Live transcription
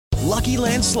Lucky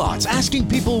Land Slots, asking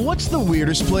people, what's the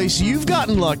weirdest place you've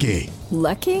gotten lucky?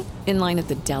 Lucky? In line at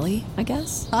the deli, I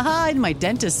guess? Aha, in my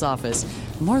dentist's office.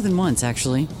 More than once,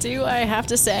 actually. Do I have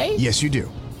to say? Yes, you do.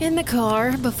 In the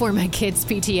car before my kids'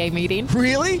 PTA meeting.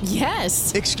 Really?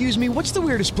 Yes. Excuse me, what's the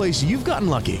weirdest place you've gotten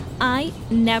lucky? I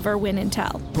never win and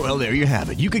tell. Well, there you have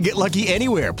it. You can get lucky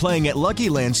anywhere, playing at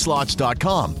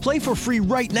LuckyLandSlots.com. Play for free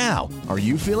right now. Are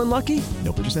you feeling lucky?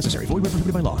 No purchase necessary. Void where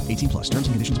prohibited by law. 18+. Terms and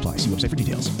conditions apply. See website for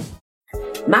details.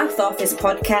 Mouth Off is a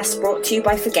podcast brought to you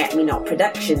by Forget Me Not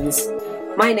Productions.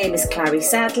 My name is Clary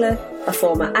Sadler, a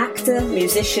former actor,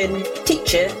 musician,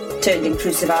 teacher, turned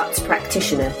inclusive arts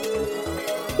practitioner.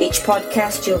 Each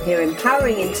podcast you'll hear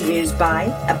empowering interviews by,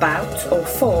 about, or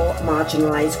for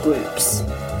marginalised groups.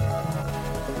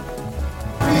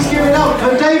 Please give it up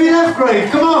for David F-Grave,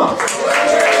 come on!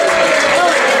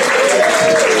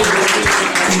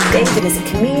 David is a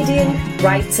comedian,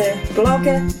 writer,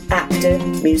 blogger, actor,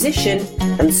 musician,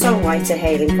 and songwriter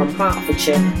hailing from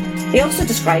Hertfordshire. He also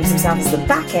describes himself as the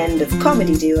back end of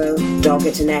comedy duo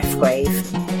Doggett and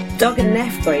F-Grave. Doggett and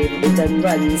F-Grave have done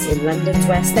runs in London's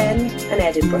West End and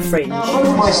Edinburgh Fringe.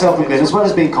 Myself and Glenn, as well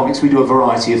as being comics, we do a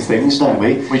variety of things, don't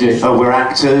we? We do. We're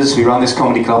actors, we run this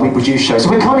comedy club, we produce shows, so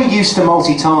we're kind of used to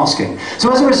multitasking.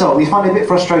 So as a result, we find it a bit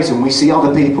frustrating when we see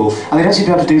other people and they don't seem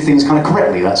to be able to do things kind of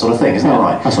correctly, that sort of thing, isn't that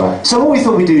right? That's right. So what we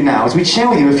thought we'd do now is we'd share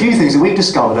with you a few things that we've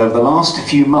discovered over the last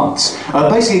few months.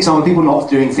 Basically, example of people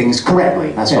not doing things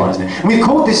correctly, that's right, isn't it? And we've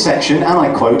called this section, and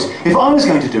I quote, "If I was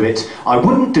going to do it, I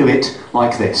wouldn't do it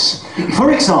like this."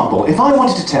 For example, if I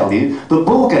wanted to tell you that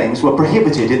ball games were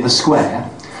prohibited in the square,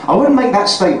 I wouldn't make that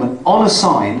statement on a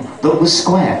sign that was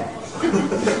square.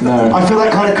 No. I feel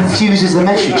that kind of confuses the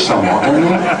message somewhat, don't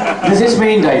you? Does this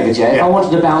mean, David, if I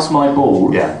wanted to bounce my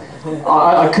ball,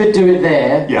 I could do it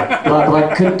there, but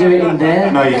I couldn't do it in there?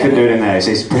 No, you couldn't do it in there.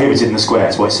 It's prohibited in the square,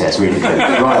 that's what it says, really.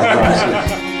 Right.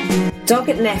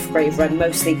 Doggett and F-Grave run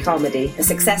Mostly Comedy, a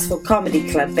successful comedy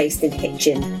club based in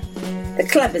Hitchin. The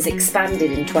club has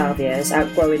expanded in 12 years,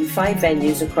 outgrowing 5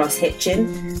 venues across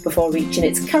Hitchin, before reaching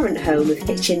its current home with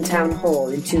Hitchin Town Hall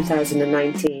in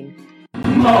 2019.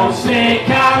 Mostly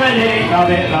comedy,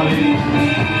 love it.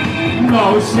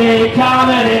 Mostly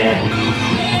comedy.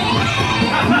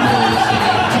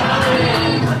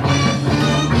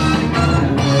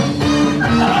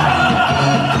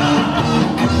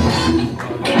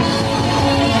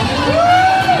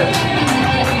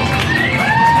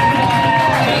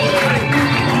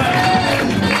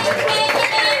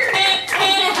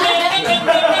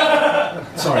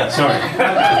 Sorry.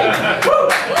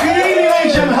 Good evening,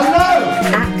 ladies and hello!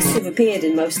 Acts who've appeared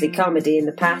in Mostly Comedy in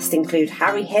the past include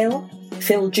Harry Hill,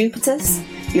 Phil Jupitus,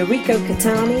 Yuriko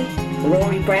Katani,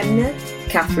 Rory Bremner,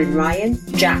 Catherine Ryan,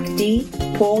 Jack D,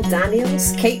 Paul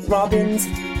Daniels, Kate Robbins,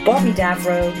 Bobby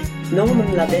Davro,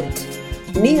 Norman Lovett,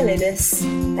 Neil Innes,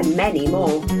 and many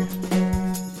more.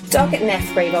 Doggett and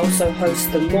F-Grave also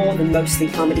host the More Than Mostly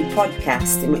Comedy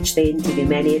podcast, in which they interview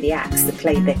many of the acts that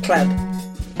played their club.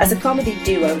 As a comedy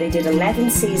duo, they did 11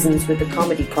 seasons with the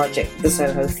comedy project at the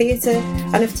Soho Theatre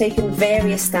and have taken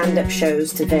various stand-up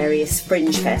shows to various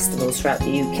fringe festivals throughout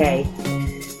the UK.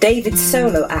 David's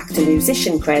solo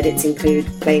actor-musician credits include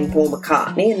playing Paul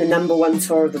McCartney in the #1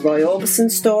 tour of the Roy Orbison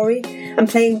Story and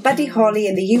playing Buddy Holly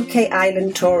in the UK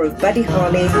Island tour of Buddy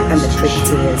Holly and the Pretty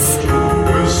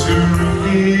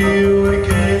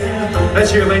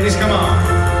Let's hear it, ladies, come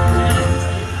on.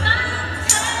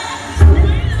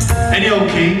 Any old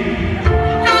key.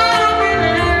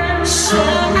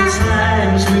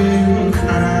 Sometimes we'll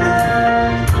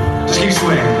cry. Just keep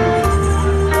swinging.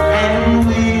 And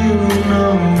we'll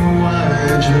know why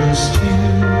just you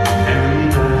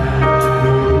and I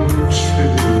know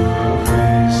true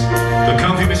ways. The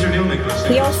comfy Mr. Neil Nicholas.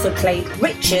 He also played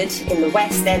Richard in the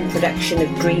West End production of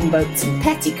Dreamboats and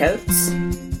Petticoats.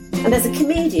 And as a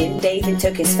comedian, David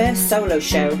took his first solo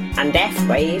show, and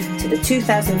F-Grave, to the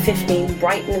 2015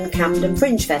 Brighton and Camden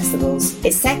Fringe Festivals.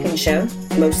 His second show,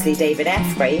 Mostly David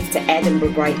F-Grave, to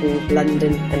Edinburgh, Brighton,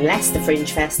 London and Leicester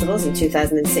Fringe Festivals in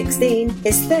 2016.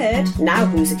 His third, Now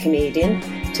Who's a Comedian,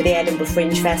 to the Edinburgh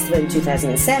Fringe Festival in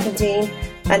 2017.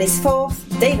 And his fourth,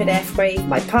 David F-Grave,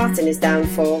 My Part in His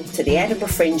Downfall, to the Edinburgh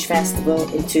Fringe Festival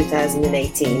in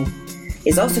 2018.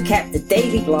 He's also kept a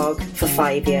daily blog for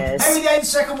 5 years. Every day the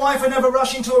second wife would never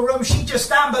rush into a room, she'd just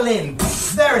stumble in.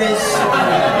 There it is.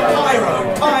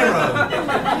 Pyro.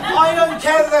 I don't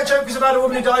care that joke is about a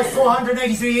woman who died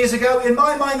 483 years ago. In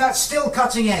my mind, that's still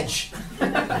cutting edge.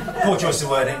 Poor choice of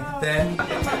wording there.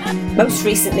 Most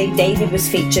recently, David was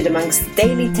featured amongst the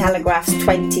Daily Telegraph's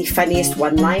 20 funniest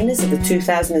one-liners of the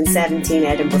 2017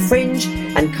 Edinburgh Fringe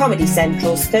and Comedy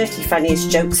Central's 30 funniest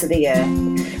jokes of the year.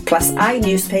 plus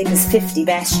iNewspaper's 50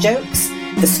 best jokes,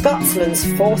 The Scotsman's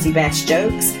 40 best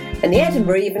jokes, and the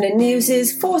Edinburgh Evening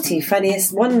News' 40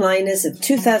 funniest one-liners of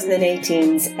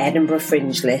 2018's Edinburgh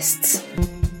Fringe lists.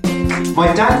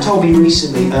 My dad told me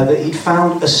recently that he'd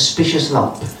found a suspicious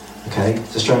lump. Okay,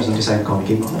 it's a strange thing to say in a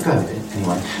comedy, but I'm going to go with it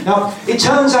anyway. Now, it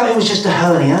turns out it was just a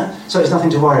hernia, so it's nothing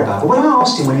to worry about. But when I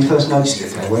asked him when he first noticed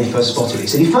it, okay, when he first spotted it, he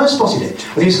said he first spotted it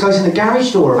when he was closing the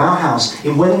garage door of our house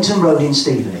in Wellington Road in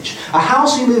Stevenage, a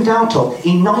house we moved out of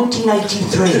in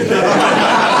 1983.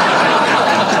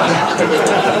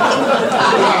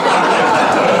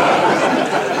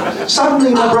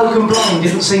 Suddenly my broken blind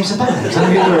didn't seem so bad.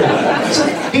 So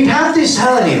he'd had this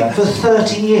hernia for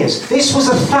 30 years. This was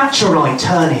a Thatcherite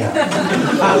hernia.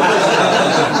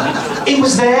 It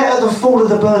was there at the fall of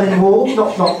the Berlin Wall.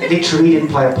 Not literally, didn't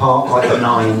play a part, quite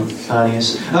benign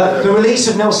hernias. The release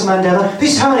of Nelson Mandela.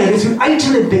 This hernia lived through 8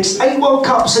 Olympics, 8 World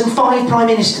Cups and 5 Prime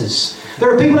Ministers. There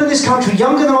are people in this country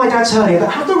younger than my dad's hernia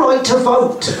that have the right to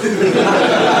vote.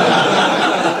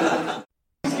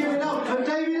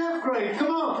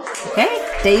 Okay,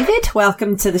 David,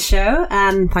 welcome to the show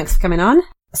and thanks for coming on.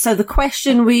 So the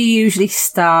question we usually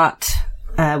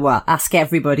ask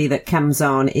everybody that comes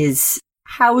on is,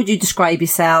 how would you describe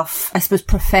yourself, I suppose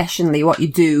professionally, what you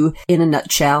do in a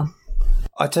nutshell?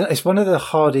 It's one of the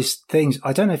hardest things.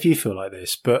 I don't know if you feel like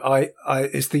this, but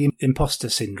it's the imposter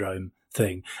syndrome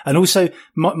thing. And also,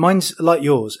 mine's like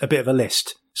yours, a bit of a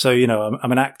list. So,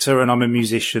 I'm an actor and I'm a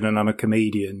musician and I'm a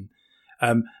comedian.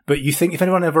 But you think if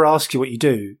anyone ever asks you what you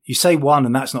do, you say one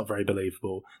and that's not very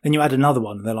believable. Then you add another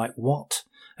one and they're like, what?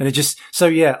 And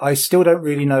I still don't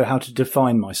really know how to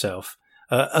define myself.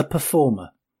 A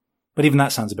performer. But even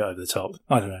that sounds a bit over the top.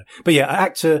 I don't know. But yeah,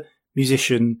 actor,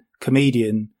 musician,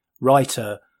 comedian,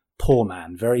 writer, poor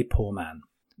man, very poor man.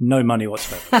 No money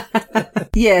whatsoever.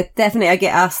 Yeah, definitely. I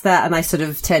get asked that and I sort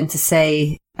of tend to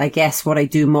say, I guess what I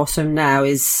do more so now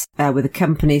is with a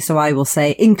company. So I will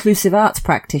say inclusive arts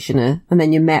practitioner. And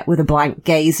then you're met with a blank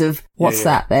gaze of what's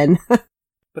that then?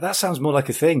 But that sounds more like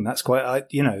a thing. That's quite,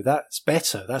 that's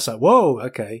better. That's like, whoa,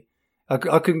 okay. I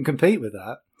couldn't compete with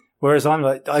that. Whereas I'm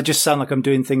like, I just sound like I'm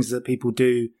doing things that people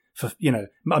do for,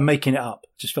 I'm making it up.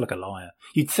 I just feel like a liar.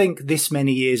 You'd think this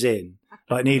many years in,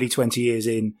 like nearly 20 years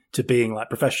in to being like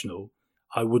professional,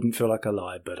 I wouldn't feel like a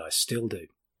liar, but I still do.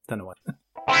 Don't know why.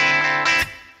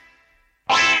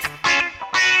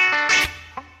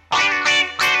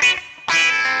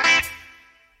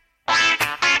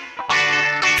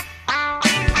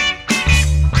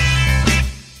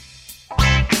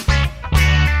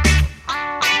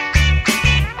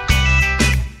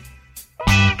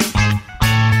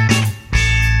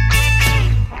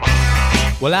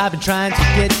 Well, I've been trying to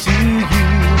get to you.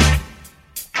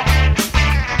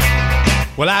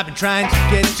 Well, I've been trying to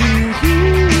get to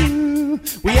you.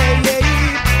 Well,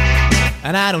 yeah.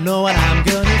 And I don't know what I'm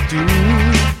gonna do.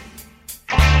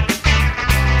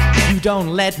 You don't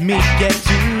let me get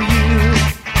to you.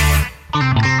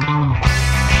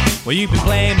 Well, you've been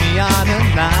playing me on a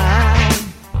line.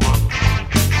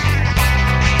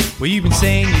 Well, you've been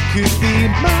saying you could be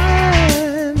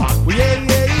mine. Well, yeah.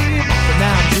 But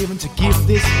now I'm driven to give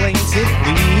this plaintive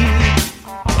plea.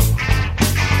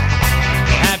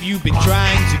 Have you been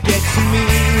trying to get to me?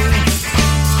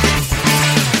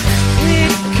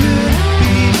 It could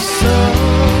be so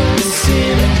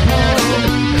simple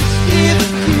if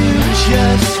you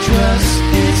just trust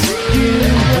this, you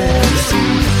will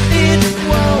see. It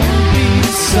won't be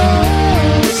so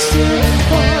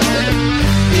simple.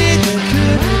 It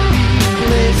could be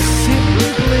bliss,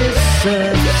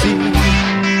 simplicity.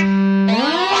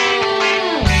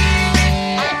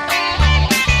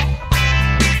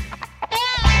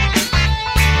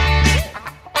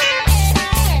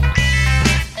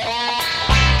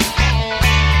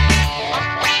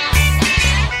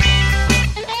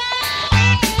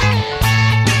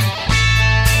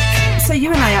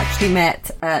 We met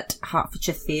at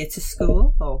Hertfordshire Theatre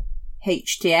School, or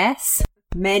HTS,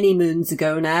 many moons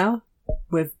ago now.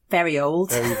 We're very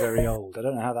old. Very, very old. I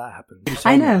don't know how that happened.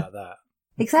 I know. About that.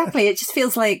 Exactly. It just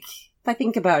feels like, if I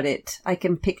think about it, I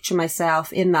can picture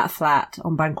myself in that flat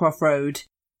on Bancroft Road,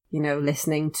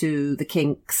 listening to the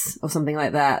Kinks or something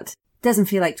like that. Doesn't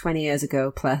feel like 20 years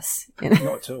ago plus. Not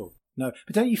at all. No,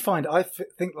 but don't you find, I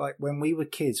think like when we were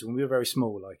kids, when we were very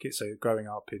small, growing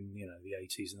up in, the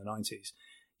 80s and the 90s,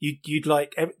 you'd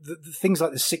like the things like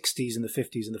the 60s and the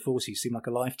 50s and the 40s seem like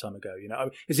a lifetime ago, and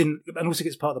also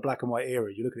it's part of the black and white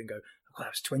era. You look at it and go, oh, God,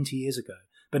 that was 20 years ago.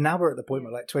 But now we're at the point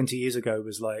where 20 years ago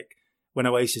was like when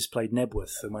Oasis played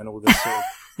Nebworth and when all this sort of,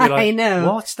 you're like, I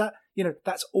know. What's that?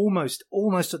 That's almost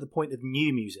at the point of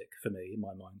new music for me in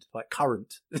my mind, like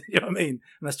current, you know what I mean?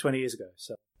 And that's 20 years ago.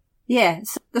 So Yeah,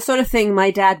 the sort of thing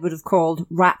my dad would have called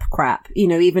rap crap, you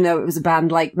know, even though it was a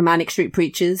band like the Manic Street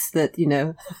Preachers that, you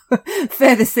know,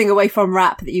 furthest thing away from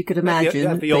rap that you could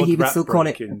imagine, but he would still call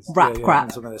it rap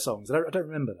crap. Some of their songs. I don't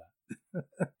remember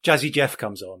that. Jazzy Jeff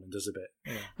comes on and does a bit.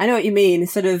 Yeah. I know what you mean.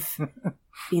 Sort of,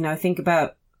 you know, I think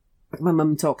about, my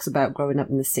mum talks about growing up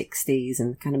in the 60s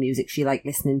and the kind of music she liked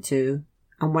listening to.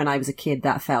 And when I was a kid,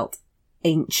 that felt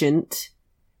ancient.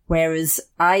 Whereas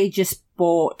I just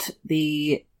bought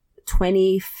the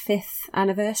 25th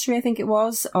anniversary, I think it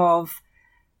was, it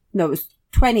was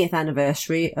 20th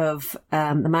anniversary of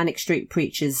the Manic Street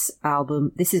Preachers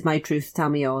album, This Is My Truth, Tell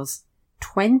Me Yours.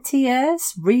 20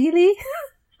 years? Really?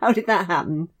 How did that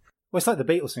happen? Well, it's like the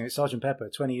Beatles thing, it's Sgt. Pepper,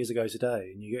 20 years ago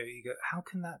today, and you go, how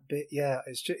can that be? Yeah,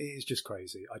 it is just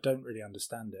crazy. I don't really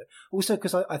understand it. Also,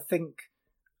 because I think,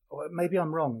 maybe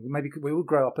I'm wrong, maybe we all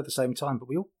grow up at the same time, but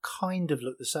we all kind of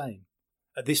look the same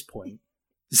at this point.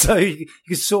 So you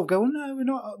can sort of go, well, no,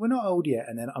 we're not old yet,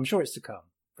 and then I'm sure it's to come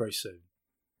very soon.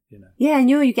 You know. Yeah, and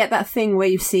you get that thing where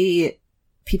you see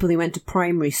people you went to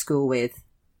primary school with,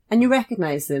 and you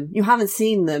recognise them. You haven't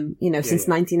seen them, since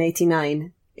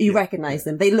 1989. You recognise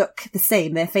them. They look the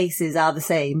same. Their faces are the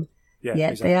same. Yeah,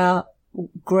 yet exactly. They are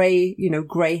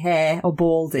grey hair or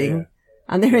balding,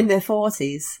 and they're in their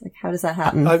 40s. Like, how does that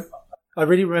happen? I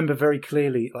really remember very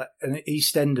clearly, like, an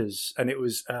EastEnders, and it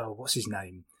was what's his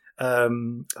name?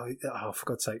 For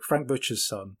God's sake, Frank Butcher's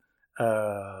son.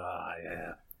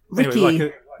 Ricky.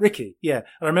 Anyway, Ricky, yeah.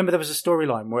 And I remember there was a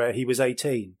storyline where he was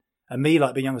 18, and me,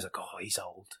 like, being young, was like, oh, he's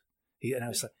old. And I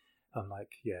was like,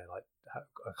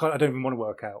 I don't even want to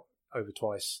work out over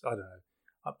twice. I don't know.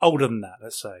 I'm older than that,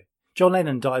 let's say. John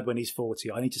Lennon died when he's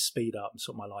 40. I need to speed up and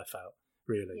sort my life out,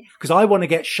 really. Because I want to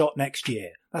get shot next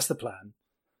year. That's the plan.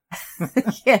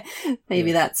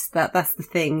 Maybe that's the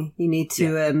thing. You need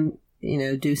to...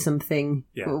 do something.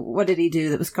 Yeah. What did he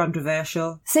do that was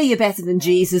controversial? Say you're better than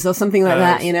Jesus or something like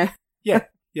that,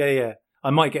 Yeah. I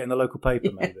might get in the local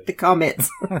paper, maybe. The Comet.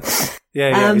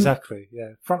 Exactly.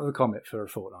 Yeah. Front of the Comet for a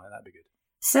fortnight. That'd be good.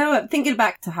 So, thinking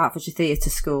back to Hertfordshire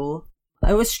Theatre School, it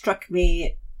always struck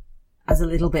me as a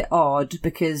little bit odd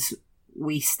because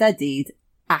we studied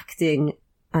acting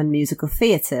and musical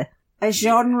theatre, a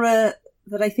genre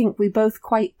that I think we both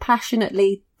quite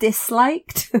passionately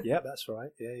disliked. Yeah, that's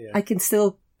right. Yeah. I can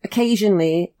still,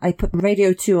 occasionally, I put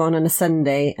Radio 2 on a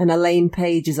Sunday and Elaine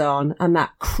Page is on and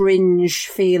that cringe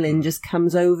feeling just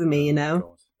comes over me, God.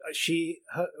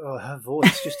 Her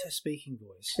voice, just her speaking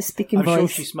voice. I'm sure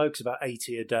she smokes about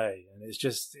 80 a day and it's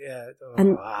just, the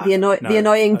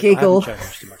annoying giggle. I haven't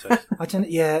changed in my taste. I don't,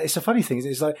 it's a funny thing.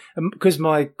 It's like, because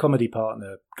my comedy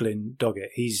partner, Glyn Doggett,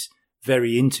 he's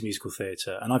very into musical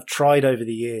theatre and I've tried over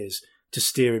the years to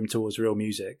steer him towards real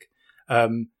music.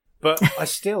 But I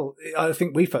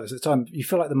think we felt this at the time, you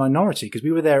feel like the minority because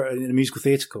we were there in a musical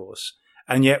theatre course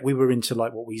and yet we were into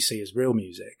like what we see as real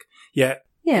music. Yet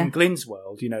in Glyn's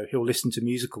world, he'll listen to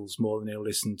musicals more than he'll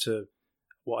listen to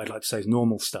what I'd like to say is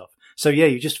normal stuff. So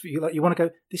you want to go,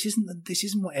 this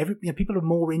isn't what people are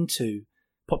more into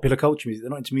popular culture music. They're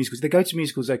not into musicals. They go to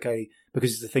musicals, okay,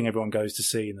 because it's the thing everyone goes to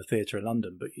see in the theatre in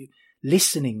London. But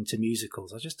listening to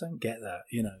musicals, I just don't get that,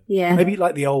 Yeah. Maybe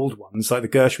like the old ones, like the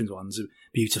Gershwin's ones are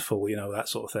beautiful, that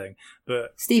sort of thing.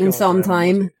 But Stephen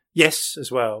Sondheim. Yes,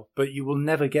 as well. But you will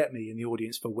never get me in the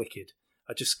audience for Wicked.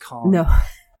 I just can't. No.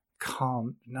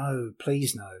 No,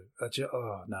 please no.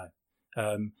 No.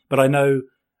 But I know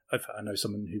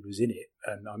someone who was in it,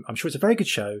 and I'm sure it's a very good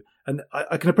show. And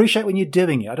I can appreciate when you're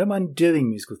doing it. I don't mind doing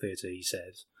musical theatre, he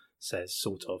says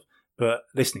sort of. But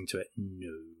listening to it, no.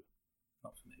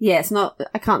 Not for me. Yeah, it's not,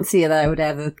 I can't see that I would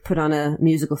ever put on a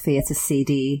musical theatre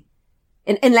CD.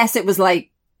 Unless it was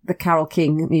like the Carole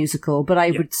King musical, but I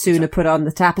would sooner put on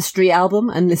the Tapestry album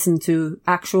and listen to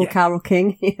actual Carole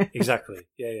King. Exactly.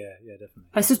 Yeah, definitely.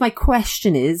 I suppose my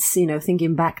question is,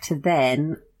 thinking back to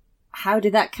then, how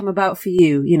did that come about for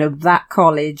you? That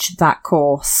college, that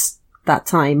course, that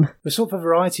time? There's sort of a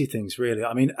variety of things, really.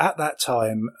 I mean, at that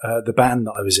time, the band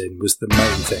that I was in was the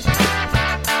main thing.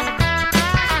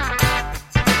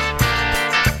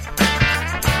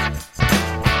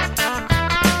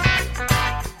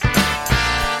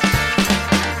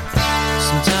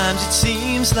 Sometimes it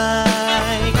seems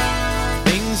like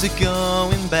things are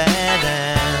going bad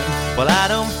and, well, I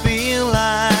don't feel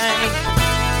like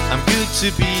I'm good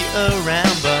to be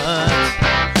around, but,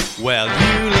 well,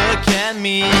 you look at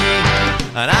me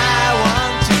and I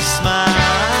want to smile.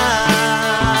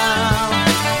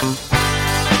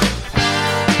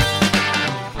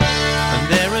 And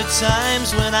there are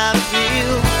times when I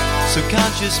feel so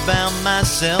conscious about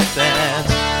myself that,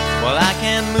 well, I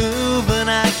can't move and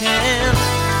I can't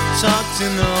talk to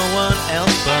no one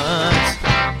else but,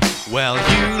 well,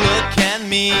 you look at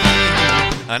me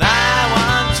and I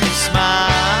want to smile.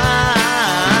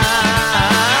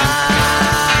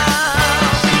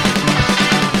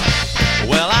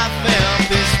 Well, I felt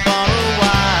this for a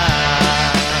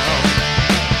while.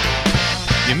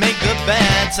 You make the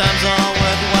bad times all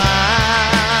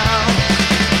worthwhile.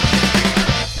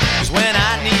 'Cause when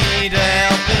I need a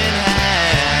helping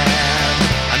hand,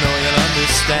 I know you'll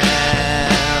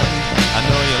understand. I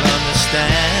know you'll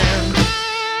understand.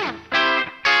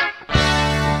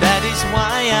 That is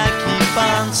why I keep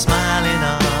on smiling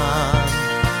on.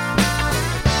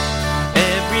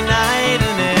 Every night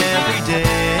and every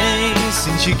day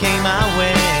since you came my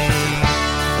way.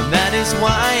 And that is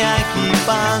why I keep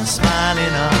on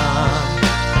smiling on.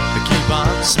 I keep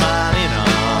on smiling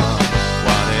on.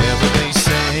 Whatever they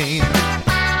say.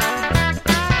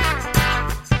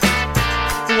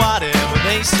 Whatever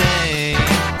they say.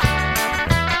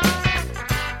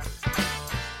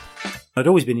 I'd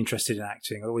always been interested in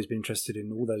acting. I'd always been interested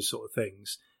in all those sort of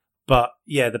things. But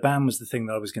yeah, the band was the thing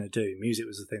that I was going to do. Music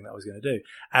was the thing that I was going to do.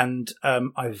 And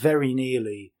I very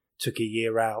nearly took a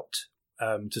year out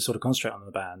to sort of concentrate on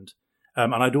the band.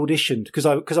 And I'd auditioned, because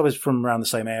I was from around the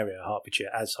same area, Hertfordshire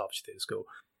Theatre School.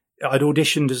 I'd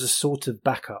auditioned as a sort of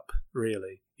backup,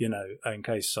 really, you know, in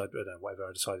case I don't know, whatever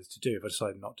I decided to do. If I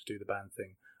decided not to do the band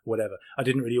thing, whatever. I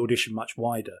didn't really audition much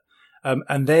wider.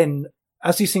 And then,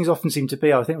 as these things often seem to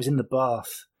be, I think I was in the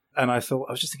bath, and I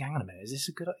was just thinking, hang on a minute, is this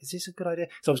a good idea?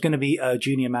 So I was going to be a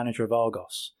junior manager of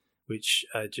Argos, which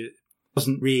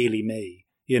wasn't really me,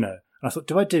 you know. And I thought,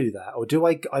 do I do that, or do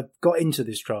I got into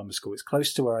this drama school? It's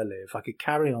close to where I live. I could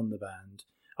carry on the band.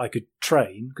 I could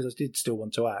train, because I did still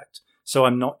want to act. So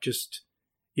I'm not just,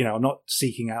 you know, I'm not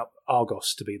seeking out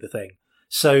Argos to be the thing.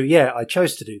 So yeah, I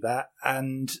chose to do that.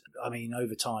 And I mean,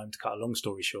 over time, to cut a long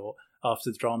story short,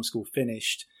 after the drama school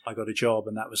finished, I got a job,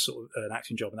 and that was sort of an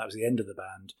acting job, and that was the end of the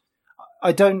band.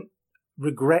 I don't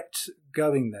regret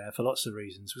going there for lots of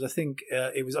reasons, because I think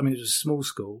it was a small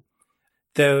school.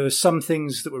 There were some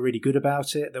things that were really good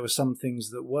about it. There were some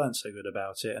things that weren't so good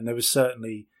about it. And there was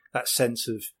certainly that sense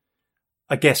of,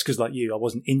 I guess, because like you, I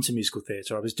wasn't into musical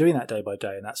theatre. I was doing that day by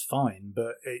day, and that's fine,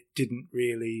 but it didn't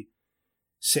really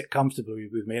sit comfortably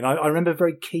with me. And I remember a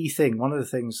very key thing. One of the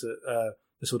things that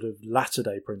the sort of latter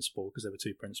day principal, because there were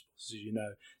two principals, as you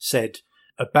know, said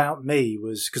about me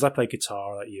was, because I played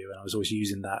guitar like you, and I was always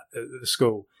using that at the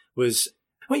school, was,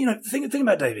 well, you know, the thing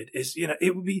about David is, you know,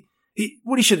 it would be,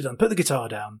 what he should have done, put the guitar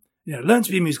down, you know, learn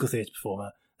to be a musical theatre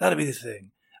performer. That'd be the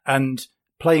thing. And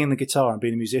playing the guitar and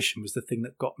being a musician was the thing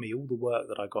that got me all the work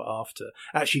that I got after.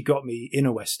 Actually got me in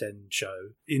a West End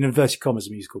show, in inverted commas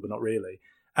a musical, but not really.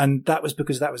 And that was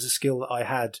because that was a skill that I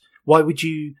had. Why would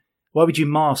you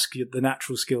mask the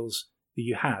natural skills that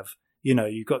you have? You know,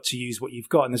 you've got to use what you've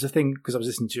got. And there's a thing, because I was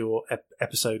listening to your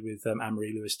episode with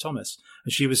Anne-Marie Lewis-Thomas,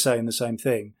 and she was saying the same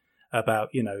thing about,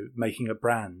 you know, making a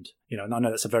brand, you know, and I know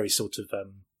that's a very sort of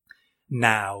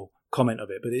now comment of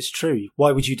it, but it's true.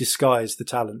 Why would you disguise the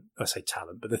talent? I say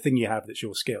talent, but the thing you have that's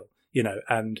your skill, you know.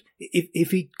 And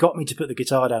if he got me to put the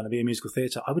guitar down and be a musical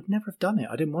theatre, I would never have done it.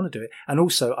 I didn't want to do it. And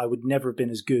also, I would never have been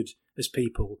as good as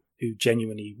people who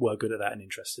genuinely were good at that and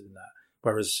interested in that,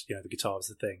 whereas, you know, the guitar was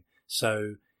the thing.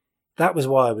 So that was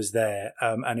why I was there,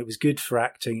 and it was good for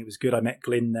acting. It was good. I met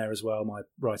Glyn there as well, my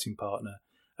writing partner.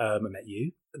 I met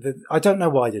you. I don't know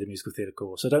why I did a musical theatre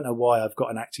course. I don't know why I've got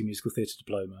an acting musical theatre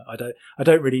diploma. I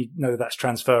don't really know that's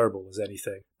transferable as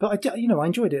anything. But I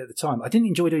enjoyed it at the time. I didn't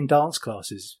enjoy doing dance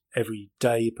classes every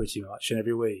day pretty much and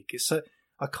every week.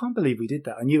 I can't believe we did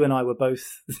that. And you and I were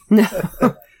both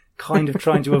kind of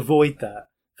trying to avoid that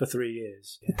for 3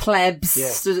 years. Yeah. Plebs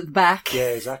stood at the back. Yeah,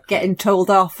 exactly. Getting told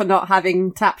off for not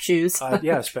having tap shoes. I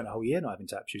spent a whole year not having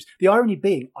tap shoes. The irony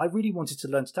being, I really wanted to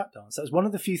learn to tap dance. That was one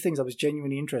of the few things I was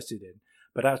genuinely interested in.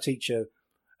 But our teacher,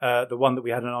 the one that we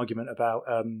had an argument about,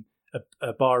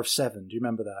 a bar of 7. Do you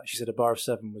remember that? She said a bar of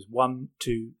 7 was 1,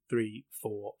 2, 3,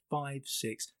 4, 5,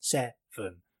 6, 7.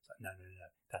 No.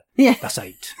 That's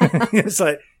 8. It's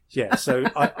like, yeah. So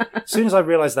as soon as I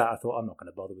realised that, I thought, I'm not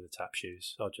going to bother with the tap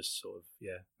shoes. I'll just sort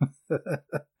of,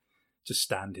 just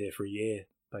stand here for a year,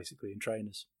 basically, in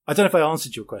trainers. I don't know if I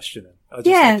answered your question.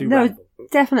 Ramble.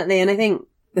 Definitely. And I think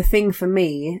the thing for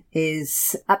me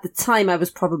is, at the time, I was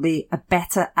probably a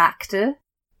better actor.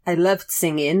 I loved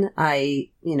singing. I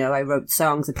wrote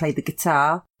songs, I played the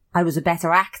guitar. I was a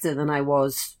better actor than I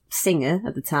was singer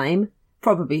at the time.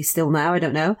 Probably still now, I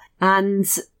don't know. And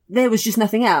there was just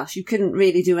nothing else. You couldn't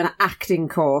really do an acting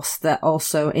course that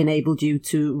also enabled you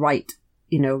to write,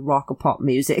 rock or pop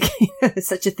music.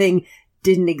 Such a thing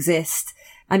didn't exist.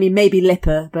 I mean, maybe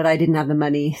Lipper, but I didn't have the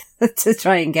money to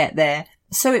try and get there.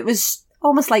 So it was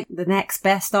almost like the next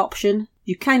best option.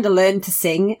 You kind of learn to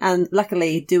sing, and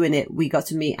luckily doing it, we got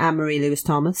to meet Anne-Marie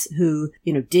Lewis-Thomas, who,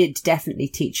 did definitely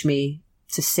teach me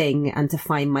to sing and to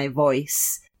find my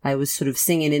voice. I was sort of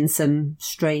singing in some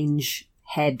strange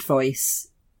head voice.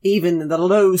 Even the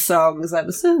low songs, I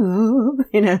was,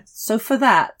 So for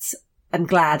that, I'm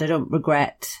glad I don't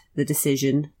regret the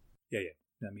decision. Yeah.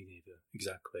 No, me neither.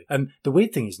 Exactly. And the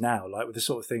weird thing is now, like with the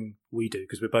sort of thing we do,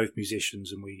 because we're both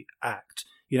musicians and we act,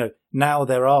 now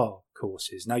there are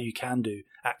courses. Now you can do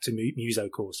actor muso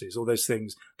courses, all those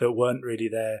things that weren't really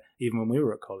there even when we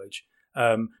were at college.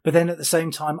 But then at the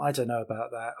same time, I don't know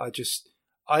about that.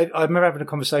 I remember having a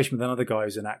conversation with another guy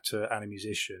who's an actor and a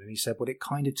musician, and he said, well, it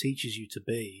kind of teaches you to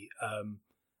be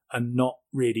a not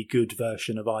really good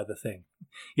version of either thing.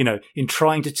 In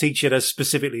trying to teach it as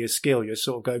specifically a skill, you're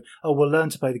sort of going, oh, well, learn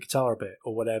to play the guitar a bit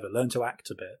or whatever, learn to act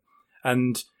a bit.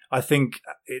 And I think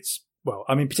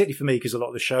particularly for me, because a lot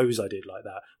of the shows I did like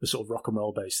that were sort of rock and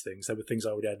roll based things. They were things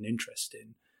I already had an interest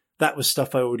in. That was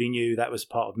stuff I already knew. That was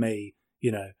part of me,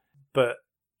 But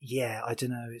yeah, I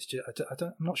don't know. It's just,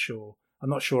 I'm not sure. I'm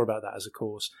not sure about that as a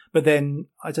course. But then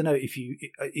I don't know, if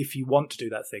you want to do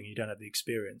that thing and you don't have the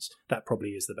experience, that probably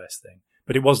is the best thing.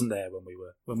 But it wasn't there when we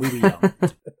were young.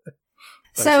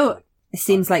 So it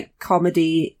seems like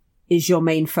comedy is your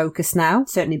main focus now,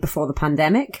 certainly before the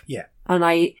pandemic. Yeah. And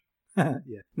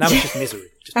yeah. Now it's just misery,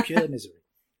 just pure misery.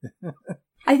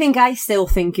 I think I still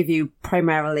think of you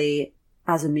primarily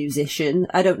as a musician.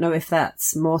 I don't know if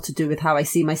that's more to do with how I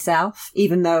see myself,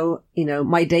 even though,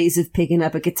 my days of picking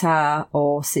up a guitar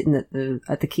or sitting at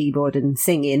the keyboard and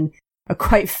singing are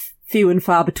quite few and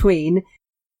far between.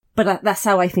 But that's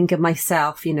how I think of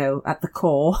myself, at the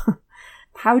core.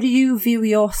 How do you view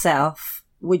yourself?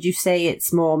 Would you say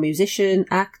it's more musician,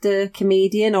 actor,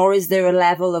 comedian, or is there a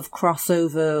level of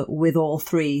crossover with all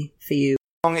three for you?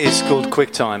 The song is called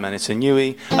Quicktime and it's a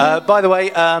newie. By the way,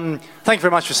 thank you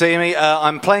very much for seeing me.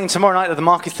 I'm playing tomorrow night at the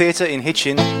Market Theatre in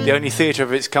Hitchin, the only theatre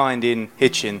of its kind in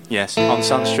Hitchin, yes, on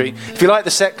Sun Street. If you like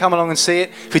the set, come along and see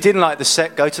it. If you didn't like the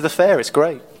set, go to the fair, it's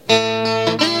great.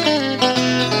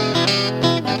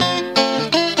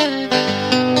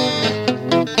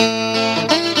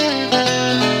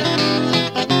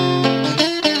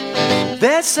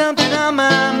 There's something on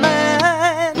my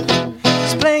mind,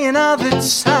 it's playing all the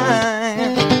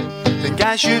time. Think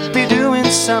I should be doing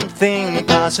something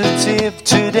positive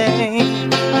today.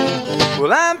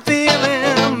 Well, I'm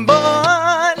feeling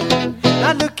bored,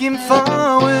 not looking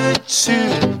forward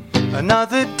to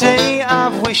another day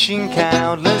of wishing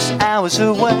countless hours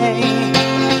away.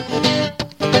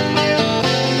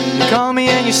 You called me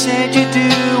and you said you're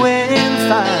doing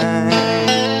fine.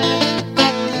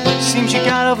 Seems you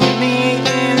got over me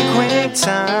in quick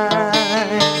time.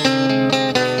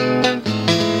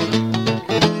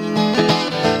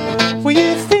 Well,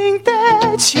 you think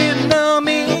that you know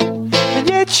me, and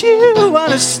yet you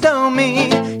wanna stone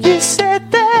me. You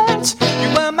said that you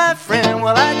were my friend.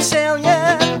 Well, I tell you,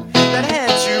 that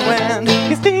had to end.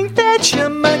 You think that you're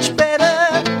much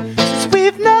better since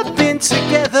we've not been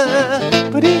together.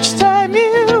 But each time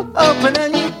you open a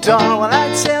new door, well, I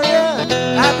tell you,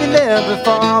 I've been there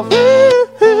before.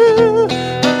 Woo-hoo,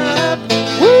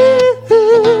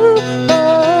 woo-hoo,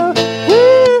 oh,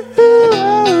 woo-hoo,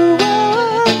 oh,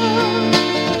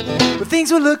 oh. But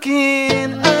things were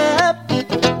looking up,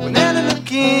 well, now they're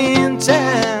looking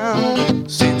down.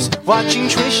 Since watching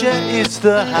Trisha is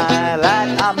the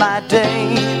highlight of my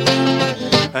day,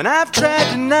 and I've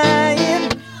tried denying,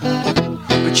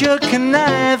 but you're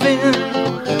conniving.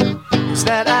 Is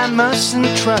that I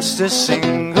mustn't trust a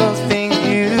single thing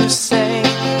you say.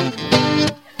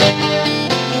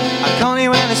 I called you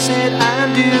when I said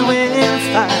I'm doing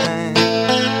fine.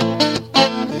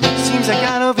 Seems I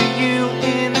got over you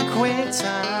in a quick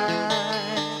time.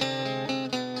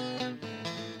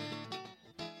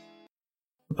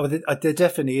 Oh, there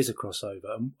definitely is a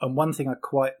crossover. And one thing I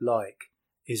quite like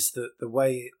is that the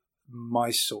way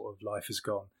my sort of life has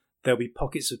gone, there'll be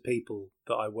pockets of people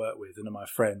that I work with and are my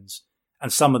friends.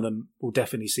 And some of them will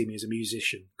definitely see me as a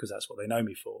musician because that's what they know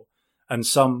me for. And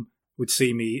some would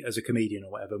see me as a comedian or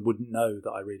whatever and wouldn't know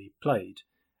that I really played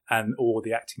or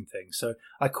the acting thing. So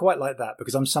I quite like that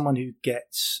because I'm someone who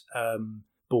gets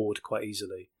bored quite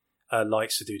easily,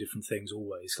 likes to do different things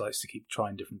always, likes to keep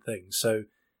trying different things. So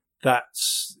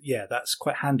that's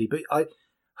quite handy. But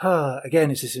again,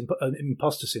 it's this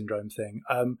imposter syndrome thing.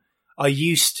 I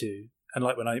used to, and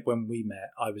like when we met,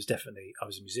 I was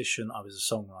a musician, I was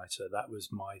a songwriter. That was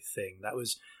my thing. I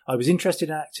was interested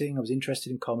in acting, I was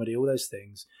interested in comedy, all those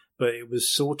things, but it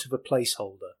was sort of a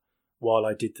placeholder while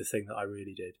I did the thing that I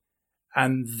really did.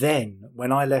 And then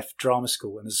when I left drama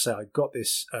school, and as I say, I got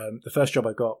this, the first job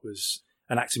I got was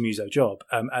an actor muso job.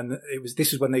 And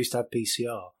this was when they used to have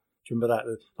PCR. Do you remember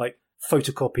that? Like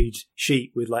photocopied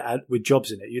sheet with with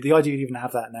jobs in it. The idea you'd even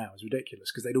have that now is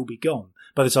ridiculous because they'd all be gone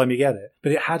by the time you get it.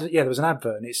 But it had, there was an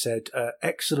advert and it said,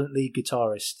 excellent lead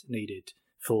guitarist needed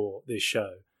for this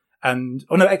show. And,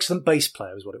 excellent bass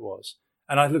player was what it was.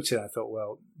 And I looked at it and I thought,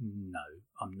 well, no,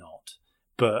 I'm not.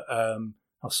 But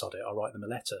I'll sod it. I'll write them a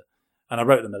letter. And I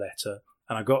wrote them a letter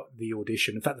and I got the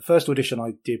audition. In fact, the first audition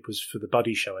I did was for the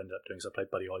Buddy show I ended up doing because I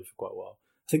played Buddy Holly for quite a while.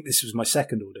 I think this was my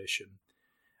second audition.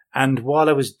 And while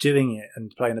I was doing it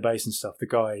and playing the bass and stuff, the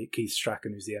guy, Keith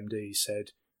Strachan, who's the MD,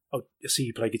 said, oh, I see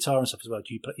you play guitar and stuff as well.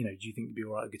 Do you play, do you think you'd be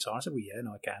all right with guitar? I said, well, yeah,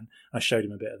 no, I can. And I showed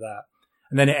him a bit of that.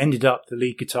 And then it ended up the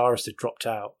lead guitarist had dropped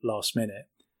out last minute.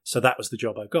 So that was the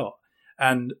job I got.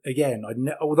 And again,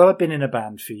 although I've been in a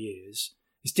band for years,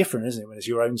 it's different, isn't it, when it's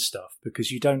your own stuff?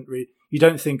 Because you don't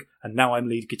think, and now I'm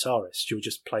lead guitarist. You're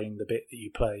just playing the bit that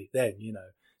you play then,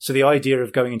 So the idea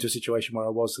of going into a situation where I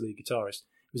was the lead guitarist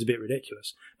was a bit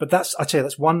ridiculous. But I tell you,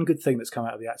 that's one good thing that's come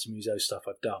out of the Actor Muso stuff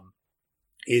I've done,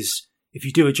 is if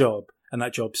you do a job and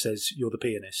that job says you're the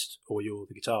pianist or you're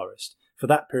the guitarist, for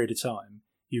that period of time,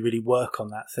 you really work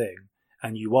on that thing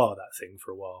and you are that thing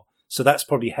for a while. So that's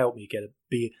probably helped me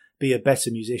be a better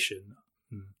musician,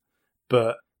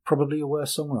 but probably a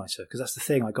worse songwriter, because that's the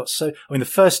thing. The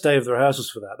first day of the rehearsals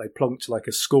for that, they plonked like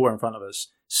a score in front of us,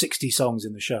 60 songs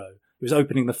in the show. It was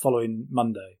opening the following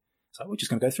Monday. It's like, we're just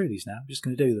going to go through these now. We're just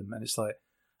going to do them. And it's like,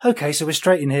 okay, so we're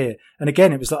straight in here. And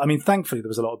again, it was like, thankfully there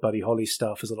was a lot of Buddy Holly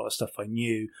stuff. There's a lot of stuff I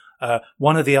knew.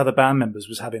 One of the other band members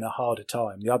was having a harder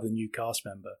time, the other new cast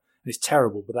member. And it's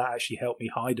terrible, but that actually helped me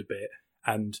hide a bit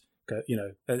and go,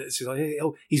 it's like,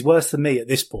 oh, he's worse than me at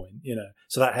this point,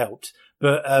 so that helped.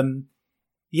 But,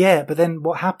 but then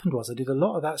what happened was I did a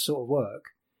lot of that sort of work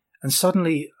and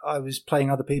suddenly I was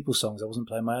playing other people's songs. I wasn't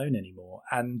playing my own anymore.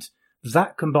 And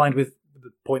that combined with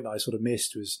the point that I sort of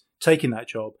missed was taking that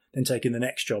job, then taking the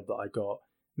next job that I got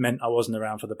meant I wasn't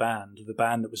around for the band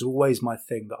that was always my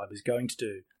thing that I was going to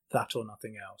do, that or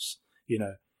nothing else.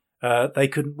 They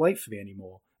couldn't wait for me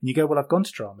anymore. And you go, well, I've gone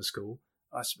to drama school.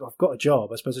 I've got a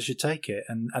job. I suppose I should take it.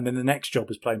 And then the next job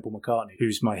was playing Paul McCartney,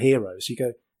 who's my hero. So you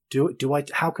go,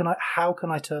 how can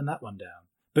I turn that one down?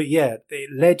 But yeah, it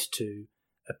led to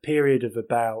a period of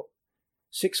about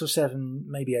 6 or 7,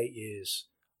 maybe 8 years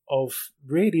of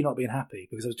really not being happy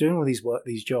because I was doing all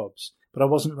these jobs, but I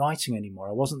wasn't writing anymore.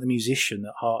 I wasn't the musician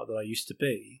at heart that I used to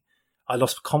be. I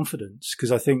lost confidence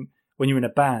because I think when you're in a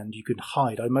band, you can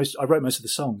hide. I wrote most of the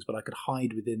songs, but I could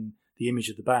hide within the image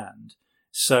of the band.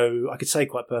 So I could say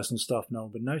quite personal stuff, no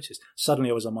one would notice. Suddenly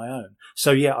I was on my own.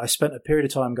 So yeah, I spent a period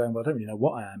of time going, well, I don't really know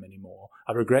what I am anymore.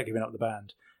 I regret giving up the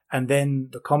band. And then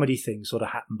the comedy thing sort of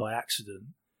happened by accident.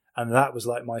 And that was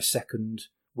like my second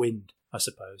wind, I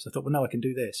suppose. I thought, well, no, I can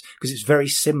do this because it's very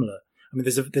similar.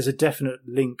 There's a definite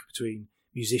link between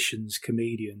musicians,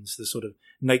 comedians, the sort of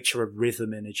nature of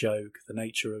rhythm in a joke, the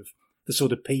nature of the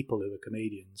sort of people who are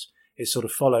comedians. It sort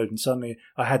of followed, and suddenly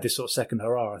I had this sort of second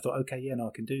hurrah. I thought, okay, yeah, no,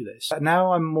 I can do this.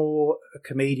 Now I'm more a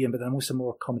comedian, but then I'm also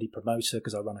more a comedy promoter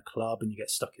because I run a club and you get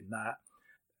stuck in that.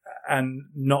 And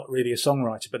not really a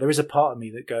songwriter, but there is a part of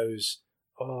me that goes,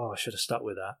 oh, I should have stuck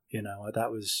with that.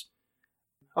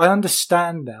 I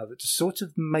understand now that to sort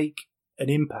of make an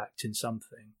impact in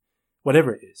something,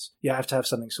 whatever it is, you have to have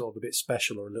something sort of a bit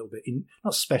special or a little bit,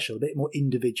 not special, a bit more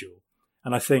individual.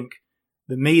 And I think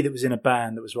the me that was in a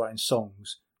band that was writing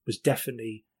songs was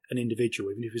definitely an individual,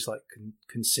 even if it was like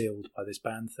concealed by this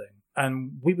band thing.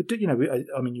 And we would do, you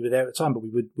were there at the time, but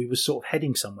we were sort of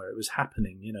heading somewhere. It was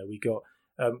happening, we got,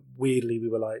 weirdly, we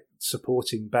were like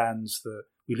supporting bands that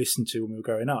we listened to when we were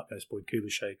growing up. There's Boy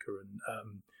Cooler Shaker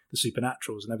and the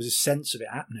Supernaturals, and there was a sense of it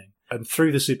happening. And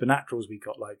through the Supernaturals, we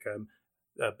got like,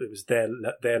 it was their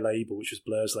label, which was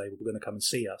Blur's label, were going to come and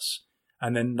see us.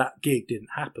 And then that gig didn't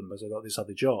happen because I got this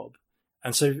other job.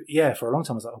 And so, yeah, for a long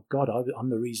time, I was like, oh, God, I'm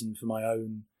the reason for my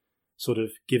own sort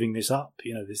of giving this up.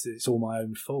 It's all my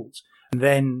own fault. And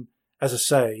then, as I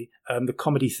say, the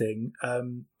comedy thing,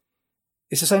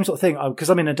 it's the same sort of thing. Because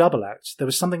I'm in a double act, there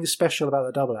was something special about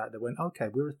the double act that went, okay,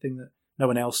 we're a thing that no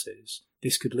one else is.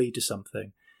 This could lead to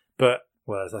something. But,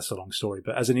 well, that's a long story.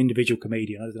 But as an individual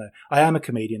comedian, I don't know. I am a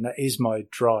comedian. That is my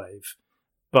drive.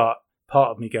 But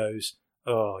part of me goes,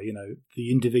 oh,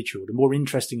 the individual, the more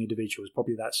interesting individual is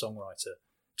probably that songwriter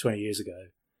 20 years ago.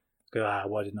 Go,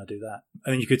 why didn't I do that?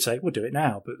 And then you could say, we'll do it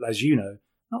now. But as you know,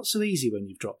 not so easy when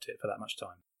you've dropped it for that much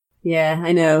time. Yeah,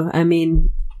 I know. I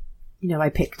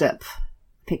picked up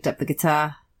the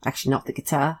guitar. Actually, not the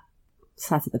guitar.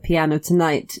 Sat at the piano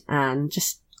tonight and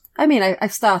just, I mean,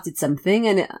 I've started something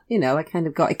and, I kind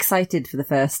of got excited for the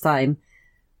first time.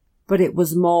 But it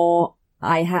was more,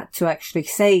 I had to actually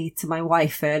say to my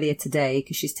wife earlier today,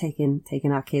 because she's taking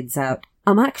our kids out,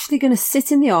 I'm actually going to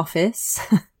sit in the office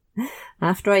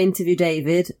after I interview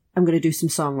David. I'm going to do some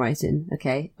songwriting,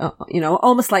 okay?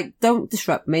 Almost like, don't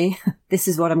disrupt me. This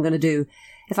is what I'm going to do.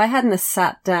 If I hadn't have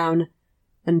sat down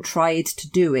and tried to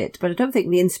do it, but I don't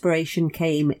think the inspiration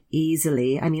came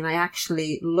easily. I mean, I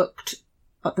actually looked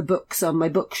at the books on my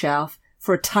bookshelf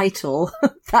for a title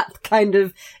that kind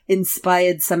of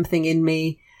inspired something in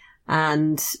me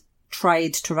and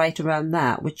tried to write around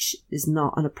that, which is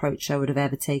not an approach I would have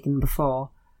ever taken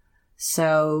before.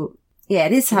 So, yeah,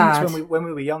 it is hard. When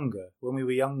we were younger,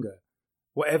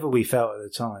 whatever we felt at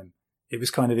the time, it was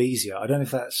kind of easier. I don't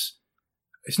know if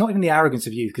it's not even the arrogance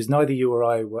of youth, because neither you or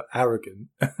I were arrogant.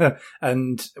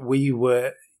 And we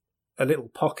were a little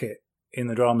pocket in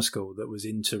the drama school that was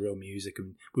into real music,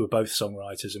 and we were both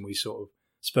songwriters, and we sort of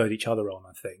spurred each other on,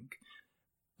 I think.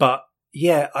 But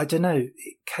yeah, I don't know,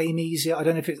 it came easier. I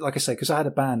don't know if it's, like I say, because I had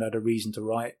a band, I had a reason to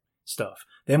write stuff.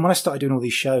 Then when I started doing all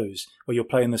these shows where you're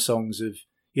playing the songs of,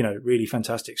 really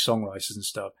fantastic songwriters and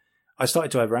stuff, I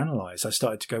started to overanalyze. I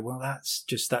started to go, well, that's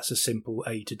a simple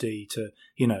A to D to,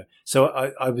 So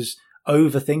I was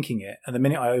overthinking it, and the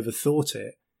minute I overthought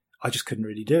it, I just couldn't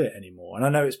really do it anymore. And I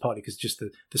know it's partly because just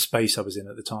the space I was in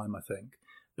at the time, I think.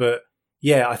 But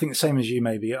yeah, I think the same as you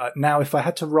maybe. Now, if I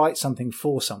had to write something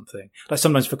for something, like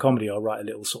sometimes for comedy, I'll write a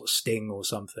little sort of sting or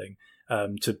something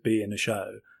to be in a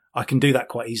show. I can do that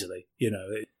quite easily,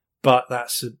 but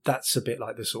that's a bit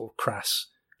like the sort of crass,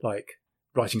 like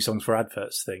writing songs for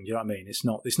adverts thing. Do you know what I mean? It's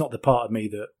not the part of me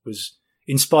that was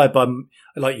inspired by,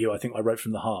 like you, I think I wrote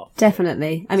from the heart.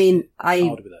 Definitely. I mean,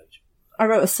 I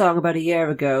wrote a song about a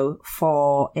year ago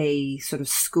for a sort of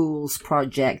schools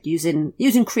project using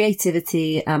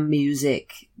creativity and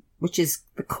music, which is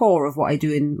the core of what I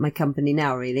do in my company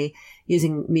now, really.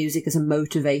 Using music as a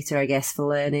motivator, I guess, for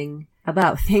learning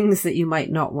about things that you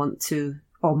might not want to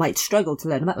or might struggle to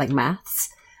learn about, like maths.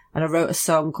 And I wrote a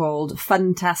song called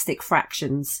Fantastic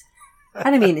Fractions.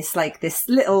 And I mean, it's like this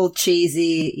little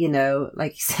cheesy,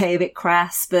 like you say, a bit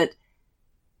crass, but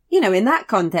in that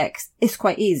context, it's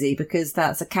quite easy because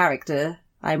that's a character.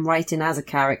 I'm writing as a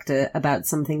character about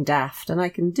something daft, and I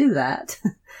can do that.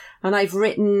 And I've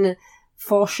written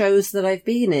 4 shows that I've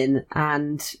been in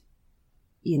and,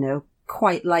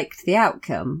 quite liked the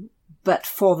outcome. But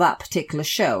for that particular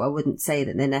show, I wouldn't say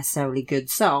that they're necessarily good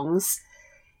songs,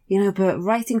 but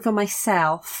writing for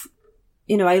myself,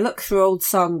 I look through old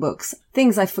songbooks,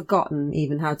 things I've forgotten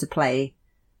even how to play.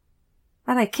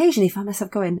 And I occasionally find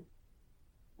myself going,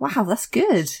 wow, that's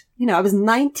good. I was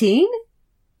 19?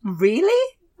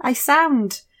 Really? I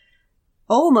sound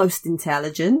almost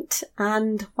intelligent,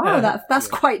 and wow, that's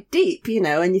quite deep,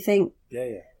 and you think,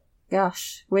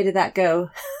 gosh, where did that go?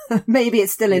 Maybe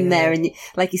it's still in there, and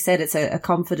like you said, it's a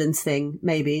confidence thing,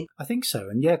 maybe. I think so,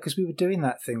 and because we were doing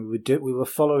that thing, we were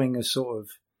following a sort of,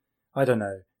 I don't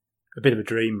know, a bit of a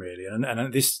dream, really. And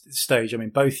at this stage, I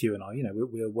mean, both you and I,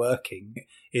 we're working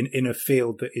in a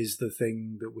field that is the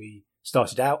thing that we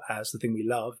started out as, the thing we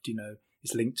loved,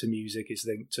 it's linked to music, it's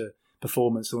linked to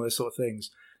performance, all those sort of things.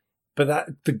 But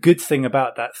the good thing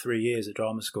about that 3 years at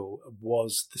drama school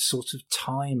was the sort of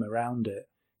time around it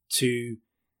to,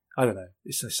 I don't know,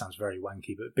 this sounds very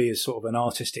wanky, but be a sort of an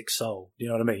artistic soul. You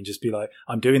know what I mean? Just be like,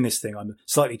 I'm doing this thing. I'm a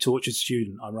slightly tortured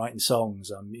student. I'm writing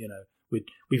songs.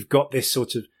 We've got this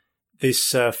sort of,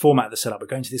 this format that's set up. We're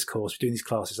going to this course, we're doing these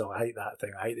classes. Oh, I hate that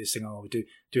thing. I hate this thing. Oh, we're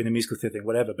doing the musical theatre thing,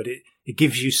 whatever. But it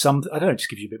gives you some, I don't know, it just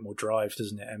gives you a bit more drive,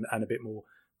 doesn't it? And a bit more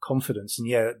confidence.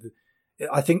 And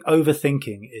I think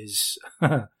overthinking is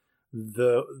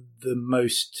the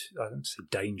most, I don't say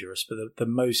dangerous, but the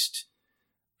most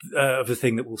of the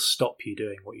thing that will stop you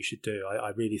doing what you should do. I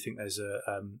really think there's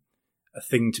a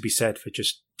thing to be said for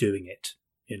just doing it,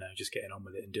 just getting on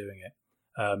with it and doing it.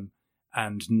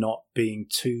 And not being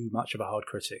too much of a hard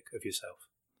critic of yourself.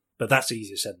 But that's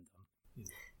easier said than done.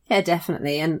 Yeah,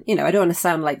 definitely. And, I don't want to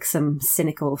sound like some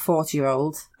cynical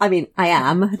 40-year-old. I mean, I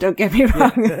am, don't get me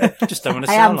wrong. Yeah, just don't want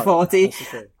to I sound am 40,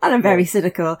 and I'm very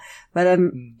cynical. But,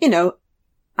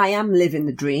 I am living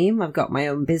the dream. I've got my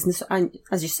own business. And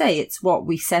as you say, it's what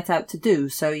we set out to do.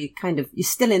 So you're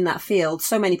still in that field.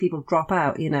 So many people drop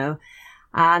out,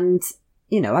 and,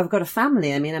 I've got a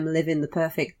family. I mean, I'm living the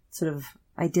perfect sort of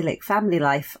idyllic family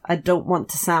life. I don't want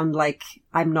to sound like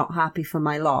I'm not happy for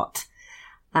my lot.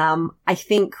 I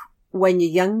think when you're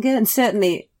younger, and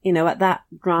certainly, at that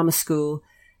drama school,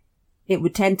 it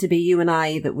would tend to be you and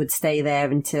I that would stay there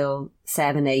until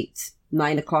 7, 8,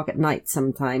 9 o'clock at night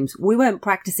sometimes. We weren't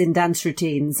practicing dance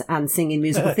routines and singing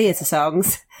musical theatre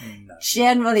songs. No.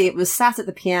 Generally, it was sat at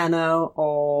the piano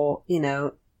or, you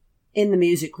know, in the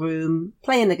music room,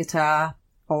 playing the guitar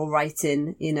or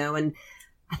writing, you know, and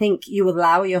I think you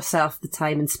allow yourself the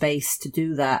time and space to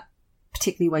do that,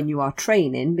 particularly when you are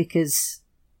training, because,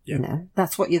 you know,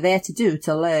 that's what you're there to do,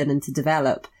 to learn and to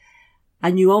develop.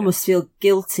 And you almost feel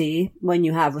guilty when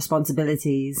you have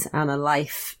responsibilities and a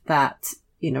life that,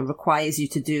 you know, requires you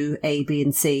to do A, B,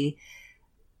 and C.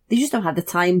 You just don't have the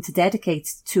time to dedicate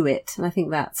to it. And I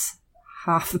think that's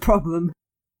half the problem.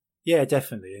 Yeah,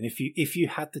 definitely. And if you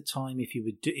had the time, if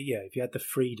you had the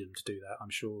freedom to do that, I'm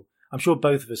sure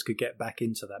both of us could get back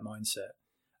into that mindset.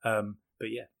 But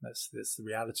yeah, that's the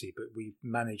reality. But we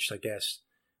managed, I guess,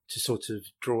 to sort of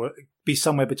be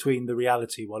somewhere between the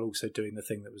reality while also doing the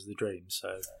thing that was the dream.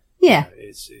 So yeah, you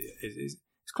know,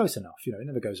 it's close enough. You know, it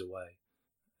never goes away.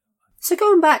 So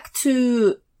going back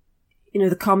to, you know,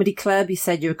 the comedy club, you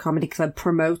said you're a comedy club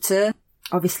promoter.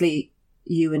 Obviously,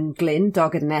 you and Glyn,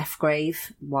 Doggett and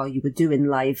F-Grave, while you were doing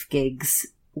live gigs,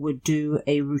 would do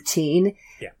a routine.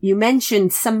 Yeah. You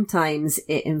mentioned sometimes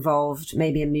it involved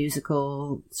maybe a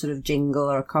musical sort of jingle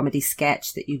or a comedy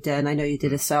sketch that you've done. I know you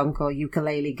did a song called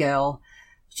Ukulele Girl,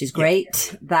 which is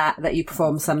great, that you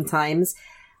perform sometimes.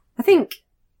 I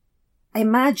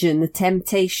imagine the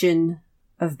temptation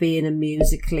of being a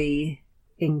musically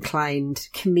inclined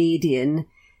comedian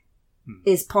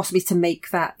is possibly to make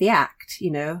that the act,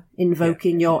 you know,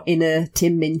 invoking your inner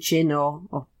Tim Minchin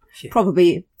or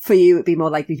probably for you it'd be more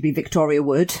likely to be Victoria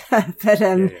Wood. But,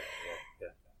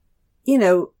 you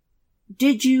know,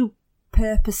 did you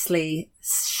purposely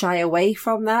shy away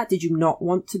from that? Did you not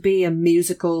want to be a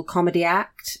musical comedy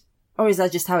act? Or is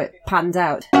that just how it panned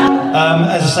out?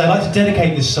 As I say, I'd like to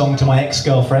dedicate this song to my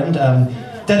ex-girlfriend.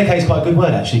 Dedicate is quite a good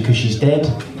word, actually, because she's dead.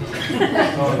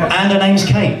 And her name's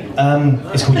Kate.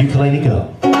 It's called Ukulele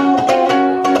Girl.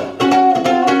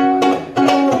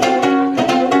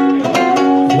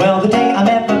 Well, the day I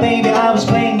met my baby, I was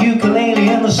playing ukulele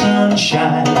in the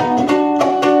sunshine.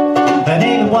 Her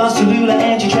name was Tallulah,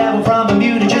 and she traveled from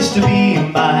Bermuda just to be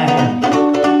mine.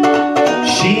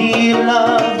 She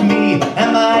loved me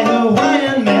and my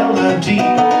Hawaiian melody.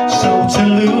 So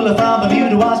Tallulah from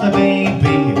Bermuda was my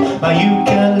baby, my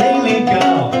ukulele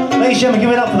girl. Ladies and gentlemen,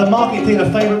 give it up for the Market Theatre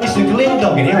favourite, Mr. Glyn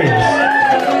Doggett. Here he is.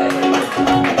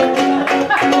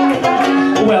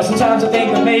 Well, sometimes I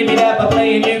think that maybe that by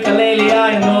playing ukulele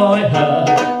I annoyed her.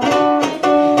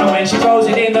 And when she throws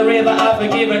it in the river I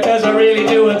forgive her, cause I really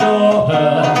do adore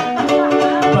her.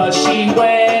 But she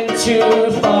went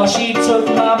too far, she took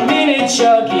my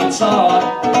miniature guitar,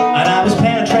 and I was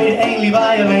penetrated, anally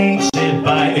violated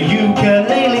by a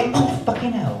ukulele. Oh,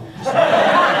 fucking hell.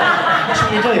 That's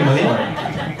what you're doing, will you?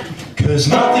 Cause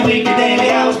monthly, weekly, daily,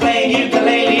 I was playing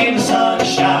ukulele in the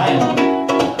sunshine.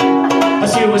 A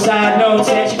suicide note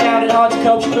said she found it hard to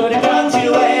cope, she couldn't run to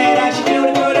her head, and she knew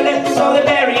it couldn't live, so they're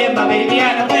burying my baby,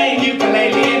 and I'm playing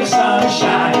ukulele in the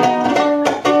sunshine.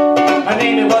 Her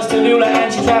name it was Tallulah,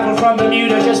 and she travelled from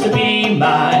Bermuda just to be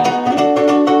mine.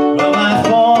 Well, my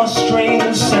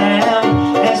 4-string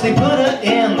Sam, as they put her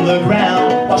in the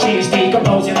ground, while she's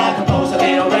decomposing, I compose a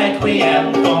little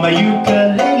requiem for my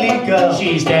ukulele girl.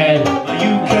 She's dead, my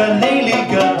ukulele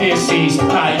girl. Deceased,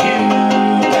 my ukulele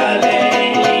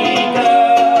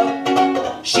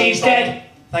girl. She's dead.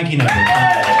 Thank you, Nathan.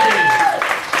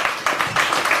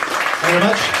 Thank you very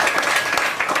much.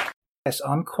 Yes,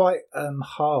 I'm quite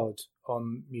hard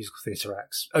on musical theatre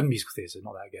acts. Musical theatre,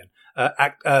 not that again.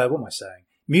 What am I saying?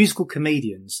 Musical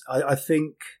comedians. I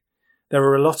think there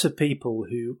are a lot of people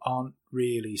who aren't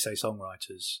really, say,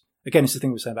 songwriters. Again, it's the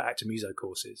thing we were saying about actor muso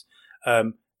courses,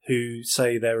 who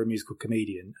say they're a musical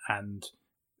comedian and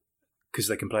because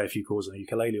they can play a few chords on a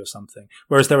ukulele or something.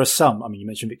 Whereas there are some, I mean, you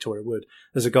mentioned Victoria Wood.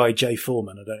 There's a guy, Jay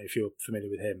Foreman. I don't know if you're familiar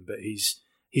with him, but he's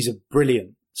a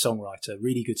brilliant songwriter,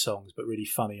 really good songs, but really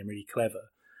funny and really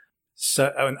clever. So,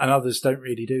 and others don't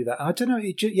really do that. I don't know.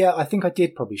 I think I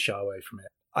did probably shy away from it.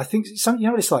 I think you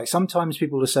know what it's like. Sometimes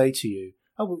people will say to you,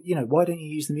 "Oh, well, you know, why don't you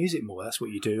use the music more? That's what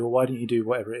you do, or why don't you do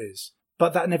whatever it is?"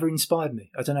 But that never inspired me.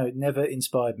 I don't know. It never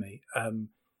inspired me.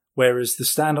 Whereas the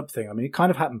stand-up thing, I mean, it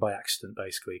kind of happened by accident,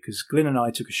 basically, because Glyn and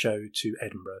I took a show to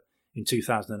Edinburgh in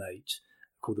 2008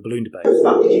 called The Balloon Debate. How the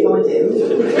fuck did you find him?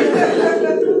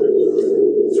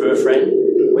 Through a friend.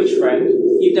 Which friend?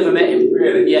 You've never met him.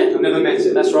 Really? Yeah. I've never met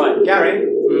him. That's right. Gary,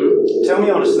 tell me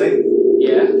honestly.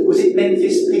 Yeah? Was it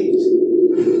Memphis Pete?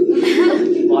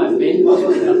 Might have been.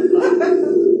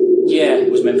 Yeah,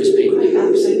 it was Memphis Pete.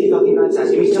 Absolutely fucking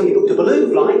fantastic. You tell me you booked a balloon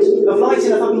flight? A flight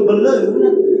in a fucking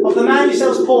balloon? Of the man who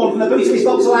sells porn from the boot of his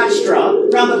Vauxhall Astra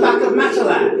round the back of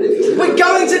Matalan. Wait,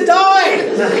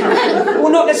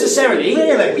 necessarily.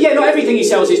 Really? Yeah, not everything he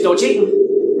sells is dodgy.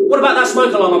 What about that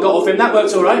smoke alarm I got off him? That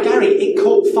worked all right. Gary, it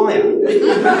caught fire.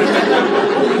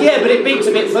 Yeah, but it beeped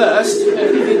a bit first.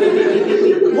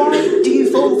 Why do you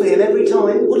fall for him every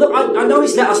time? Well, look, I know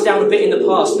he's let us down a bit in the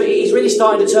past, but he's really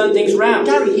starting to turn things round.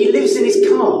 Gary, he lives in his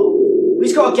car.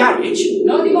 He's got a garage.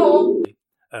 Not anymore.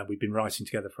 We'd been writing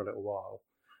together for a little while.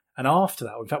 And after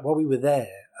that, in fact, while we were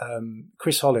there,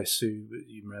 Chris Hollis, who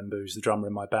you remember, who's the drummer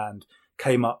in my band,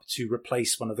 came up to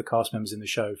replace one of the cast members in the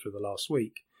show for the last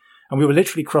week. And we were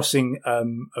literally crossing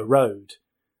a road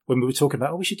when we were talking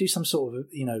about, we should do some sort of,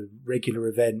 regular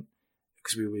event,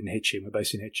 because we were in Hitchin, we're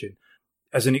based in Hitchin,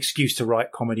 as an excuse to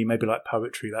write comedy, maybe like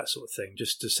poetry, that sort of thing,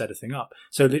 just to set a thing up.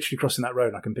 So literally crossing that road,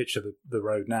 and I can picture the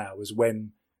road now, was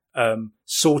when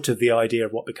sort of the idea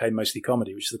of what became Mostly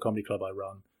Comedy, which is the comedy club I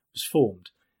run, was formed.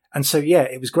 And so, yeah,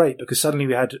 it was great because suddenly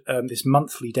we had this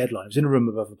monthly deadline. It was in a room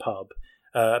above a pub,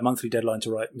 a monthly deadline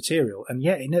to write material. And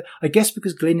yeah, I guess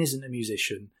because Glyn isn't a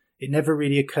musician, it never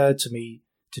really occurred to me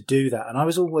to do that. And I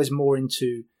was always more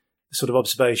into the sort of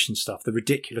observation stuff, the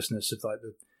ridiculousness of like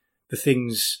the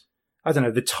things, I don't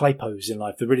know, the typos in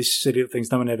life, the really silly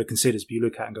things no one ever considers, but you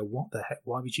look at and go, what the heck?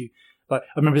 Why would you? Like,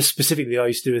 I remember specifically I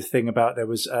used to do a thing about, there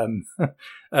was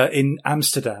in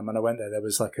Amsterdam, when I went there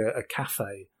was like a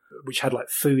cafe which had like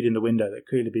food in the window that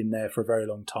clearly been there for a very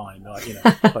long time,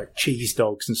 like, like cheese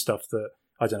dogs and stuff that,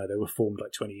 I don't know, they were formed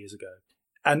like 20 years ago.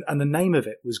 And the name of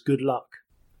it was Good Luck.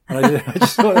 And I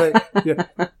just thought,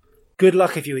 good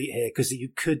luck if you eat here, because you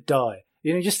could die.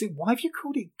 You just think, why have you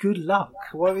called it Good Luck?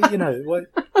 Why,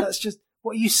 that's just,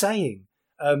 what are you saying?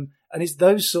 And it's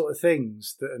those sort of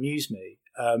things that amuse me.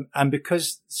 And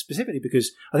specifically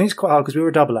because I think it's quite hard, because we were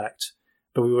a double act,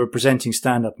 but we were presenting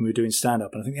stand-up and we were doing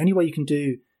stand-up. And I think the only way you can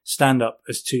do stand-up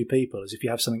as two people is if you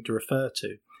have something to refer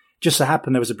to. Just so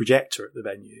happened there was a projector at the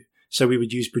venue, so we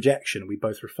would use projection. We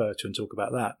both refer to and talk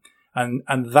about that. And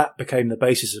that became the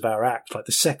basis of our act. Like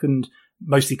the second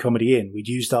Mostly Comedy in, we'd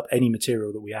used up any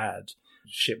material that we had.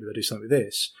 Shit, we better do something with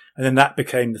this. And then that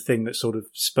became the thing that sort of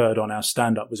spurred on our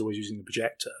stand-up, was always using the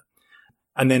projector.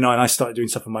 And then I started doing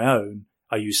stuff on my own.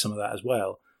 I used some of that as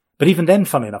well. But even then,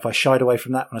 funnily enough, I shied away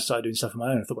from that when I started doing stuff on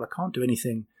my own. I thought, well, I can't do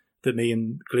anything that me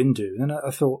and Glyn do. And then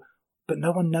I thought, but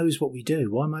no one knows what we do.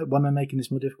 Why am I making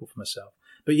this more difficult for myself?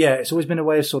 But yeah, it's always been a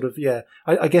way of sort of,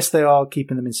 I guess they are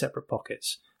keeping them in separate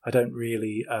pockets. I don't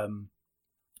really,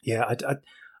 I'd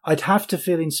have to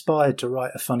feel inspired to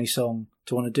write a funny song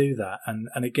to want to do that. And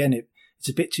again, it's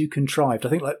a bit too contrived.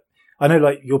 I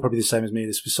know you're probably the same as me,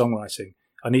 this was songwriting.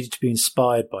 I needed to be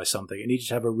inspired by something. It needed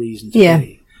to have a reason to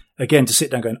be. Again, to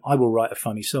sit down going, I will write a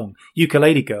funny song.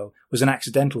 Ukulele Girl was an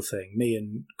accidental thing. Me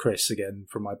and Chris, again,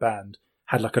 from my band,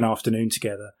 had like an afternoon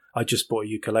together. I just bought a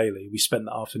ukulele. We spent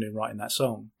the afternoon writing that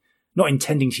song, not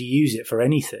intending to use it for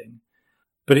anything.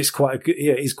 But it's quite a good,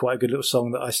 it is quite a good little song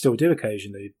that I still do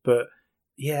occasionally. But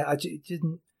yeah, I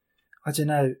don't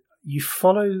know. You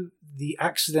follow the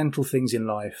accidental things in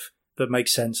life that make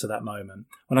sense at that moment.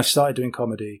 When I started doing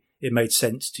comedy, it made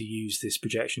sense to use this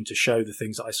projection to show the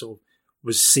things that I sort of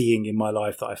was seeing in my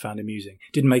life that I found amusing.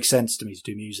 It didn't make sense to me to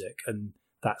do music, and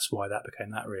that's why that became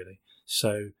that, really.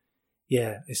 So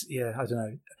I don't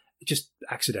know, just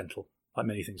accidental, like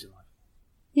many things in life.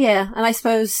 Yeah, and I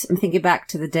suppose I'm thinking back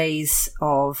to the days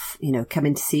of,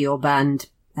 coming to see your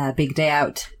band, Big Day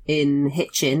Out in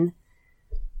Hitchin,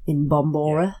 in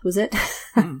Bombora, was it?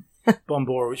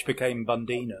 Bombora, which became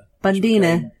Bundina.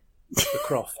 Bundina. The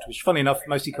Croft, which, funny enough,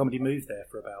 Mostly Comedy moved there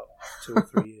for about 2 or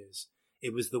 3 years.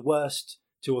 It was the worst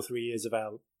 2 or 3 years of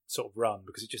our sort of run,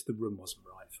 because the room wasn't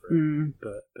right for it.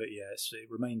 But yes,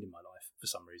 it remained in my life for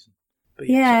some reason. But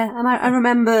and I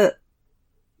remember,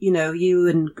 you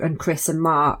and Chris and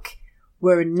Mark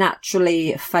were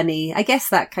naturally funny. I guess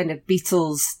that kind of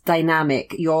Beatles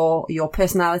dynamic, your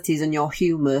personalities and your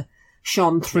humour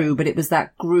shone through, but it was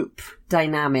that group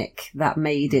dynamic that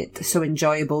made it so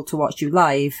enjoyable to watch you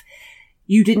live.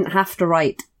 You didn't have to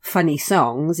write funny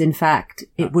songs. In fact,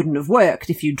 it wouldn't have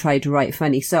worked if you'd tried to write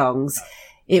funny songs.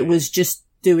 It was just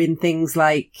doing things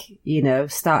like,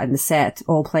 starting the set,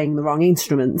 all playing the wrong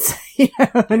instruments,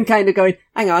 and kind of going,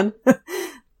 hang on,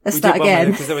 let's start again.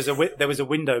 Because there was a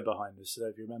window behind us,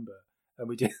 if you remember. And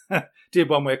we did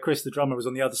one where Chris, the drummer, was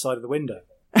on the other side of the window.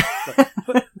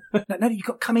 No, you've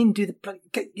got to come in, do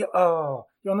you're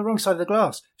on the wrong side of the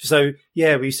glass. So,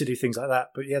 yeah, we used to do things like that.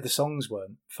 But, yeah, the songs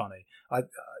weren't funny.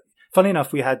 Funny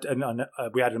enough, we had him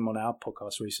on our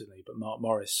podcast recently, but Mark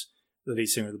Morris, the lead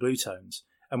singer of the Blue Tones.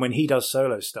 And when he does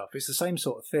solo stuff, it's the same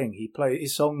sort of thing.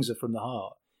 His songs are from the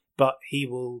heart, but he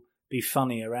will be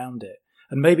funny around it.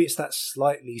 And maybe it's that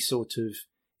slightly sort of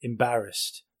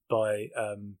embarrassed by,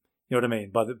 You know what I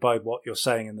mean? By what you're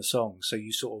saying in the song. So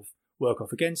you sort of work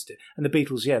off against it. And the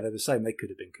Beatles, yeah, they're the same. They could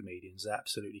have been comedians. They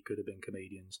absolutely could have been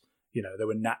comedians. You know, they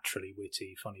were naturally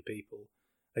witty, funny people.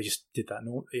 They just did that,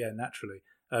 naturally.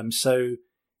 So,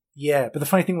 yeah. But the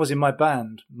funny thing was, in my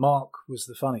band, Mark was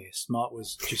the funniest. Mark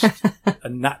was just a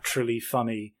naturally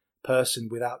funny person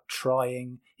without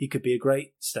trying. He could be a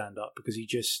great stand-up because he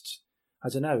just, I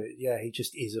don't know, he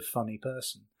just is a funny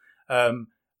person.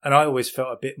 And I always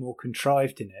felt a bit more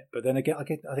contrived in it. But then again, I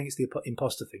think it's the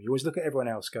imposter thing. You always look at everyone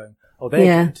else going, oh,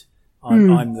 they're good.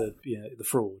 I'm the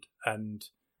fraud. And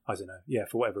I don't know.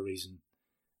 For whatever reason,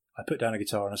 I put down a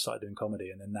guitar and I started doing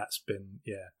comedy. And then that's been,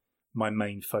 my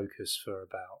main focus for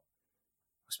about,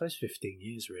 I suppose, 15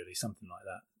 years, really, something like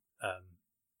that.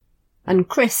 And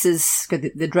Chris,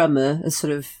 the drummer, has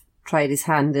sort of tried his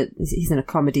hand at, he's in a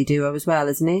comedy duo as well,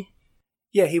 isn't he?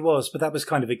 Yeah, he was, but that was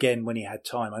kind of, again, when he had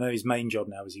time. I know his main job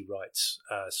now is he writes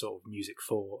sort of music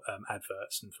for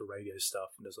adverts and for radio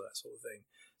stuff and does that sort of thing.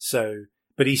 So,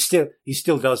 but he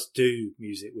still does do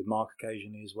music with Mark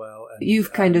occasionally as well. And,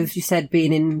 you've kind of, you said,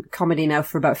 been in comedy now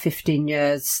for about 15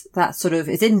 years. That sort of,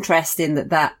 it's interesting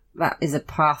that is a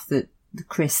path that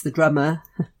Chris, the drummer,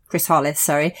 Chris Hollis,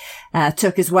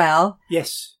 took as well.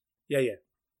 Yes. Yeah.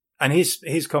 And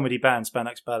his comedy band,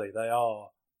 Spandau Ballet,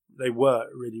 they were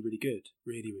really, really good.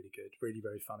 Really, really good. Really,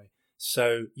 very funny.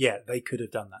 So, yeah, they could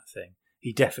have done that thing.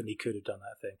 He definitely could have done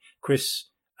that thing. Chris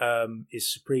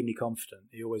is supremely confident.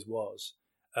 He always was.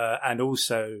 And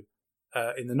also,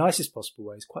 in the nicest possible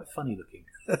way, he's quite funny looking.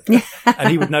 And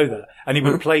he would know that. And he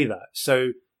would play that.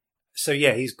 So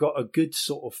yeah, he's got a good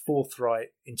sort of forthright,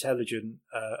 intelligent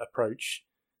approach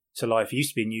to life. He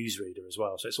used to be a newsreader as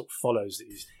well. So it sort of follows that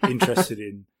he's interested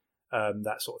in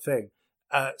that sort of thing.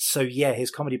 So yeah,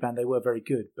 his comedy band, they were very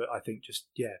good, but I think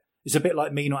it's a bit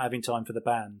like me not having time for the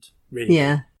band, really.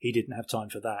 Yeah. He didn't have time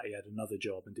for that. He had another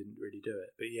job and didn't really do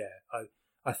it. But yeah,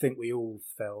 I think we all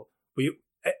felt,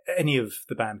 any of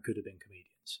the band could have been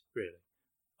comedians, really.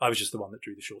 I was just the one that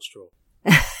drew the short straw.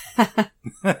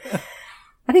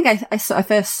 I think I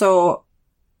first saw,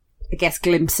 I guess,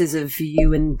 glimpses of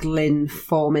you and Glyn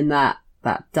forming that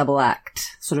double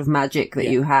act sort of magic that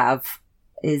you have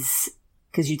is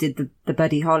because you did the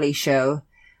Buddy Holly show,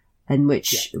 in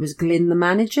which it was Glyn the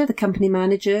manager, the company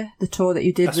manager, the tour that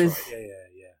you did with. Right.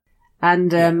 Yeah.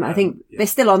 And I think they're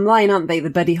still online, aren't they? The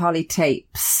Buddy Holly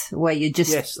tapes, where you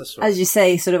just, that's right, as you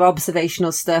say, sort of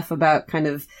observational stuff about kind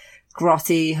of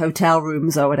grotty hotel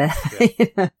rooms or whatever.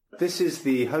 Yeah. This is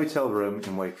the hotel room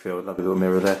in Wakefield, lovely little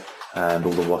mirror there, and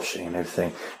all the washing and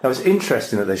everything. Now, it's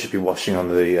interesting that they should be washing on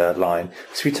the line.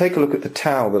 So we take a look at the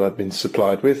towel that I've been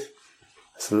supplied with.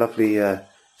 It's a lovely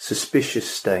suspicious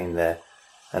stain there,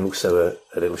 and also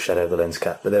a little shadow of the lens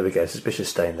cap. But there we go, suspicious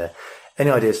stain there. Any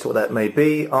ideas to what that may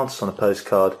be? Answers on a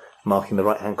postcard, marking the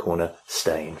right-hand corner,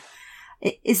 stain.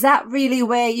 Is that really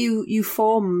where you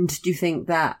formed, do you think,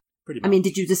 that? I mean,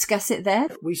 did you discuss it there?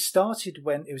 We started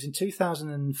when it was in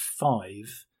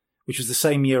 2005, which was the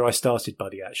same year I started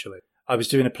Buddy, actually. I was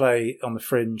doing a play on the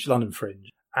Fringe, London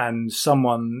Fringe, and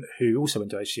someone who also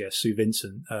went to HCS, Sue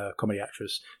Vincent, a comedy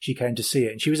actress, she came to see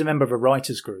it. And she was a member of a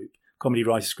writers group, comedy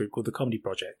writers group called The Comedy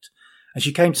Project. And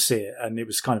she came to see it, and it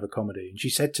was kind of a comedy. And she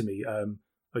said to me,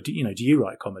 do you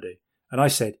write comedy? And I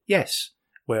said, yes,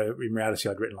 where in reality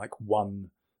I'd written like one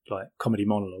comedy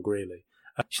monologue, really.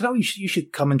 She said, oh, you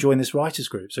should come and join this writers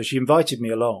group. So she invited me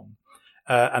along.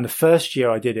 And the first year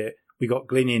I did it, we got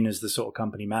Glyn in as the sort of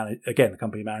company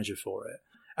manager for it.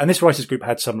 And this writers group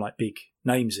had some big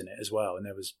names in it as well. And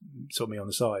there was sort of me on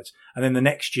the sides. And then the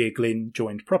next year, Glyn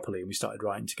joined properly and we started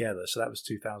writing together. So that was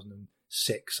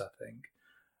 2006, I think.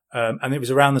 And it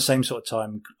was around the same sort of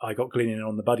time I got Glyn in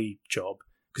on the Buddy job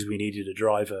because we needed a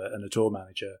driver and a tour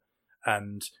manager.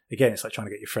 And again, it's like trying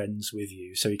to get your friends with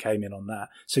you. So he came in on that.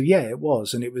 So yeah, it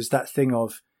was. And it was that thing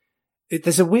of,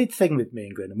 there's a weird thing with me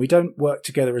and Glyn, and we don't work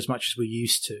together as much as we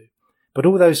used to. But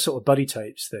all those sort of Buddy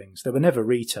tapes things, there were never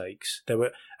retakes.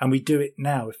 And we do it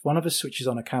now. If one of us switches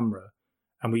on a camera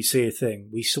and we see a thing,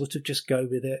 we sort of just go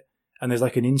with it. And there's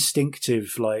an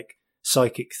instinctive,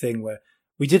 psychic thing where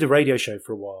we did a radio show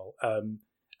for a while.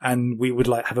 And we would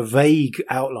have a vague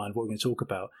outline of what we're going to talk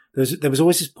about. There was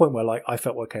always this point where I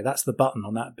felt, okay, that's the button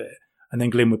on that bit. And then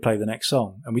Glyn would play the next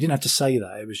song. And we didn't have to say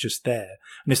that. It was just there.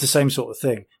 And it's the same sort of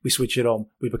thing. We switch it on.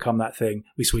 We become that thing.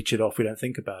 We switch it off. We don't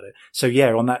think about it. So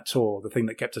yeah, on that tour, the thing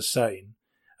that kept us sane,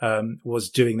 was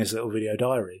doing this little video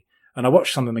diary. And I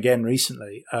watched some of them again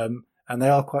recently. And they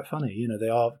are quite funny. They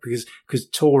are because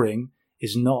touring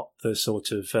is not the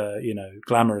sort of,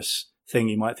 glamorous thing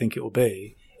you might think it will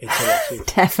be. It's a lot of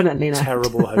definitely not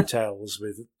terrible hotels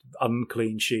with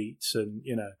unclean sheets and,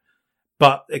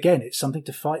 But again, it's something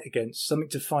to fight against, something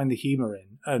to find the humour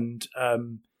in, and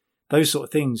those sort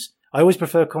of things. I always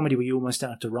prefer comedy where you almost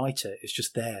don't have to write it; it's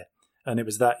just there. And it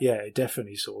was that, it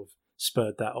definitely sort of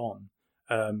spurred that on,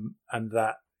 and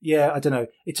that, I don't know.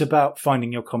 It's about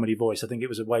finding your comedy voice. I think it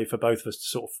was a way for both of us to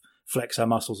sort of flex our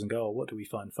muscles and go, "Oh, what do we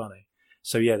find funny?"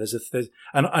 So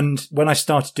and when I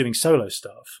started doing solo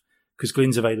stuff, because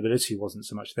Glyn's availability wasn't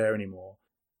so much there anymore.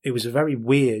 It was a very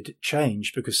weird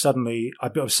change because suddenly I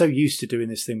was so used to doing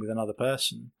this thing with another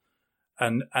person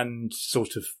and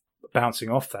sort of bouncing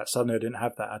off that. Suddenly I didn't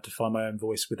have that. I had to find my own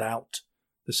voice without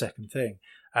the second thing.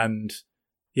 And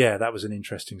that was an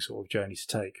interesting sort of journey to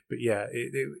take. But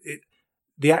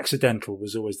the accidental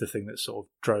was always the thing that sort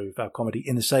of drove our comedy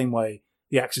in the same way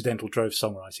the accidental drove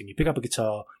songwriting. You pick up a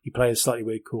guitar, you play a slightly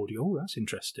weird chord, you go, oh, that's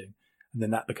interesting. And then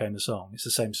that became the song. It's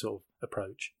the same sort of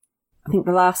approach. I think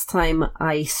the last time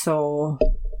I saw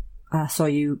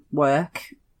you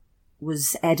work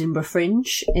was Edinburgh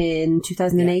Fringe in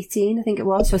 2018, I think it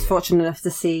was. So I was fortunate enough to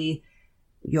see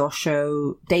your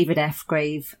show, David F.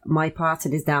 Grave, My Part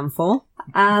in His Downfall.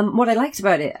 What I liked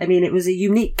about it, I mean, it was a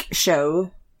unique show,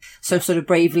 so sort of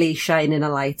bravely shining a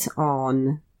light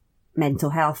on mental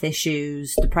health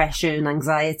issues, depression,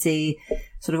 anxiety,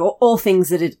 sort of all things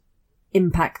that had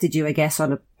impacted you, I guess,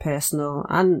 on a personal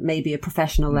and maybe a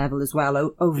professional level as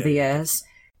well over the years.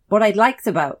 What I liked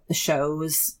about the show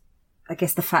was, I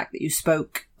guess, the fact that you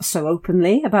spoke so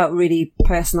openly about really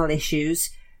personal issues,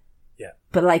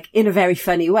 but like in a very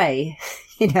funny way.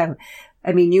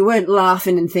 I mean, you weren't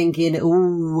laughing and thinking,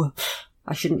 "Oh,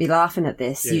 I shouldn't be laughing at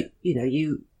this."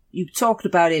 You talked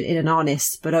about it in an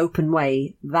honest but open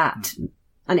way,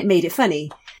 and it made it funny.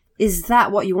 Is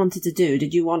that what you wanted to do?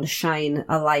 Did you want to shine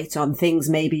a light on things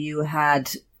maybe you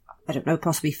had, I don't know,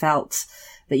 possibly felt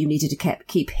that you needed to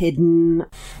keep hidden?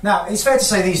 Now, it's fair to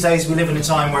say these days we live in a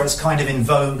time where it's kind of in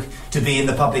vogue to be in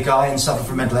the public eye and suffer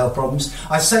from mental health problems.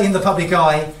 I say in the public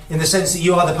eye in the sense that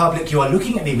you are the public, you are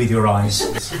looking at me with your eyes.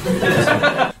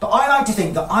 But I like to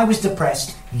think that I was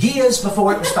depressed years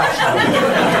before it was fashionable.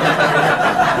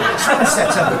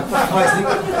 Trendsetter.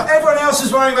 Everyone else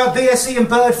was worrying about BSE and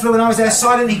bird flu, and I was there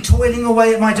silently toiling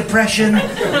away at my depression,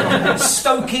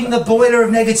 stoking the boiler of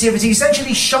negativity,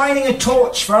 essentially shining a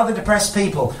torch for other depressed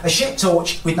people. A shit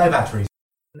torch with no batteries.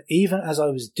 Even as I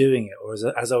was doing it, or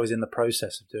as I was in the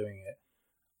process of doing it,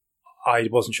 I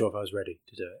wasn't sure if I was ready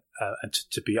to do it and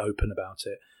to be open about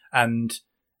it. And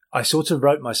I sort of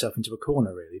wrote myself into a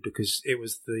corner, really, because it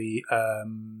was the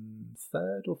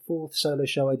third or fourth solo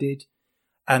show I did.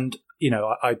 And,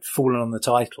 I'd fallen on the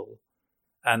title,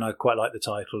 and I quite liked the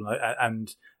title.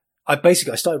 And I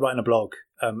started writing a blog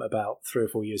about 3 or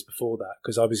 4 years before that,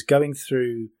 because I was going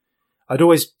through... I'd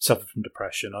always suffered from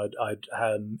depression.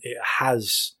 It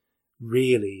has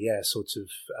really,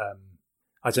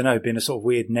 been a sort of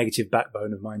weird negative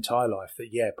backbone of my entire life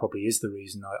that, probably is the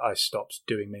reason I stopped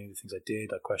doing many of the things I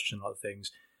did. I questioned a lot of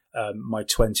things. My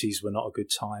 20s were not a good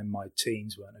time. My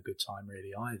teens weren't a good time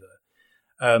really either.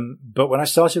 But when I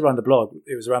started running the blog,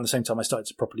 it was around the same time I started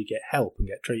to properly get help and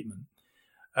get treatment.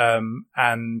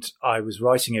 And I was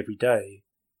writing every day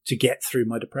to get through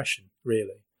my depression,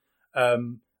 really.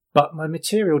 But my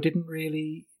material didn't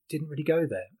really go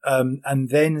there. And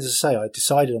then, as I say, I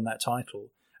decided on that title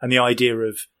and the idea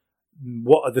of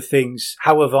what are the things,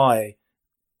 how have I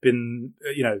been,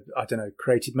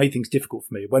 made things difficult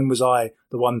for me? When was I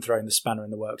the one throwing the spanner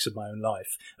in the works of my own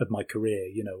life, of my career,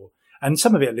 And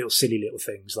some of it are silly little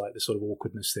things, like the sort of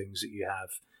awkwardness things that you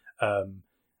have.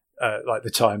 Like the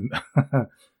time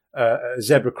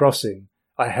Zebra Crossing,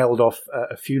 I held off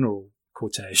a funeral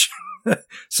cortege.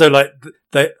 So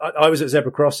I was at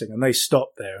Zebra Crossing and they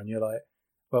stopped there, and you're like,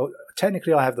 well,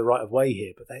 technically I have the right of way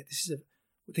here, but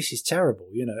this is terrible,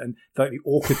 and like the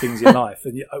awkward things in life,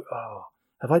 and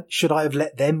should I have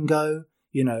let them go?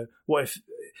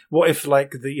 What if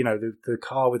like the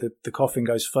car with the coffin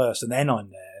goes first and then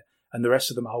I'm there and the rest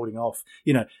of them are holding off,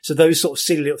 so those sort of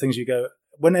silly little things you go,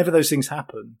 whenever those things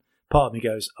happen, part of me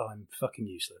goes, oh, I'm fucking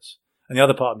useless. And the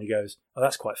other part of me goes, oh,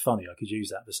 that's quite funny. I could use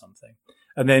that for something.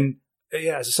 And then,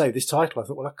 as I say, this title, I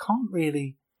thought, well, I can't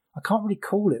really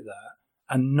call it that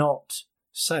and not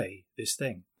say this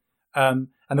thing. And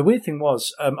the weird thing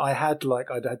was, I'd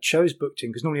had shows booked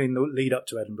in, because normally in the lead up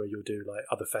to Edinburgh, you'll do like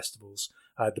other festivals.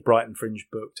 I had the Brighton Fringe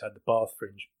booked, I had the Bath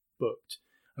Fringe booked.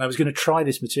 And I was going to try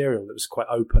this material that was quite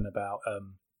open about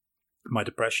my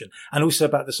depression and also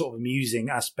about the sort of amusing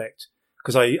aspect,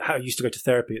 because I used to go to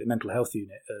therapy at the mental health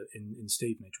unit in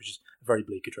Stevenage, which is a very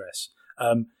bleak address.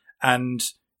 And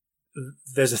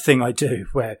there's a thing I do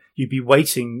where you'd be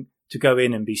waiting to go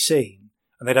in and be seen,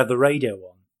 and they'd have the radio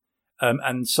on.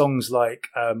 And songs like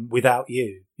Without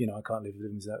You, I Can't Live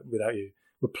Without You,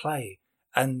 would play.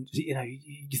 And,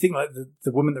 you think like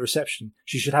the woman at the reception,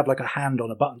 she should have like a hand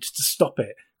on a button just to stop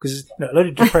it. Because a lot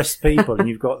of depressed people, and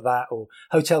you've got that, or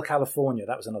Hotel California,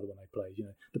 that was another one they played,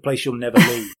 The Place You'll Never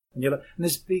Leave. And you're like, and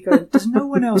there's people going, does no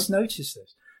one else notice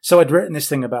this? So I'd written this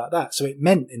thing about that. So it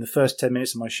meant in the first 10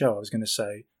 minutes of my show, I was going to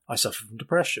say, I suffer from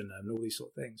depression and all these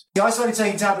sort of things. I started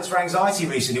taking tablets for anxiety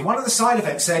recently. One of the side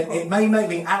effects said it may make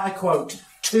me, and I quote,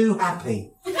 too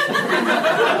happy.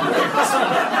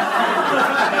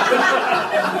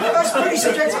 That's pretty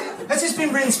subjective. Has this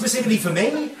been written specifically for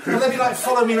me? Will they be like,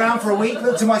 follow me around for a week,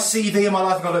 look to my CV and my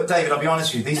life and go, look, David, I'll be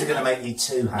honest with you, these are going to make you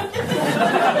too happy.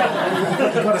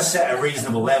 You've got to set a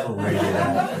reasonable level, really.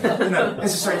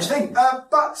 It's a strange thing.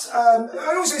 But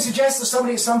I also suggest that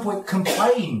somebody at some point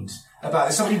complained about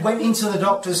it. Somebody went into the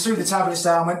doctors, threw the tablets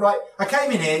down, went, right, I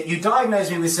came in here, you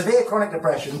diagnosed me with severe chronic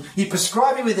depression, you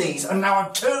prescribed me with these, and now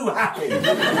I'm too happy.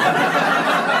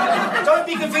 Don't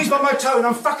be confused by my tone,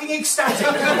 I'm fucking ecstatic.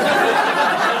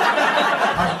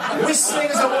 I'm whistling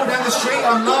as I walk down the street,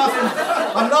 I'm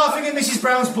laughing at Mrs.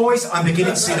 Brown's voice, I'm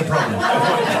beginning to see the problem.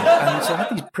 And so I had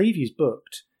these previews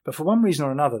booked, but for one reason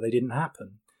or another, they didn't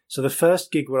happen. So the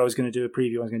first gig where I was going to do a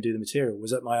preview, I was going to do the material,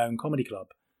 was at my own comedy club.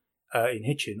 In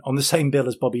Hitchin, on the same bill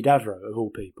as Bobby Davro, of all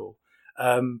people.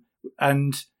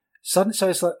 And suddenly, so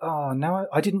it's like, now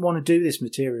I didn't want to do this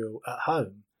material at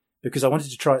home because I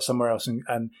wanted to try it somewhere else.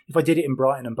 And if I did it in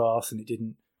Brighton and Bath and it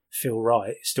didn't feel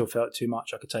right, it still felt too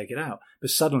much, I could take it out. But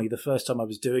suddenly, the first time I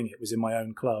was doing it was in my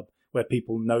own club where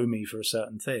people know me for a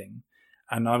certain thing.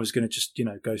 And I was going to just,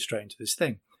 go straight into this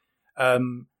thing.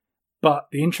 But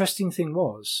the interesting thing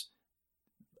was,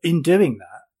 in doing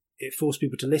that, it forced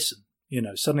people to listen.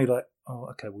 Suddenly like, oh,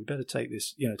 okay, we better take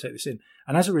this in.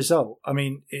 And as a result, I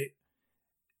mean, it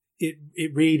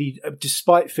really,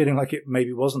 despite feeling like it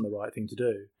maybe wasn't the right thing to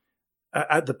do,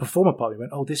 at the performer part, we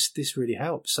went, oh, this really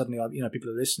helps. Suddenly, people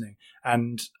are listening,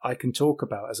 and I can talk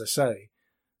about, as I say,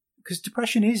 because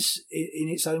depression is in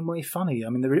its own way funny. I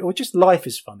mean, or just life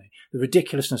is funny. The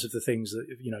ridiculousness of the things that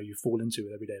you fall into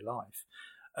with everyday life.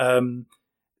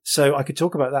 So I could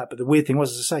talk about that, but the weird thing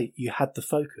was, as I say, you had the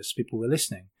focus. People were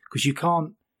listening. Because you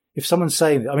can't, if someone's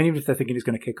saying that, I mean, even if they're thinking it's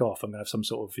going to kick off, I'm going to have some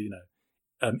sort of,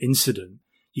 incident,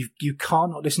 you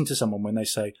can't not listen to someone when they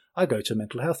say, I go to a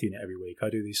mental health unit every week, I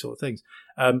do these sort of things.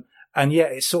 And yeah,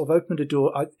 it sort of opened a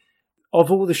door.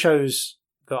 Of all the shows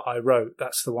that I wrote,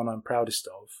 that's the one I'm proudest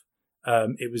of.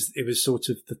 It was sort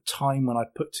of the time when I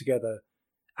put together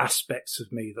aspects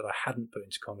of me that I hadn't put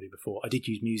into comedy before. I did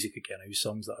use music again, I used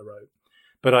songs that I wrote,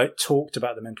 but I talked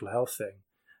about the mental health thing.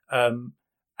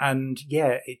 And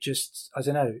yeah, it just, I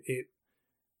don't know, it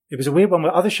was a weird one.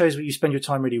 Where other shows where you spend your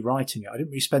time really writing it, I didn't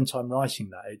really spend time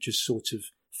writing that. It just sort of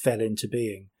fell into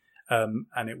being,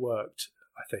 and it worked,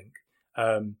 I think.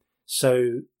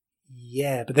 So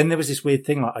yeah, but then there was this weird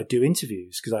thing, like I do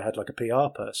interviews because I had like a PR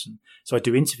person. So I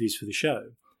do interviews for the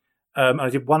show. I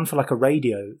did one for like a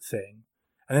radio thing.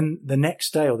 And then the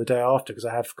next day or the day after, because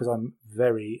I'm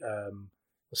very,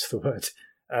 what's the word?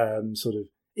 Sort of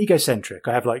egocentric.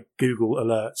 I have like Google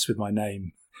alerts with my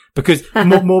name because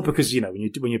more because when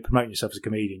you're promoting yourself as a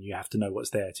comedian, you have to know what's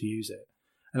there to use it.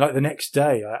 And like the next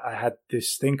day, I had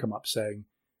this thing come up saying,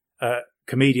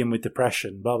 "Comedian with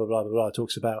depression," blah blah blah blah blah.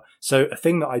 Talks about a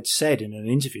thing that I'd said in an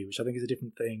interview, which I think is a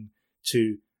different thing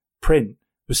to print,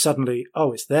 was suddenly,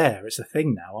 oh, it's there. It's a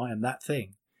thing now. I am that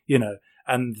thing,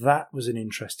 and that was an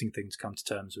interesting thing to come to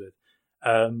terms with.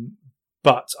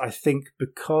 But I think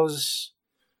because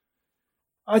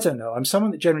I don't know. I'm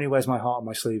someone that generally wears my heart on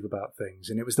my sleeve about things.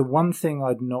 And it was the one thing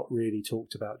I'd not really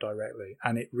talked about directly.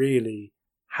 And it really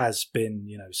has been,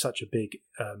 such a big,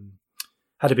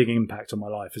 had a big impact on my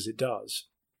life as it does.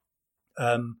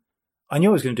 I knew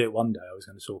I was going to do it one day. I was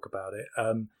going to talk about it.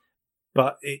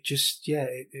 But it just,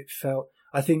 it felt,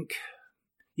 I think,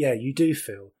 you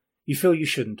feel you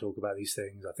shouldn't talk about these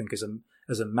things. I think as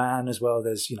a man as well,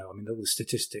 there's, all the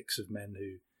statistics of men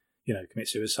who, commit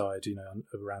suicide,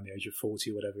 around the age of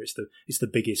 40 or whatever. It's the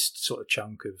biggest sort of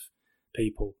chunk of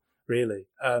people, really.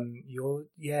 You're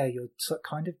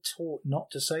kind of taught not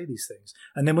to say these things.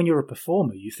 And then when you're a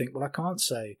performer, you think, well, I can't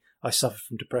say I suffer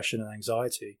from depression and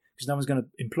anxiety because no one's going to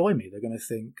employ me. They're going to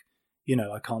think,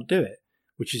 I can't do it,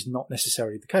 which is not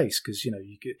necessarily the case because,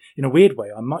 you get, in a weird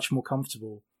way, I'm much more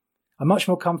comfortable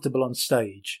on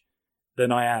stage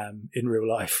than I am in real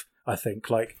life. I think,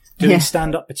 like doing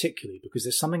stand-up particularly, because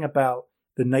there's something about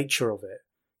the nature of it.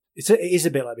 It is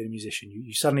a bit like being a musician.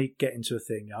 You suddenly get into a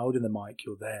thing, you're holding the mic,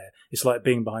 you're there. It's like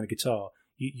being behind a guitar.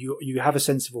 You have a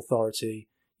sense of authority.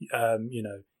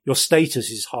 Your status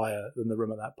is higher than the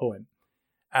room at that point.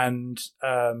 And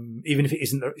even if it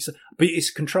isn't, but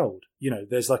it's controlled. You know,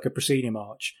 there's like a proscenium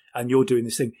arch, and you're doing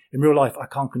this thing. In real life, I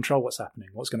can't control what's happening,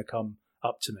 what's going to come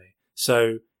up to me.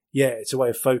 So yeah, it's a way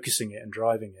of focusing it and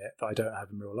driving it that I don't have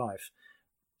in real life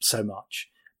so much.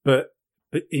 But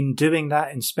in doing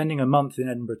that, in spending a month in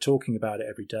Edinburgh talking about it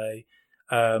every day,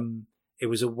 it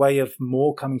was a way of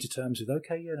more coming to terms with,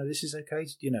 okay, you know, this is okay.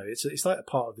 You know, it's like a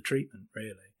part of the treatment,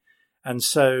 really. And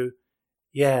so,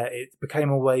 yeah, it became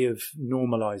a way of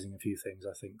normalising a few things,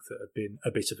 I think, that had been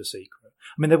a bit of a secret.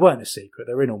 I mean, they weren't a secret.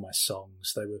 They were in all my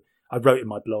songs. I wrote in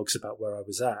my blogs about where I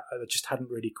was at. I just hadn't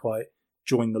really quite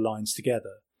joined the lines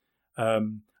together.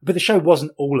 But the show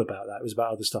wasn't all about that. It was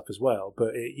about other stuff as well.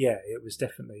 But it was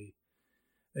definitely,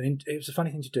 it was a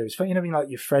funny thing to do. It's funny, you know, when like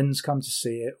your friends come to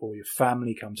see it or your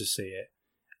family come to see it.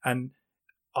 And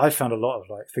I found a lot of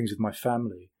like things with my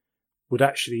family would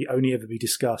actually only ever be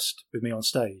discussed with me on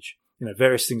stage. You know,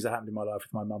 various things that happened in my life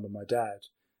with my mum and my dad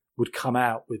would come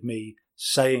out with me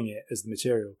saying it as the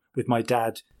material with my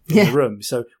dad in the room.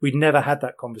 So we'd never had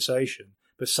that conversation,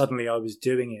 but suddenly I was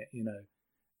doing it, you know,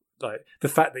 like the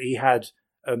fact that he had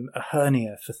a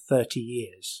hernia for 30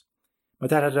 years. My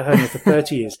dad had a hernia for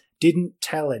 30 years, didn't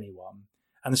tell anyone,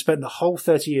 and spent the whole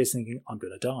 30 years thinking, I'm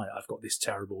going to die. I've got this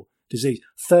terrible disease.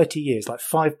 30 years, like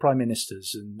 5 prime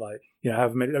ministers and like, you know,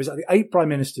 however many, there was like 8 prime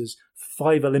ministers,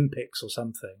 5 Olympics or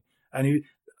something. And he,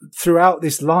 throughout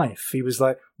this life, he was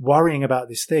like worrying about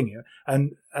this thing, you know,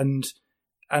 and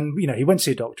you know, he went to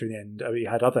see a doctor in the end. He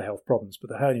had other health problems, but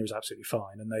the hernia was absolutely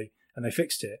fine, and they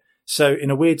fixed it. So in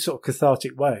a weird sort of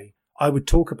cathartic way, I would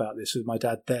talk about this with my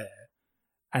dad there,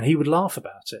 and he would laugh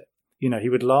about it. You know, he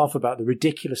would laugh about the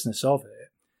ridiculousness of it,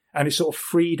 and it sort of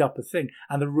freed up a thing,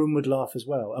 and the room would laugh as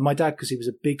well. And my dad, because he was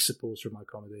a big supporter of my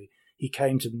comedy, he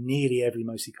came to nearly every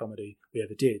Mostly Comedy we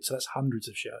ever did. So that's hundreds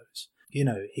of shows. You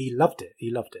know, he loved it.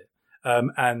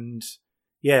 And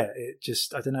yeah, it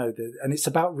just, I don't know. And it's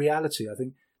about reality. I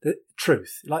think that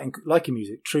truth, like in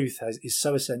music, truth is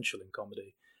so essential in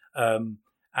comedy.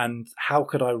 And how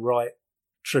could I write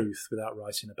truth without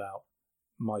writing about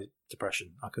my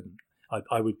depression? I couldn't.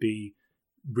 I would be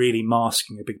really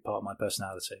masking a big part of my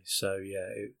personality. So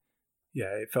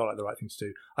it felt like the right thing to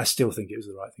do. I still think it was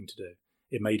the right thing to do.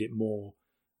 It made it more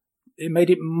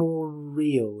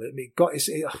real.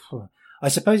 I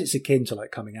suppose it's akin to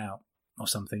like coming out or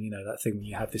something, you know, that thing when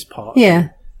you have this part of you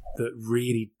that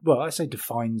really, well, I say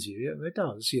defines you. Yeah, it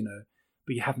does, you know,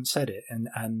 but you haven't said it.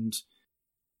 And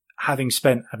having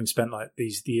spent like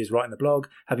these years writing the blog,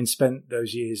 having spent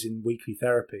those years in weekly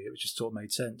therapy, it just sort of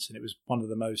made sense. And it was one of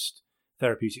the most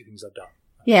therapeutic things I've done.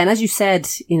 Yeah. And as you said,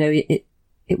 you know,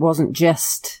 it wasn't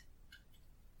just,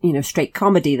 you know, straight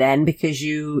comedy then, because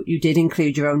you did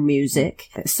include your own music,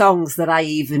 songs that I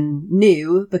even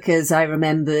knew because I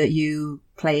remember you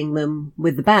playing them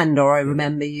with the band, or I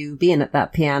remember you being at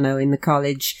that piano in the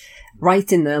college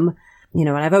writing them, you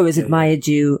know, and I've always admired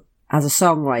you as a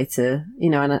songwriter,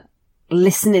 you know, and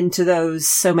listening to those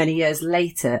so many years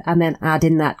later and then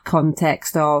adding that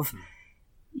context of,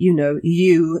 you know,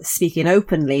 you speaking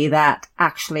openly that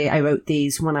actually I wrote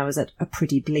these when I was at a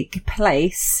pretty bleak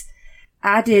place.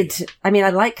 Added, I mean,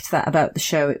 I liked that about the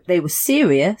show. They were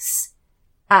serious.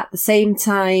 At the same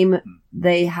time,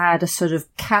 they had a sort of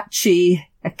catchy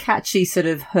sort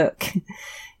of hook,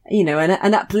 you know,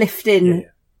 an uplifting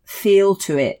feel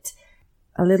to it.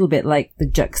 A little bit like the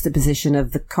juxtaposition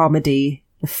of the comedy,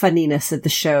 the funniness of the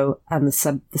show and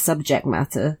the subject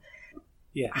matter.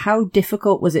 Yeah. How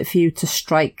difficult was it for you to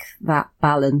strike that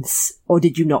balance? Or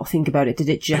did you not think about it? Did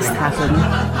it just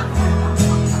happen?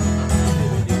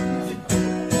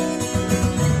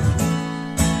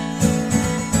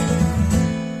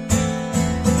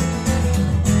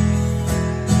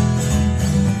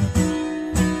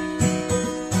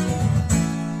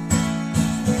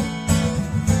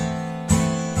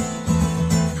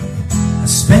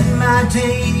 My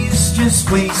days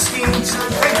just wasting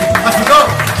time. I forgot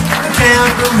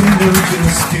the window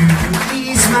just to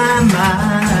ease my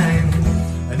mind.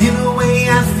 And in a way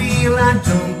I feel I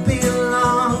don't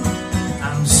belong.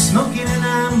 I'm smoking and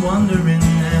I'm wondering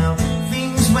how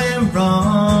things went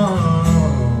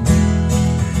wrong.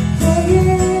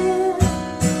 Yeah,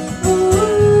 ooh,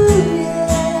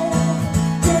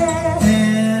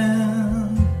 yeah.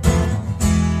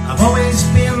 I've always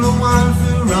been the one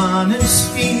for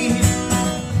honesty.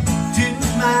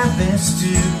 My best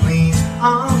to please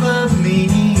all but me,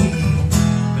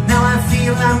 but now I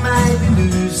feel I might be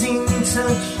losing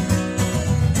touch.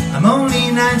 I'm only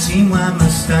 19, why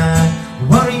must I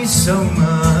worry so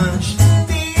much?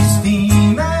 These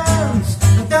demons,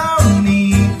 I don't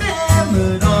need them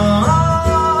at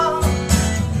all.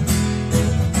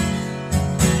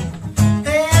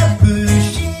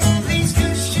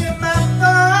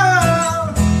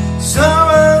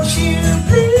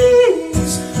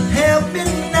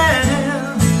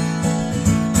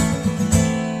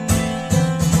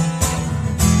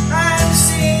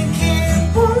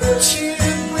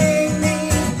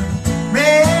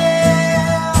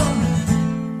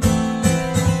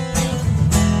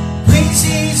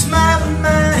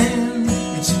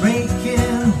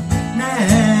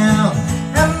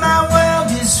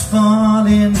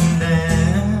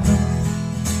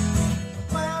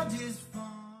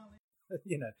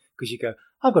 because you go,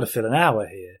 I've got to fill an hour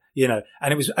here,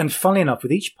 and funnily enough,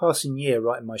 with each passing year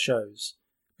writing my shows,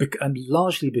 and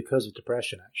largely because of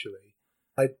depression, actually,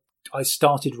 I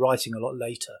started writing a lot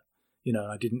later, and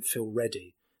I didn't feel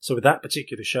ready. So with that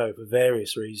particular show, for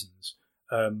various reasons,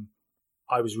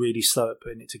 I was really slow at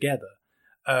putting it together.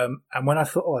 And when I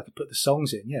thought, I could put the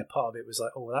songs in, part of it was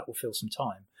like, that will fill some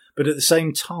time. But at the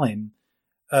same time,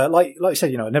 like I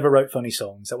said, I never wrote funny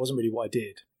songs. That wasn't really what I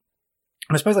did.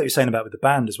 And I suppose like you're saying about with the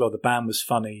band as well, the band was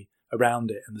funny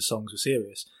around it and the songs were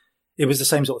serious. It was the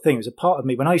same sort of thing. It was a part of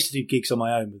me. When I used to do gigs on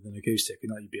my own with an acoustic,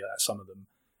 you'd be at some of them,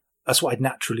 that's what I'd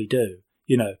naturally do.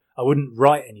 I wouldn't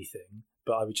write anything,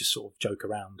 but I would just sort of joke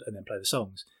around and then play the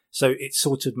songs. So it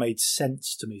sort of made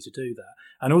sense to me to do that.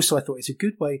 And also I thought it's a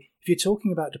good way, if you're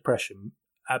talking about depression,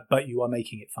 but you are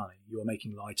making it funny, you are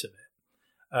making light of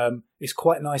it. It's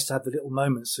quite nice to have the little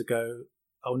moments to go,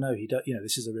 oh no,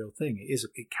 this is a real thing.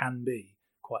 It can be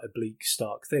quite a bleak,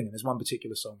 stark thing. And there's one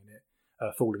particular song in it,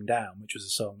 Falling Down, which was a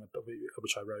song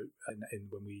which I wrote in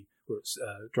when we were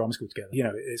at drama school together.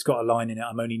 It's got a line in it,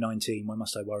 I'm only 19, why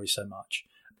must I worry so much?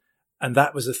 And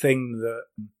that was the thing that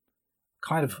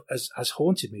kind of has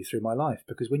haunted me through my life,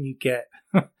 because when you get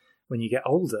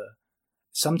older,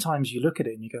 sometimes you look at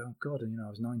it and you go, oh God, and I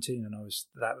was 19 and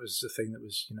that was the thing that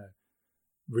was,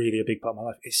 really a big part of my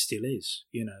life. It still is,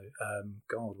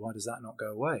 God, why does that not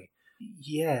go away?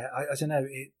 Yeah, I don't know.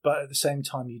 But at the same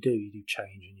time, you do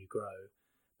change and you grow.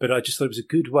 But I just thought it was a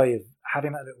good way of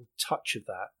having that little touch of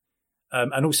that.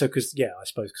 And also because, I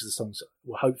suppose because the songs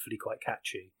were hopefully quite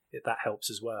catchy, that helps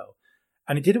as well.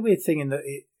 And it did a weird thing in that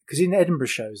because in Edinburgh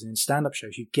shows and in stand-up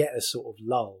shows, you get a sort of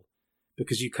lull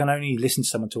because you can only listen to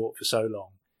someone talk for so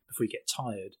long before you get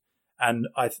tired. And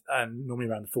normally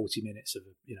around 40 minutes of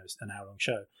an hour-long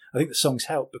show, I think the songs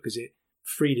help because it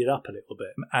freed it up a little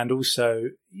bit, and also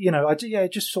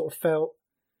it just sort of felt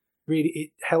really,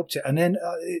 it helped it. And then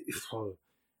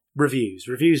reviews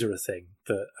are a thing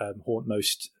that haunt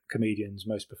most comedians,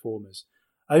 most performers.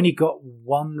 I only got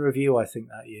one review I think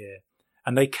that year,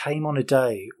 and they came on a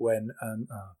day when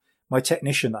my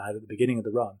technician that I had at the beginning of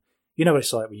the run, what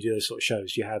it's like when you do those sort of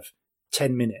shows, you have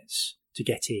 10 minutes to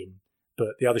get in,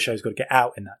 but the other show's got to get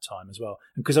out in that time as well.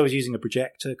 And because I was using a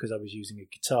projector, because I was using a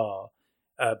guitar,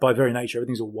 by very nature,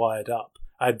 everything's all wired up.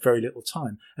 I had very little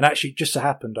time. And actually, just so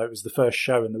happened, it was the first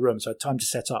show in the room, so I had time to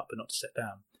set up, but not to set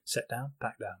down. Set down,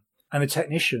 back down. And the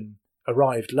technician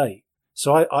arrived late.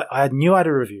 So I knew I had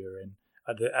a reviewer in,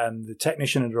 and the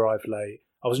technician had arrived late.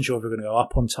 I wasn't sure if we were going to go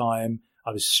up on time.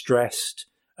 I was stressed.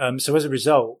 So as a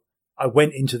result, I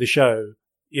went into the show,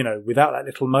 without that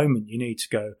little moment you need to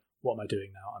go, what am I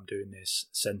doing now? I'm doing this,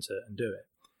 centre and do it.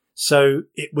 So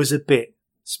it was a bit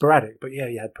sporadic, but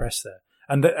you had press there.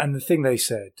 And the thing they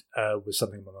said was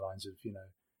something along the lines of,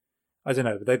 I don't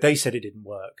know, but they said it didn't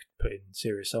work, putting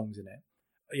serious songs in it.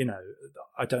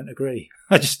 I don't agree.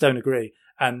 I just don't agree.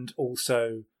 And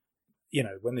also,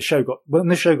 when the show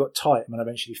got tight, when I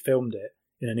eventually filmed it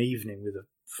in an evening with a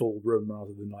full room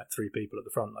rather than like 3 people at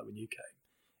the front, like when you came,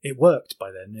 it worked by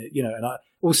then. And I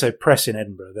also press in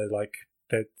Edinburgh. They're like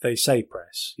they say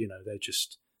press. They're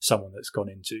just someone that's gone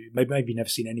into maybe never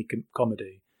seen any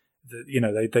comedy.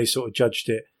 They sort of judged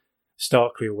it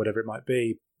starkly or whatever it might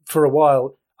be. For a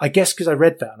while, I guess because I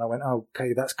read that and I went, oh,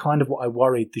 okay, that's kind of what I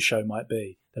worried the show might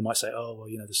be. They might say, oh, well,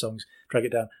 the songs drag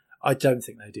it down. I don't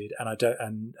think they did, and I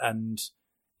don't, and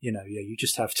you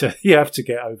just have to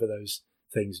get over those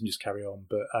things and just carry on.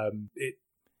 But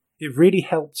it really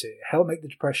helped. It helped make the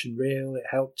depression real. It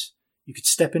helped. You could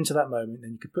step into that moment,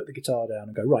 then you could put the guitar down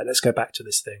and go, right, let's go back to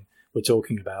this thing we're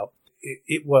talking about.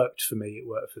 It worked for me. It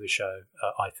worked for the show,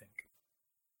 I think.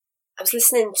 I was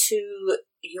listening to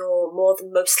your More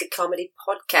Than Mostly Comedy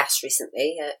podcast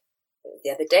recently,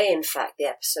 the other day, in fact, the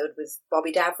episode with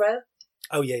Bobby Davro.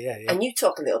 Oh, yeah. And you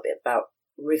talk a little bit about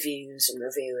reviews and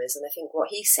reviewers, and I think what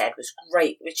he said was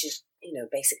great, which is,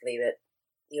 basically that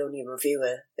the only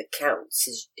reviewer that counts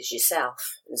is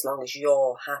yourself. And as long as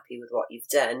you're happy with what you've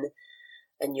done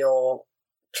and you're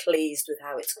pleased with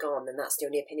how it's gone, then that's the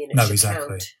only opinion that should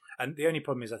count. And the only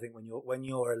problem is, I think, when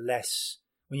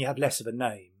you have less of a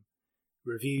name,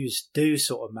 reviews do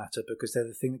sort of matter because they're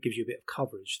the thing that gives you a bit of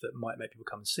coverage that might make people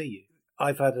come and see you.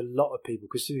 I've had a lot of people,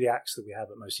 because through the acts that we have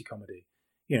at Mostly Comedy,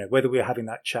 whether we're having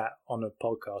that chat on a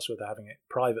podcast or they're having it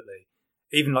privately,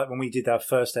 even like when we did our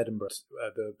first Edinburgh,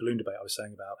 the balloon debate I was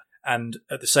saying about, and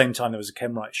at the same time there was a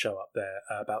Ken Wright show up there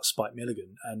about Spike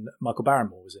Milligan, and Michael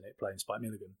Barrymore was in it playing Spike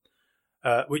Milligan.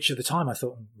 Which at the time I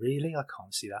thought, really? I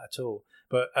can't see that at all.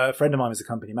 But a friend of mine was the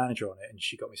company manager on it, and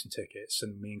she got me some tickets,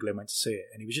 and me and Glenn went to see it,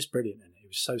 and he was just brilliant, and it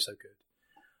was so good.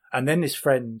 And then this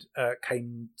friend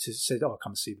came to say, oh, I'll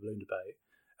come and see the balloon debate.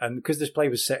 And because this play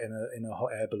was set in a hot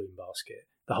air balloon basket,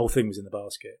 the whole thing was in the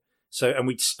basket. So, and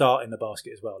we'd start in the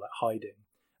basket as well, like hiding.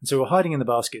 And so we're hiding in the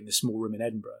basket in this small room in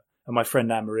Edinburgh. And my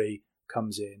friend Anne-Marie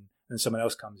comes in, and someone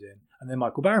else comes in, and then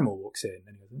Michael Barrymore walks in,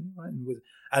 and he goes, right,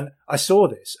 and I saw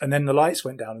this, and then the lights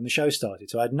went down and the show started.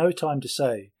 So I had no time to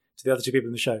say to the other two people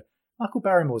in the show, Michael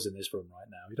Barrymore's in this room right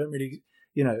now. You don't really,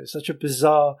 it's such a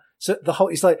bizarre. So the whole,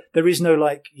 it's like there is no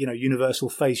universal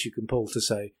face you can pull to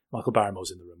say Michael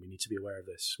Barrymore's in the room. We need to be aware of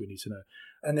this. We need to know.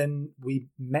 And then we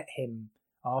met him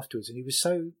afterwards, and he was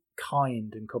so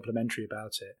kind and complimentary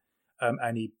about it.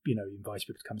 And he, invited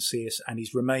people to come see us, and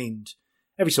he's remained.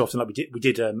 Every so often, like we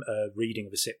did a reading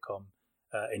of a sitcom,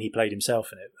 and he played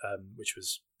himself in it, which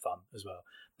was fun as well.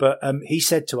 But he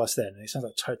said to us then, and it sounds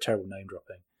like terrible name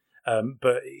dropping,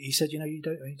 but he said, you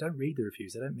don't read the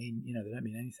reviews. They don't mean, they don't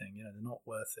mean anything. They're not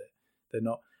worth it. They're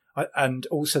not. And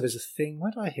also, there's a thing.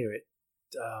 Where did I hear it?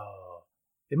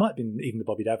 It might have been even the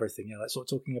Bobby Davro thing. Like sort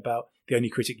of talking about the only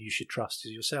critic you should trust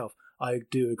is yourself. I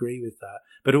do agree with that.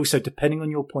 But also, depending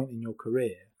on your point in your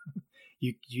career.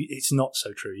 It's not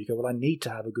so true. You go, well, I need to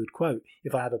have a good quote.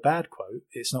 If I have a bad quote,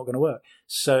 it's not going to work.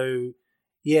 So,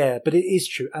 yeah, but it is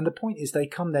true. And the point is they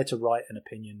come there to write an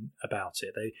opinion about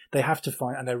it. They have to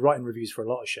find, and they're writing reviews for a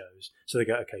lot of shows. So they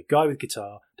go, okay, guy with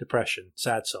guitar, depression,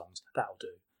 sad songs, that'll do,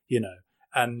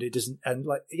 And it doesn't, and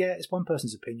it's one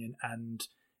person's opinion, and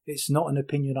it's not an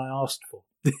opinion I asked for.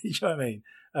 You know what I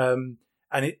mean?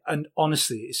 And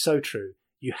honestly, it's so true.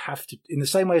 You have to, in the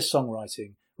same way as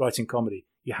songwriting, writing comedy,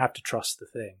 you have to trust the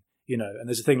thing, and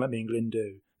there's a thing like me and Glyn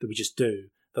do that we just do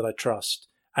that I trust.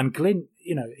 And Glyn,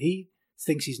 he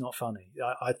thinks he's not funny.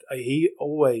 He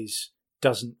always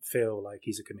doesn't feel like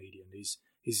he's a comedian.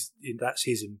 That's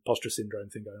his imposter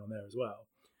syndrome thing going on there as well.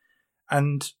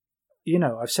 And,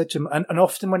 I've said to him, and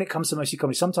often when it comes to Mostly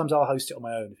Comedy, sometimes I'll host it on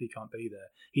my own if he can't be there.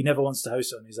 He never wants to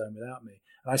host it on his own without me.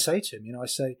 And I say to him,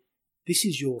 this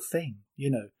is your thing.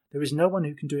 There is no one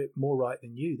who can do it more right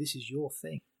than you. This is your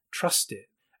thing. Trust it.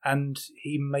 And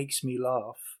he makes me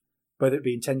laugh, whether it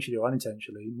be intentionally or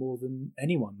unintentionally, more than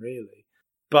anyone really.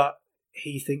 But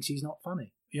he thinks he's not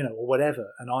funny, or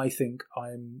whatever. And I think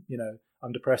I'm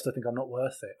depressed. I think I'm not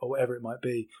worth it, or whatever it might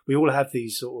be. We all have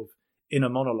these sort of inner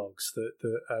monologues that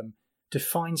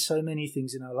define so many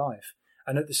things in our life.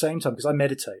 And at the same time, because I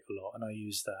meditate a lot and I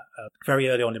use that very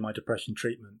early on in my depression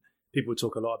treatment, people would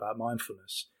talk a lot about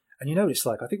mindfulness. And it's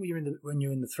like, I think when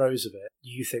you're in the throes of it,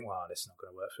 you think, well, this is not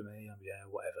going to work for me. Yeah,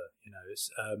 whatever.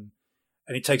 It's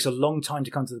and it takes a long time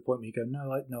to come to the point where you go,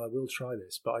 no, I will try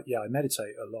this. But I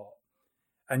meditate a lot,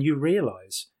 and you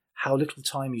realise how little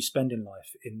time you spend in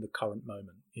life in the current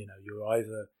moment. You're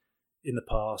either in the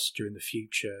past, you're in the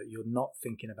future. You're not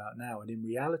thinking about now, and in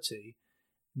reality,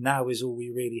 now is all we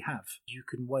really have. You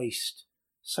can waste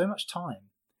so much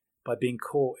time by being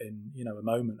caught in a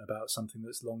moment about something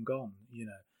that's long gone.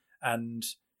 And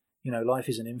life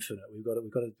isn't infinite. We've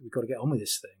got to get on with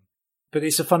this thing. But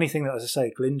it's a funny thing that, as I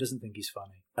say, Glyn doesn't think he's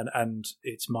funny, and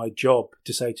it's my job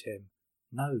to say to him,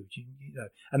 no,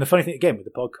 And the funny thing again with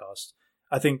the podcast,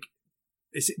 I think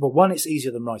it's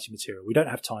easier than writing material. We don't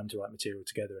have time to write material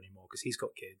together anymore because he's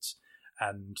got kids,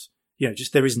 and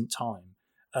just there isn't time.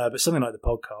 But something like the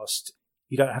podcast,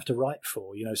 you don't have to write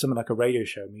for. Something like a radio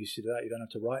show, we used to do that. You don't have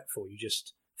to write for. You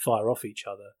just fire off each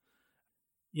other.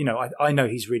 I know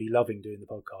he's really loving doing the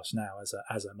podcast now,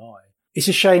 as am I. It's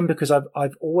a shame because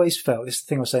I've always felt, this is the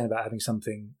thing I was saying about having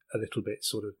something a little bit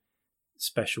sort of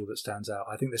special that stands out.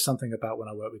 I think there's something about when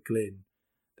I work with Glyn,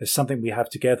 there's something we have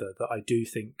together that I do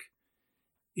think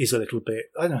is a little bit,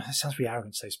 I don't know, it sounds really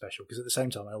arrogant to say special, because at the same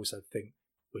time I also think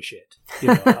we're shit.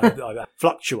 I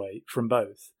fluctuate from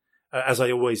both, as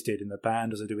I always did in the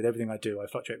band, as I do with everything I do. I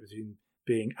fluctuate between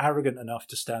being arrogant enough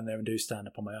to stand there and do stand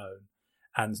up on my own,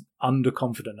 and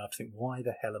underconfident enough to think, why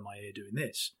the hell am I here doing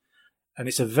this? And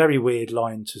it's a very weird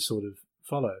line to sort of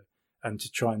follow and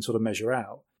to try and sort of measure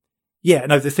out. Yeah,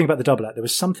 no, the thing about the double act, there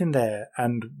was something there,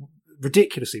 and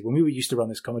ridiculously, when we used to run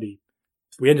this comedy,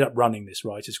 we ended up running this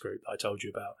writers group that I told you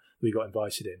about, we got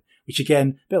invited in, which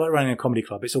again, a bit like running a comedy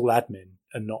club, it's all admin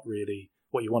and not really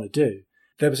what you want to do.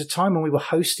 There was a time when we were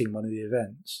hosting one of the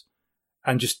events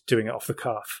and just doing it off the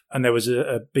cuff, and there was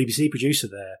a BBC producer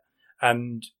there,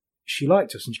 and she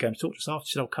liked us and she came to talk to us after.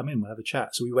 She said, come in, we'll have a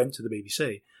chat. So we went to the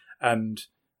BBC, and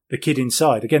the kid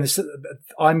inside, again,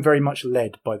 I'm very much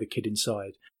led by the kid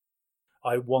inside.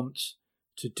 I want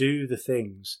to do the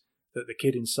things that the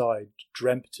kid inside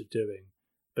dreamt of doing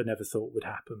but never thought would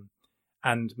happen.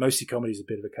 And Mostly Comedy is a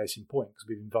bit of a case in point, because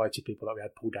we've invited people, like we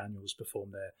had Paul Daniels perform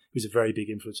there, who's a very big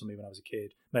influence on me when I was a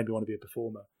kid, made me want to be a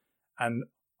performer. And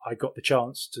I got the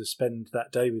chance to spend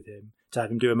that day with him, to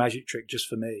have him do a magic trick just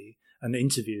for me and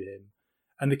interview him.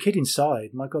 And the kid inside,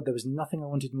 my God, there was nothing I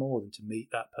wanted more than to meet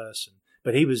that person.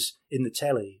 But he was in the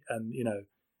telly and, you know,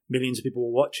 millions of people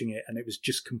were watching it and it was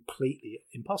just completely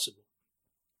impossible.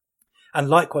 And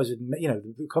likewise, you know,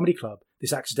 the comedy club,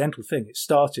 this accidental thing, it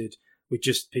started with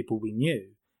just people we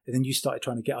knew. And then you started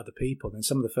trying to get other people. And then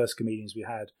some of the first comedians we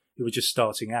had who were just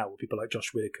starting out were people like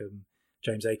Josh Widdicombe,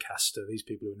 James Acaster, these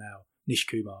people who are now Nish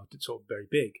Kumar, sort of very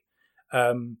big.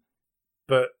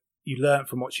 But you learn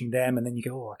from watching them, and then you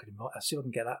go, I'll see if I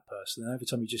can get that person. And over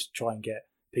time, you just try and get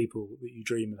people that you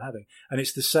dream of having. And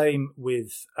it's the same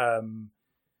with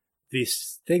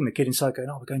this thing, the kid inside going,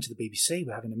 we're going to the BBC,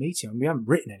 we're having a meeting. And we haven't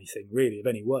written anything really of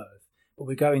any worth, but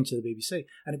we're going to the BBC.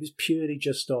 And it was purely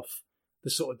just off the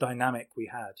sort of dynamic we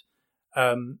had.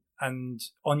 And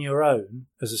on your own,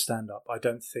 as a stand-up, I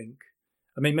don't think,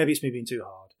 maybe it's me being too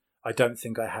hard. I don't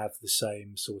think I have the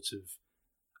same sort of,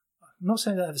 I'm not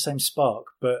saying I have the same spark,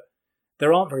 but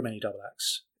there aren't very many double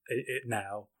acts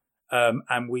now.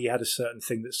 And we had a certain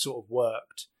thing that sort of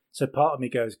worked. So part of me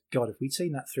goes, God, if we'd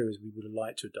seen that through as we would have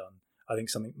liked to have done, I think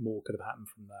something more could have happened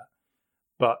from that.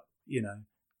 But, you know,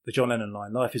 the John Lennon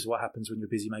line, life is what happens when you're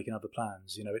busy making other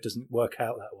plans. You know, it doesn't work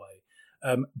out that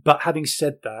way. But having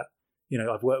said that, you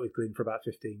know, I've worked with Glyn for about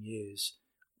 15 years.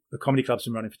 The comedy club's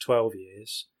been running for 12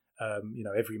 years. You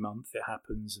know, every month it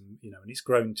happens, and you know, and it's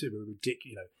grown to a ridiculous.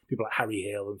 You know, people like Harry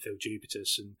Hill and Phil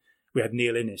Jupitus, and we had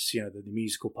Neil Innes, you know, the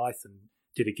musical Python,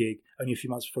 did a gig only a few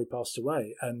months before he passed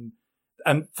away. And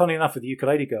funny enough, with the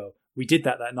Ukulele Girl, we did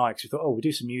that night because we thought, we'll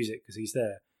do some music because he's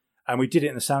there, and we did it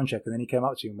in the sound check, and then he came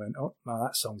up to you and went, "Oh, no,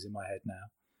 that song's in my head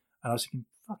now," and I was thinking,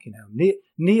 "Fucking hell,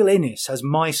 Neil Innes has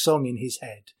my song in his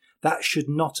head. That should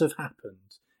not have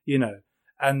happened," you know,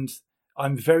 and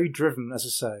I'm very driven, as I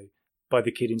say, by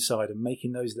the kid inside and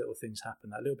making those little things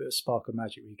happen, that little bit of spark of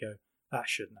magic where you go, that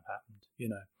shouldn't have happened, you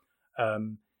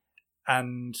know.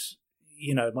 And,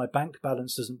 you know, my bank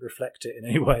balance doesn't reflect it in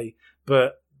any way,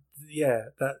 but yeah,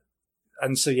 like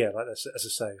as I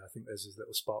say, I think there's this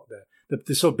little spark there.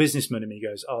 The sort of businessman in me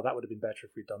goes, that would have been better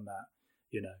if we'd done that,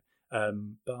 you know.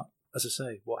 But as I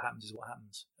say, what happens is what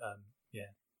happens.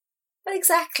 Yeah.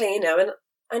 Exactly, you know, and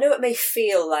I know it may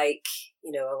feel like,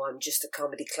 you know, I'm just a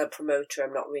comedy club promoter,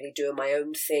 I'm not really doing my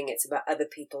own thing, it's about other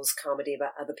people's comedy,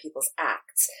 about other people's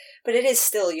acts, but it is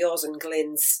still yours and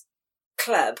Glyn's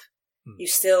club. You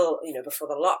still, you know, before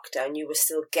the lockdown, you were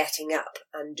still getting up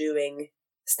and doing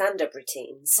stand-up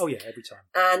routines. Oh, yeah, every time.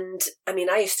 And, I mean,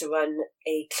 I used to run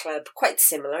a club quite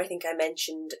similar, I think I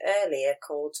mentioned earlier,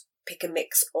 called Pick and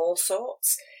Mix All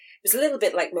Sorts. It was a little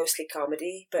bit like Mostly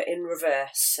Comedy, but in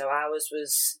reverse. So ours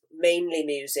was mainly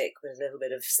music with a little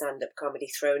bit of stand-up comedy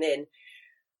thrown in.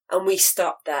 And we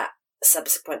stopped that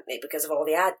subsequently because of all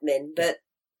the admin. But,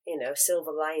 you know,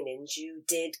 silver linings, you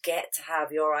did get to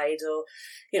have your idol,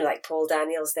 you know, like Paul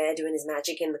Daniels there doing his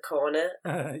magic in the corner.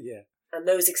 Yeah. And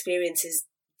those experiences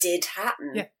did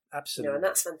happen. Yeah, absolutely. You know, and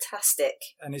that's fantastic.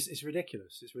 And it's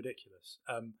ridiculous. It's ridiculous.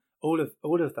 All of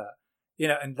that. You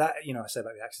know, and that, you know, I say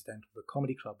about the accidental, the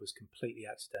comedy club was completely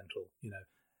accidental, you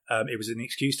know. It was an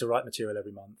excuse to write material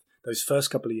every month. Those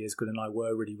first couple of years, Glyn and I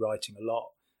were really writing a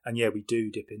lot. And yeah, we do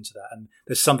dip into that. And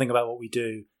there's something about what we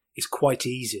do, it's quite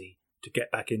easy to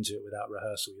get back into it without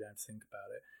rehearsal. You don't think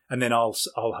about it. And then I'll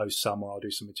host some or I'll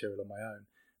do some material on my own.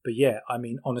 But yeah, I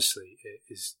mean, honestly, it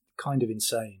is kind of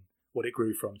insane what it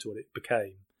grew from to what it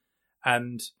became.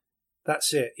 And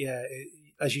that's it. Yeah,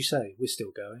 as you say, we're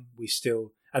still going.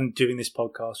 And doing this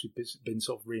podcast, we've been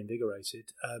sort of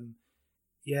reinvigorated.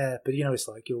 Yeah, but you know, it's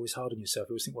like you're always hard on yourself.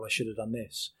 You always think, well, I should have done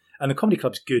this. And the comedy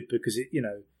club's good because it, you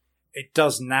know, it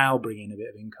does now bring in a bit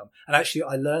of income. And actually,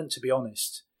 I learned, to be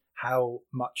honest, how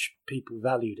much people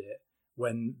valued it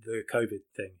when the COVID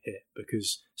thing hit,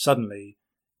 because suddenly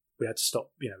we had to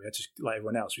stop, you know, like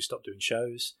everyone else, we stopped doing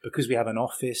shows because we have an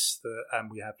office and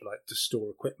we have like to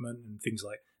store equipment and things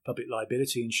like public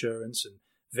liability insurance and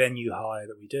venue hire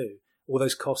that we do. All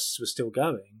those costs were still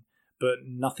going, but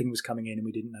nothing was coming in and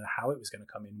we didn't know how it was going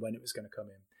to come in, when it was going to come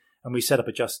in. And we set up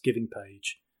a Just Giving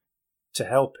page to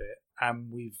help it,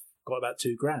 and we've got about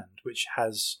 $2,000, which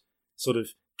has sort of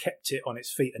kept it on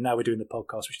its feet. And now we're doing the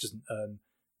podcast, which doesn't earn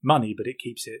money, but it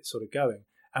keeps it sort of going.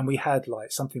 And we had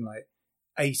like something like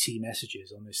 80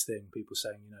 messages on this thing, people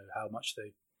saying, you know, how much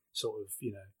they sort of,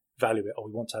 you know, value it, or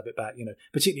we want to have it back, you know,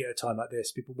 particularly at a time like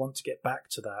this, people want to get back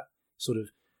to that sort of,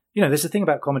 you know, there's a thing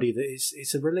about comedy that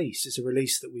it's a release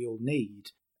that we all need.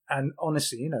 And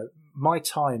honestly, you know, my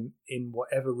time in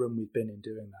whatever room we've been in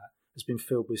doing that has been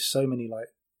filled with so many, like,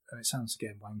 and it sounds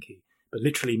again wanky, but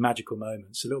literally magical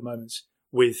moments, so little moments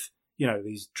with, you know,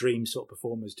 these dream sort of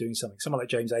performers doing something. Someone like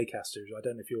James Acaster, who I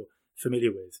don't know if you're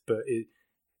familiar with, but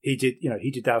he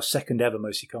did our second ever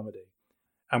Mostly Comedy.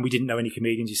 and we didn't know any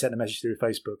comedians. He sent a message through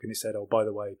Facebook and it said, "Oh, by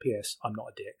the way, P.S. I'm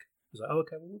not a dick." I was like, "Oh,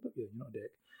 okay, well, we'll book you. You're not a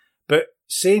dick." But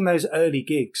seeing those early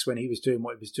gigs when he was doing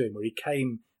what he was doing, where he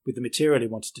came with the material he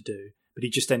wanted to do, but he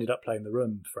just ended up playing the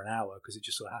room for an hour because it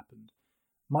just sort of happened.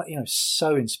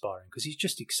 So inspiring because he's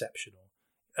just exceptional.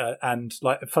 And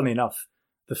like, funnily enough,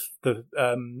 the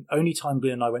only time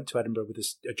Glyn and I went to Edinburgh with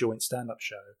a joint stand-up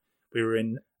show, we were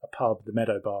in a pub, the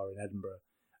Meadow Bar in Edinburgh,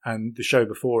 and the show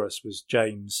before us was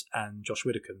James and Josh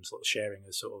Widdicombe sort of sharing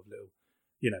a sort of little,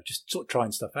 just sort of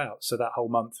trying stuff out. So that whole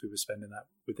month we were spending that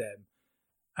with them.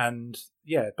 And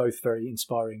yeah, both very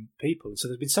inspiring people. So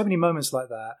there's been so many moments like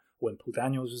that when Paul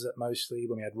Daniels was at Mostly,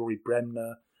 when we had Rory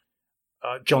Bremner,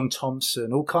 John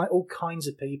Thompson, all kinds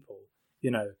of people.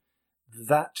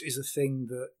 That is a thing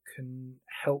that can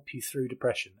help you through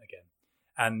depression again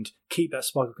and keep that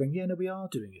spark going. Yeah, no, we are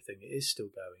doing a thing. It is still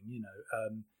going,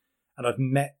 and I've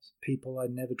met people I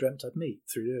never dreamt I'd meet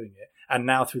through doing it. And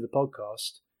now through the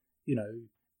podcast,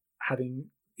 having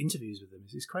interviews with them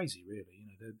is crazy,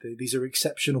 really. These are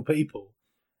exceptional people.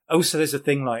 Also, there's a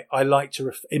thing like I like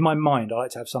to, in my mind, I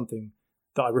like to have something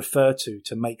that I refer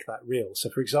to make that real. So,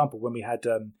 for example, when we had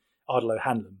Ardal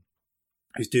O'Hanlon,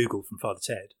 who's Dougal from Father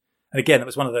Ted, and again, it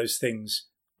was one of those things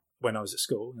when I was at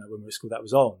school, when we were at school, that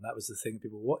was on. That was the thing that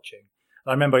people were watching.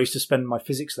 And I remember I used to spend my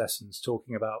physics lessons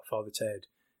talking about Father Ted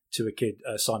to a kid,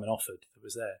 Simon Offord, that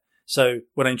was there. So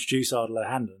when I introduced Ardal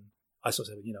O'Hanlon, I sort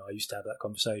of said, I used to have that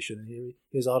conversation, and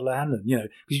here's Ardal O'Hanlon,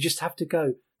 because you just have to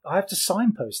go, I have to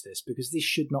signpost this because this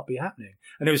should not be happening.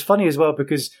 And it was funny as well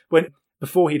because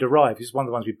before he'd arrived, he was one of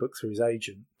the ones we booked through his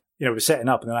agent, we were setting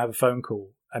up and then I have a phone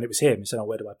call and it was him. He said, "Oh,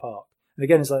 where do I park?" And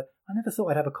again, it's like, I never thought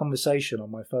I'd have a conversation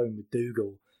on my phone with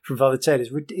Dougal from Father Ted.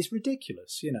 It's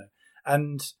ridiculous,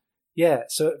 And yeah,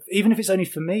 so even if it's only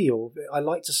for me, or I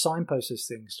like to signpost those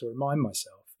things to remind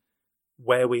myself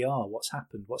where we are, what's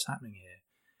happened, what's happening here.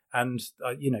 And,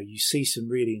 you see some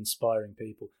really inspiring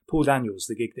people. Paul Daniels,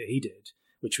 the gig that he did,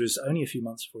 which was only a few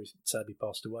months before he sadly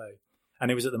passed away. And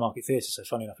it was at the Market Theatre, so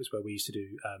funny enough, it's where we used to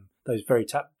do those very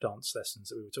tap dance lessons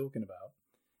that we were talking about.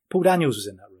 Paul Daniels was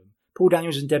in that room. Paul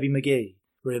Daniels and Debbie McGee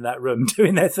were in that room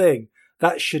doing their thing.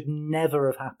 That should never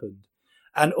have happened.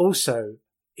 And also,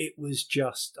 it was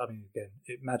just,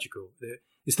 magical.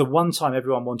 It's the one time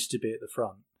everyone wanted to be at the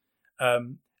front.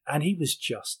 And he was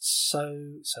just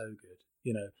so, so good.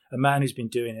 A man who's been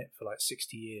doing it for like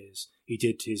 60 years. He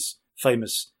did his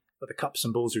famous the cups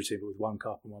and balls routine, but with one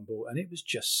cup and one ball. And it was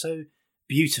just so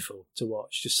beautiful to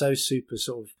watch, just so super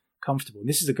sort of comfortable. And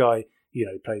this is a guy,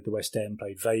 played the West End,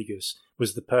 played Vegas,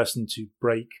 was the person to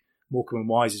break Morecambe and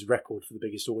Wise's record for the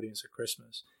biggest audience at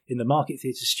Christmas in the Market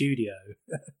Theatre studio,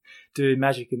 doing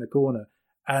Magic in the Corner.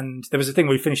 And there was a thing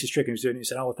where he finished his trick and he was doing it and he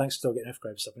said, "Oh, thanks for still getting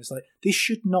F-grade stuff." And it's like, this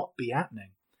should not be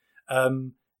happening.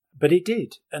 But it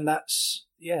did. And that's,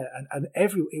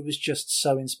 it was just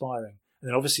so inspiring. And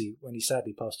then obviously when he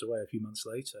sadly passed away a few months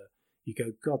later, you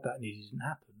go, God, that nearly didn't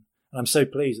happen. And I'm so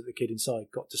pleased that the kid inside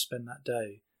got to spend that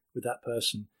day with that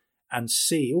person and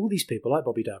see all these people like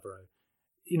Bobby Davro.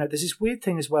 There's this weird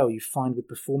thing as well you find with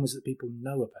performers that people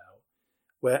know about,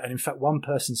 and in fact one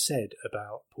person said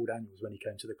about Paul Daniels when he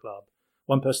came to the club,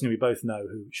 one person who we both know,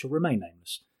 who shall remain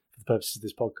nameless for the purposes of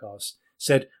this podcast,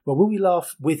 said, "Well, will we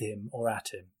laugh with him or at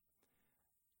him?"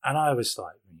 And I was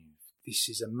like, this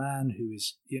is a man who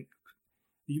is,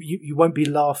 you won't be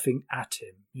laughing at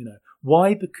him.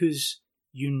 Why? Because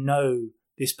you know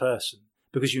this person.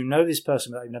 Because you know this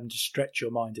person without even having to stretch your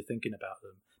mind to thinking about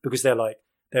them. Because they're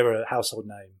a household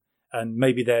name. And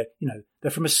maybe they're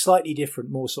from a slightly different,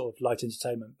 more sort of light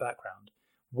entertainment background.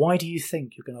 Why do you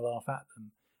think you're going to laugh at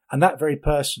them? And that very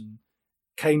person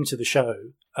came to the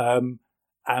show, ate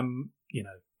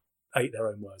their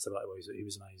own words. I like the ways that he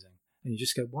was amazing. And you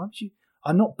just go, why would you?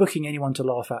 I'm not booking anyone to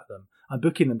laugh at them. I'm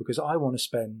booking them because I want to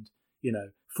spend,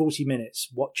 40 minutes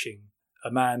watching a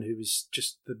man who is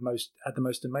just had the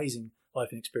most amazing life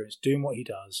and experience, doing what he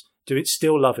does,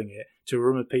 still loving it, to a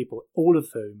room of people, all of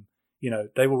whom,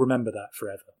 they will remember that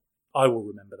forever. I will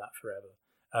remember that forever.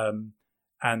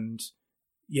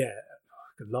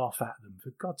 Laugh at them,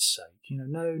 for God's sake.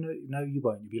 No, you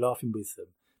won't. You'll be laughing with them.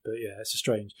 But yeah, it's a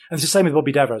strange. And it's the same with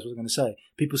Bobby Davro, as I was going to say.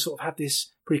 People sort of have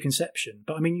this preconception.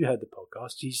 But you heard the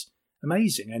podcast. He's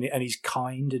amazing. And he's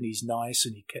kind and he's nice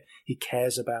and he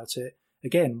cares about it.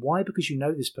 Again, why? Because you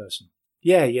know this person.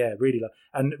 Yeah, really.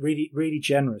 And really, really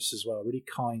generous as well. Really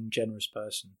kind, generous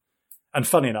person. And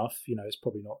funny enough, it's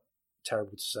probably not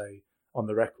terrible to say on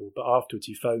the record, but afterwards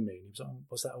he phoned me and he was like, "Oh,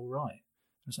 was that all right?"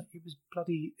 I was like,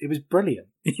 it was brilliant,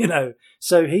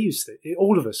 So he used to,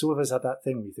 all of us had that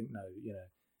thing where you think, no,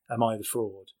 am I the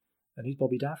fraud? And he's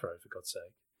Bobby Davro, for God's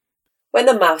sake. When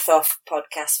the Mouth Off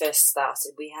podcast first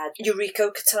started, we had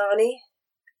Yuriko Katani,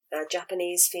 a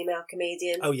Japanese female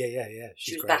comedian. Oh, yeah.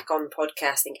 She was great. back on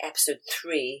podcasting episode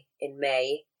 3 in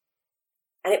May.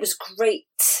 And it was great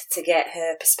to get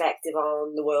her perspective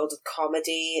on the world of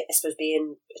comedy. I suppose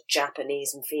being a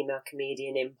Japanese and female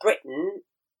comedian in Britain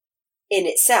in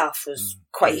itself was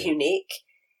quite unique.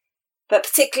 But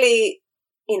particularly,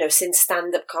 since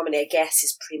stand-up comedy, I guess,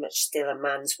 is pretty much still a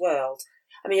man's world.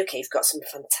 I mean, okay, you've got some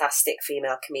fantastic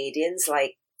female comedians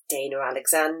like Dana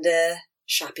Alexander,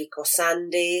 Shappi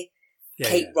Khorsandi,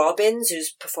 Kate Robbins,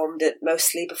 who's performed it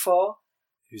mostly before.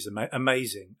 Who's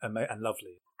amazing and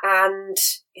lovely. And,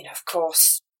 of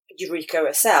course, Yuriko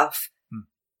herself.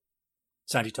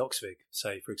 Sandy Toksvig,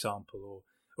 say, for example,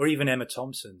 or even Emma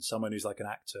Thompson, someone who's like an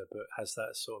actor but has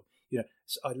that sort of,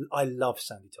 I love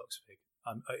Sandy Toksvig.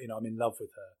 I'm in love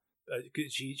with her.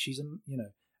 She's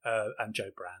and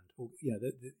Joe Brand,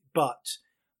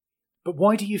 but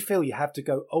why do you feel you have to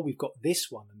go, oh, we've got this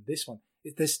one and this one?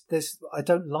 I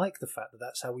don't like the fact that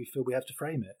that's how we feel we have to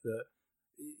frame it, that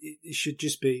it should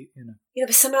just be,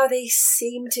 but somehow they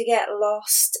seem to get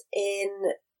lost in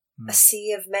a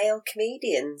sea of male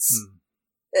comedians.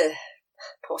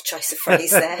 Poor choice of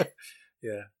phrase there.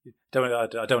 Yeah. I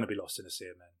don't want to be lost in a sea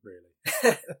of men,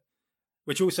 really.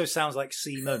 Which also sounds like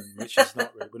seamen, which is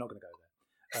not really, we're not going to go there.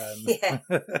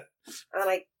 And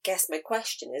I guess my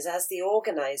question is, as the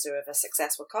organiser of a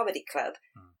successful comedy club,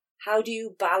 how do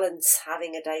you balance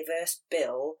having a diverse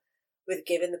bill with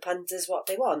giving the punters what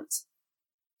they want?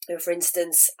 For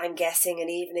instance, I'm guessing an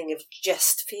evening of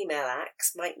just female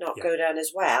acts might not go down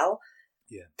as well,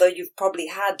 though you've probably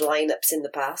had lineups in the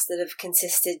past that have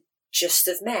consisted just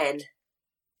of men.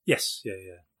 Yes,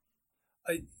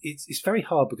 it's very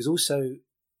hard because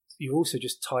you're also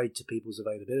just tied to people's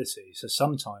availability. So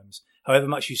sometimes, however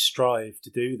much you strive to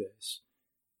do this,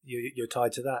 you're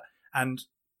tied to that. And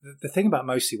the thing about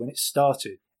Mostly, when it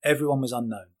started, everyone was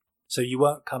unknown. So you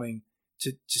weren't coming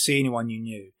to see anyone you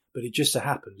knew. But it just so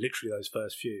happened, literally those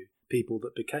first few people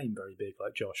that became very big,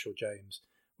 like Josh or James,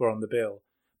 were on the bill.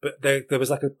 But there was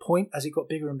like a point as it got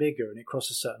bigger and bigger and it crossed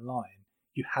a certain line,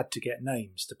 you had to get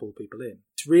names to pull people in.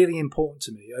 It's really important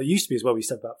to me. It used to be as well, we used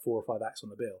to have about 4 or 5 acts on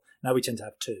the bill. Now we tend to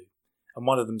have 2. And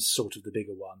one of them's sort of the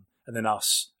bigger one, and then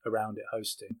us around it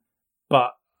hosting.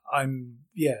 But I'm,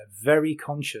 very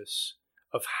conscious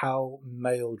of how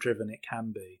male-driven it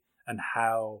can be and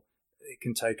how it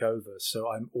can take over. So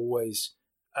I'm always,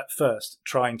 at first,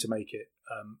 trying to make it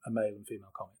a male and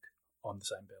female comic on the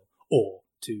same bill. Or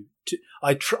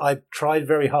I've tried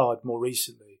very hard more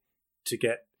recently to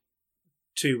get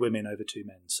 2 women over 2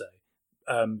 men, say,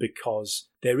 because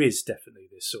there is definitely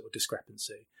this sort of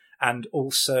discrepancy. And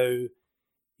also,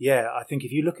 I think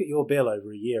if you look at your bill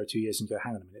over a year or 2 years and go,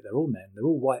 hang on a minute, they're all men, they're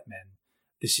all white men,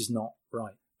 this is not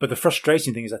right. But the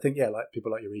frustrating thing is, I think, like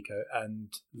people like Yuriko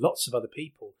and lots of other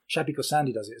people, Shappi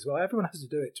Khorsandi does it as well. Everyone has to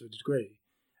do it to a degree.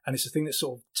 And it's a thing that's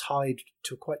sort of tied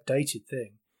to a quite dated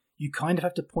thing. You kind of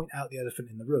have to point out the elephant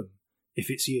in the room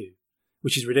if it's you,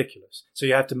 which is ridiculous. So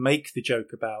you have to make the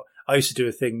joke about, I used to do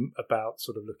a thing about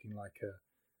sort of looking like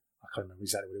I can't remember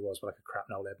exactly what it was, but like a crap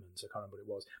Noel Edmonds. I can't remember what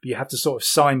it was. But you have to sort of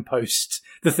signpost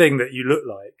the thing that you look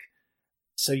like.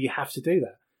 So you have to do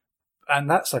that. And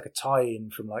that's like a tie-in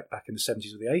from like back in the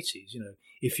 70s or the 80s.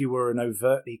 If you were an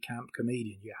overtly camp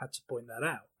comedian, you had to point that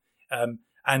out.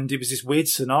 And it was this weird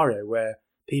scenario where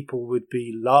people would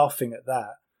be laughing at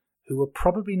that who were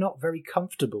probably not very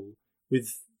comfortable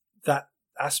with that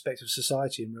aspect of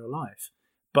society in real life.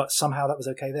 But somehow that was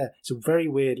okay there. It's a very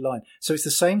weird line. So it's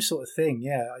the same sort of thing.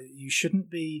 You shouldn't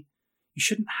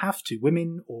have to.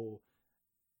 Women or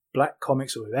black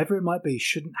comics or whoever it might be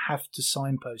shouldn't have to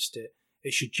signpost it.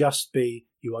 It should just be,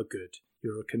 you are good.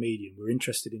 You're a comedian. We're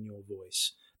interested in your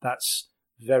voice. That's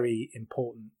very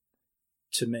important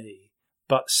to me.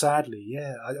 But sadly,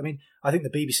 I think the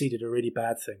BBC did a really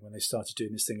bad thing when they started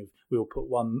doing this thing of we'll put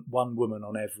one woman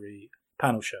on every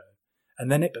panel show.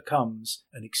 And then it becomes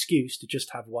an excuse to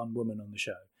just have one woman on the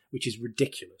show, which is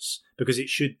ridiculous because it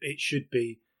should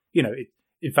be,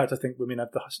 in fact, I think women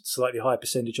have the slightly higher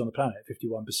percentage on the planet,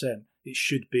 51%. It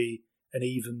should be an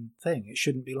even thing. It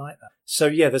shouldn't be like that. So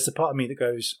there's a part of me that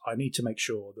goes, I need to make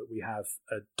sure that we have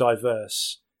a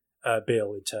diverse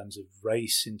bill in terms of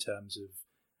race, in terms of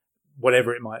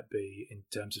whatever it might be, in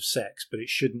terms of sex, but it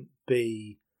shouldn't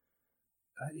be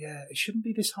it shouldn't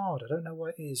be this hard. I don't know why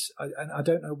it is. I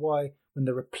don't know why, when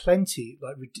there are plenty,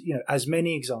 as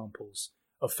many examples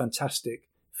of fantastic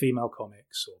female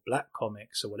comics or black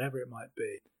comics or whatever it might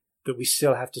be, that we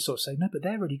still have to sort of say, no, but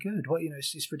they're really good.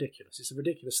 It's ridiculous. It's a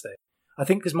ridiculous thing. I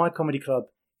think because my comedy club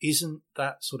isn't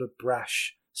that sort of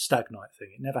brash, stagnite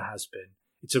thing. It never has been.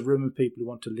 It's a room of people who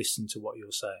want to listen to what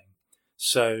you're saying.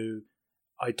 So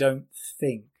I don't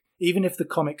think, even if the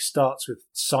comic starts with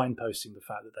signposting the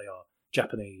fact that they are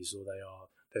Japanese or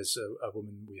there's a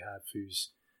woman we have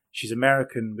she's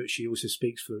American, but she also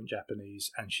speaks fluent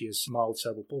Japanese and she has mild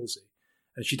cerebral palsy.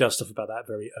 And she does stuff about that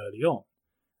very early on.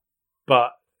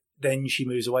 But then she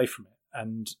moves away from it.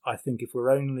 And I think if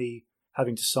we're only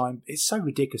having to sign, it's so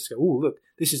ridiculous to go, oh, look,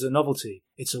 this is a novelty.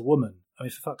 It's a woman. I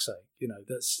mean, for fuck's sake,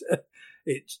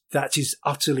 that is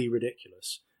utterly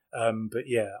ridiculous. But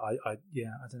yeah, I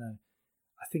don't know.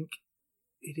 I think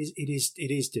it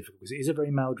is difficult because it is a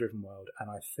very male-driven world. And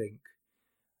I think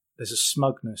there's a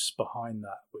smugness behind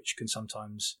that, which can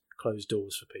sometimes close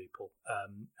doors for people.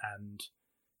 And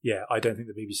yeah, I don't think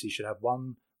the BBC should have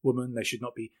one woman.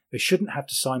 They shouldn't have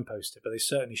to signpost it, but they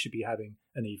certainly should be having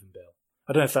an even bill.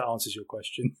 I don't know if that answers your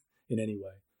question in any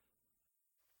way.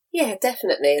 Yeah,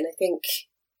 definitely. And I think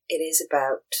it is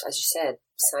about, as you said,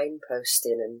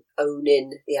 signposting and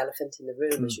owning the elephant in the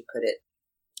room, as you put it.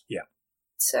 Yeah.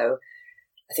 So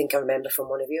I think I remember from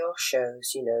one of your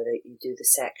shows, that you do the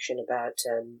section about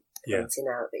pointing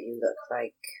out that you look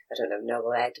like, I don't know,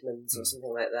 Noel Edmonds or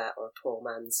something like that, or a poor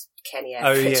man's Kenny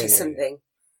Everett or something,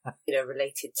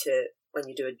 related to when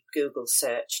you do a Google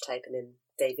search, typing in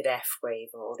David F. Grave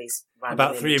or all these random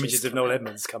about 3 images of Noel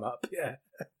Edmonds come up, yeah.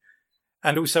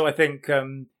 And also I think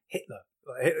Hitler.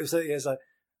 It's like,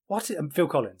 what? Phil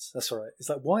Collins, that's all right. It's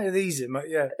like, why are these in my,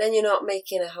 yeah. But then you're not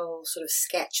making a whole sort of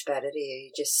sketch about it, are you?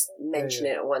 You just mention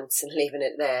it once and leaving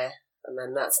it there, and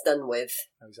then that's done with.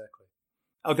 Exactly.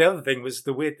 Oh, the other thing was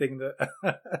the weird thing that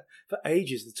for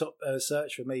ages the top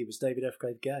search for me was David F.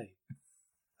 Grave gay.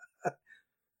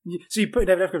 So you put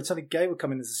David F. Grave, something gay would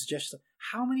come in as a suggestion.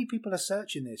 How many people are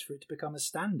searching this for it to become a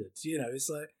standard? It's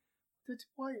like,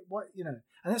 why?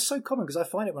 And that's so common because I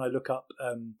find it when I look up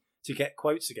to get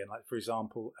quotes again. Like, for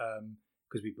example,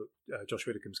 because we booked Josh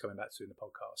Widdicombe's coming back to in the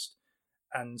podcast,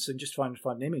 and so just find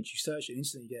an image, you search it,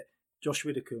 instantly you get Josh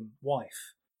Widdicombe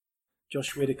wife,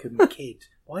 Josh Widdicombe kid.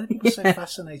 Why are people so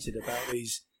fascinated about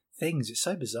these things? It's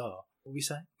so bizarre. What were we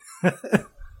saying?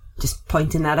 Just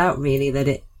pointing that out, really, that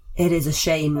it is a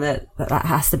shame that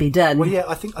has to be done. Well, yeah,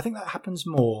 I think that happens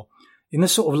more in the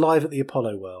sort of Live at the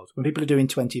Apollo world. When people are doing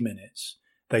 20 minutes,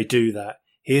 they do that.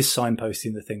 Here's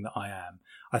signposting the thing that I am.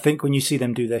 I think when you see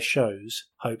them do their shows,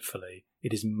 hopefully,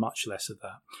 it is much less of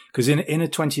that. Because in a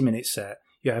 20-minute set,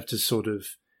 you have to sort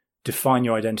of define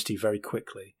your identity very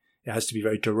quickly. It has to be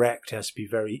very direct. It has to be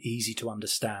very easy to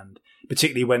understand,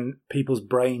 particularly when people's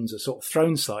brains are sort of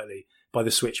thrown slightly by the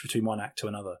switch between one act to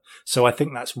another. So I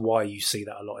think that's why you see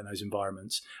that a lot in those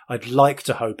environments. I'd like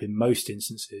to hope in most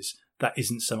instances that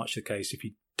isn't so much the case if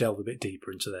you delve a bit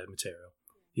deeper into their material.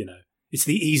 It's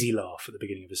the easy laugh at the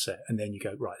beginning of a set, and then you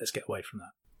go, right, let's get away from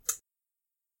that.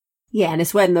 Yeah, and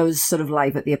it's when those sort of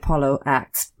Live at the Apollo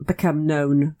acts become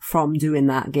known from doing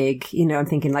that gig. I'm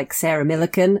thinking like Sarah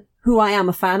Millican, who I am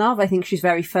a fan of. I think she's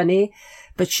very funny,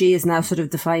 but she has now sort of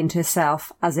defined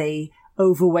herself as a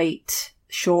overweight,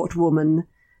 short woman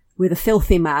with a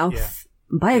filthy mouth. Yeah.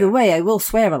 By the way, I will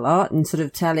swear a lot and sort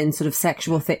of telling sort of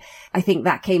sexual thing. I think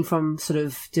that came from sort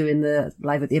of doing the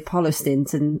Live at the Apollo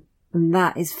stint, and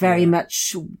that is very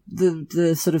much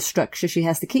the sort of structure she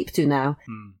has to keep to now.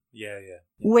 Yeah.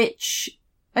 Which,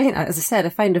 I think, as I said, I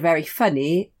find her very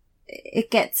funny.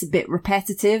 It gets a bit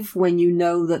repetitive when you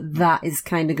know that is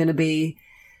kind of going to be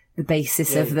the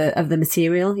basis of the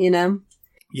material,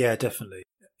 Yeah, definitely.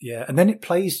 Yeah, and then it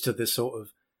plays to this sort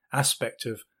of aspect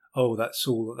of, oh, that's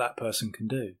all that person can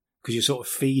do. Because you're sort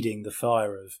of feeding the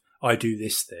fire of, I do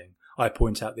this thing, I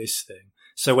point out this thing.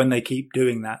 So when they keep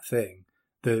doing that thing,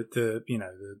 the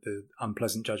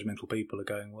unpleasant judgmental people are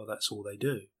going, well, that's all they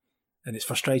do. And it's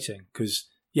frustrating because,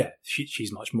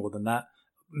 she's much more than that.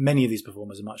 Many of these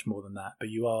performers are much more than that. But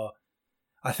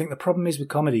I think the problem is with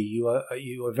comedy, you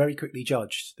are very quickly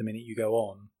judged the minute you go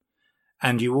on.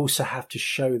 And you also have to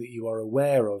show that you are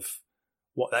aware of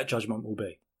what that judgment will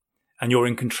be. And you're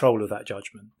in control of that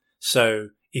judgment. So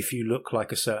if you look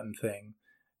like a certain thing,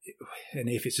 and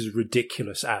if it's as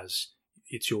ridiculous as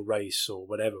it's your race or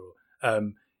whatever,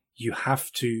 you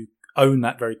have to own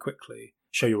that very quickly.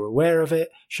 Show you're aware of it,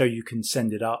 show you can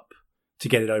send it up to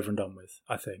get it over and done with,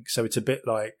 I think. So it's a bit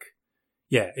like,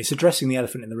 it's addressing the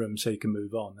elephant in the room so you can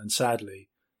move on. And sadly,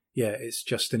 it's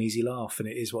just an easy laugh, and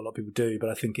it is what a lot of people do. But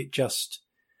I think it's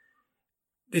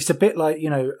a bit like,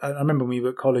 I remember when we were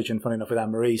at college, and funny enough with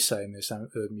Anne-Marie saying this,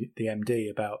 the MD,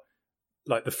 about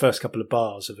like the first couple of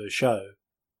bars of a show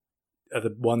are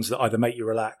the ones that either make you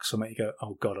relax or make you go,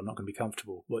 oh God, I'm not going to be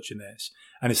comfortable watching this.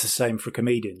 And it's the same for a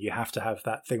comedian. You have to have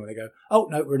that thing where they go, oh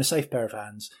no, we're in a safe pair of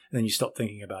hands. And then you stop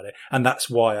thinking about it. And that's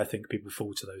why I think people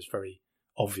fall to those very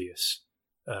obvious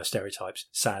stereotypes,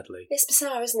 sadly. It's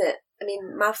bizarre, isn't it? I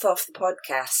mean, Mouth Off the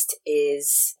podcast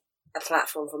is a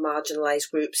platform for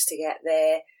marginalised groups to get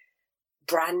their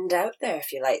brand out there,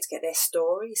 if you like, to get their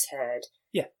stories heard.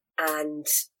 Yeah. And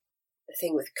the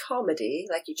thing with comedy,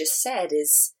 like you just said,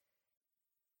 is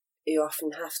you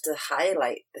often have to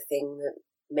highlight the thing that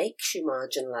makes you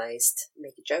marginalised,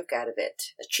 make a joke out of it,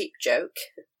 a cheap joke,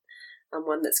 and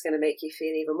one that's going to make you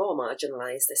feel even more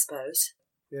marginalised, I suppose.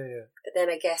 Yeah. But then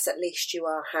I guess at least you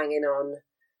are hanging on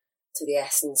to the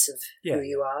essence of who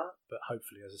you are. But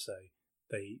hopefully, as I say,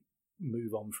 they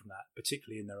move on from that,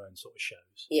 particularly in their own sort of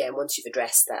shows. Yeah, and once you've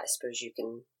addressed that, I suppose you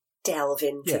can delve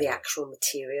into the actual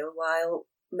material while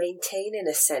maintaining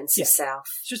a sense of self.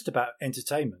 It's just about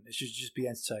entertainment. It should just be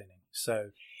entertaining.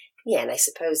 So... Yeah, and I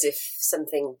suppose if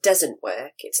something doesn't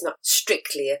work, it's not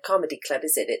strictly a comedy club,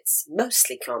 is it? It's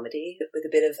mostly comedy with a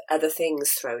bit of other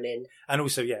things thrown in. And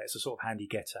also, it's a sort of handy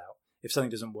get-out. If something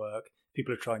doesn't work,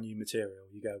 people are trying new material.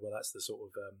 You go, well, that's the sort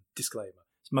of disclaimer.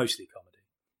 It's mostly comedy,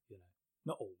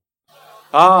 not all.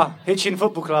 Hitchin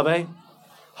Football Club, eh?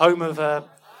 Home of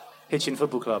Hitchin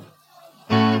Football Club.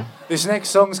 This next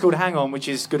song's called Hang On, which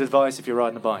is good advice if you're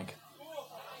riding a bike.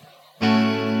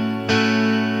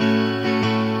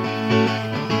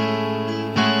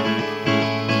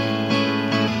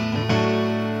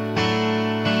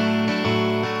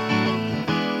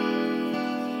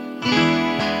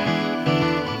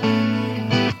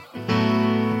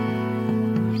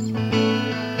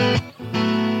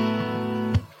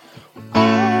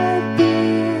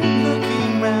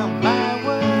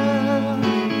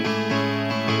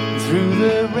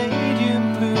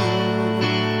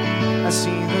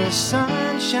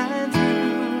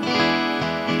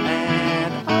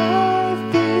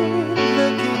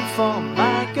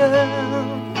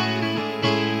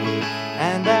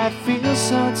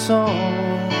 So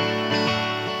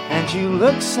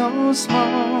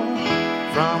small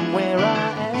from where I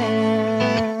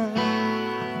am,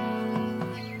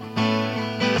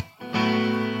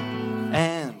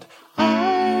 and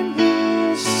I'm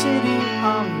here sitting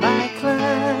on my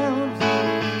cloud,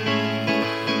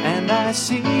 and I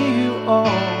see you all,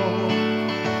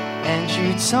 and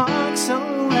you talk so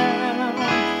loud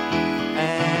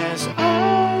as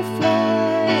I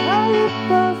fly high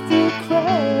above the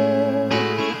crowd.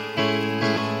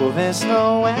 Well, there's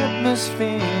no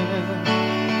atmosphere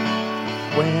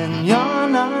when you're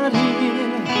not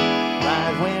here,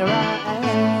 right where I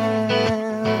am.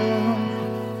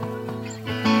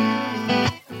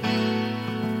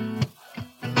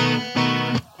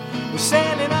 We're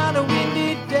sailing on a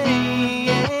windy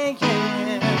day,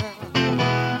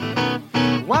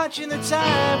 watching the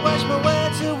tide wash my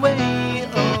words away,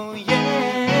 oh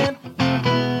yeah.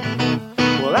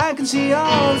 Well, I can see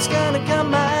all that's gonna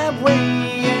come my way.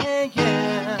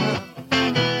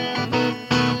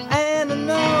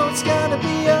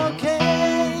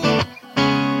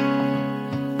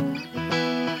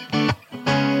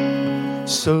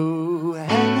 So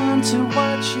hang on to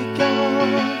what you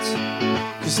got,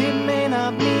 'cause it may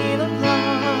not mean a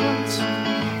lot.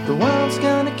 The world's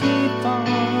gonna keep on,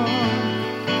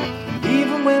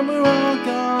 even when we're all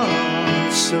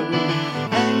gone. So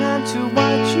hang on to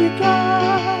what you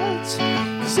got,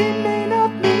 'cause it may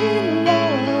not mean a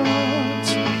lot.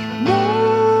 No,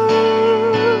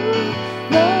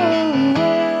 no,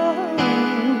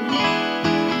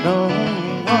 no.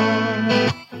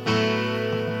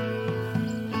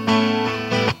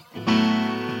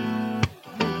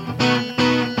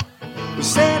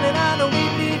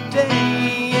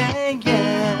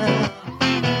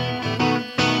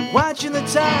 Watching the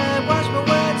tide wash my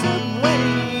words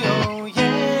away, oh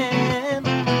yeah.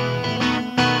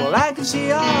 Well, I can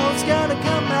see all that's gonna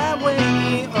come my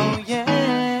way, oh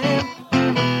yeah.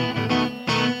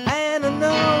 And I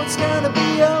know it's gonna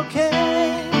be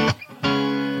okay,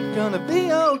 gonna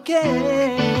be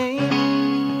okay.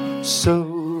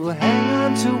 So hang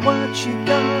on to what you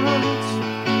got,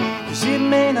 'cause it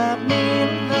may not mean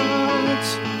a lot,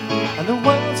 and the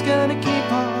world's gonna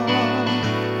keep on,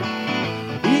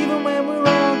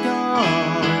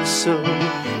 so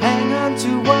hang on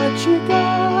to what you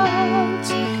got,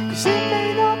 'cause it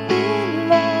may not be a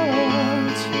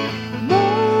lot. No,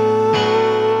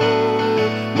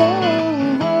 no,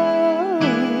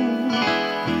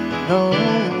 no,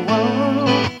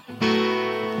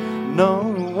 no.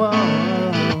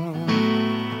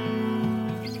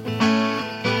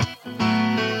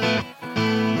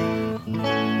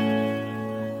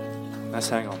 Let's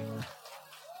hang on.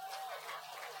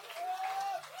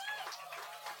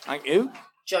 Thank you.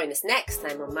 Join us next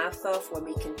time on Mouth Off when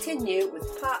we continue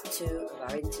with part 2 of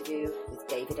our interview with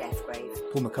David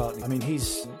Effgrave. Paul McCartney, I mean,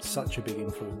 he's such a big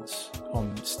influence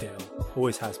on Still,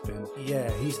 always has been.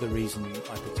 Yeah, he's the reason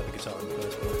I picked up a guitar in the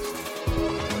first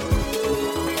place.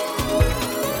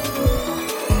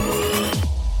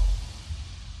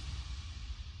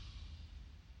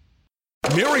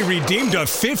 Mary redeemed a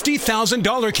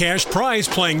 $50,000 cash prize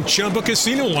playing Chumba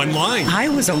Casino online. I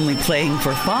was only playing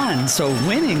for fun, so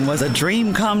winning was a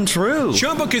dream come true.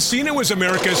 Chumba Casino is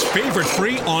America's favorite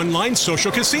free online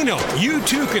social casino. You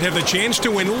too could have the chance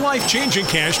to win life-changing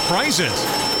cash prizes.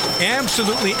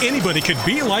 Absolutely anybody could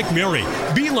be like Mary.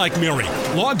 Be like Mary.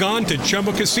 Log on to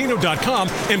ChumbaCasino.com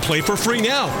and play for free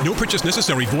now. No purchase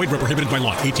necessary. Void where prohibited by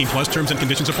law. 18 plus terms and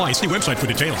conditions apply. See website for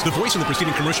details. The voice in the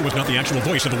preceding commercial was not the actual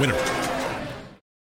voice of the winner.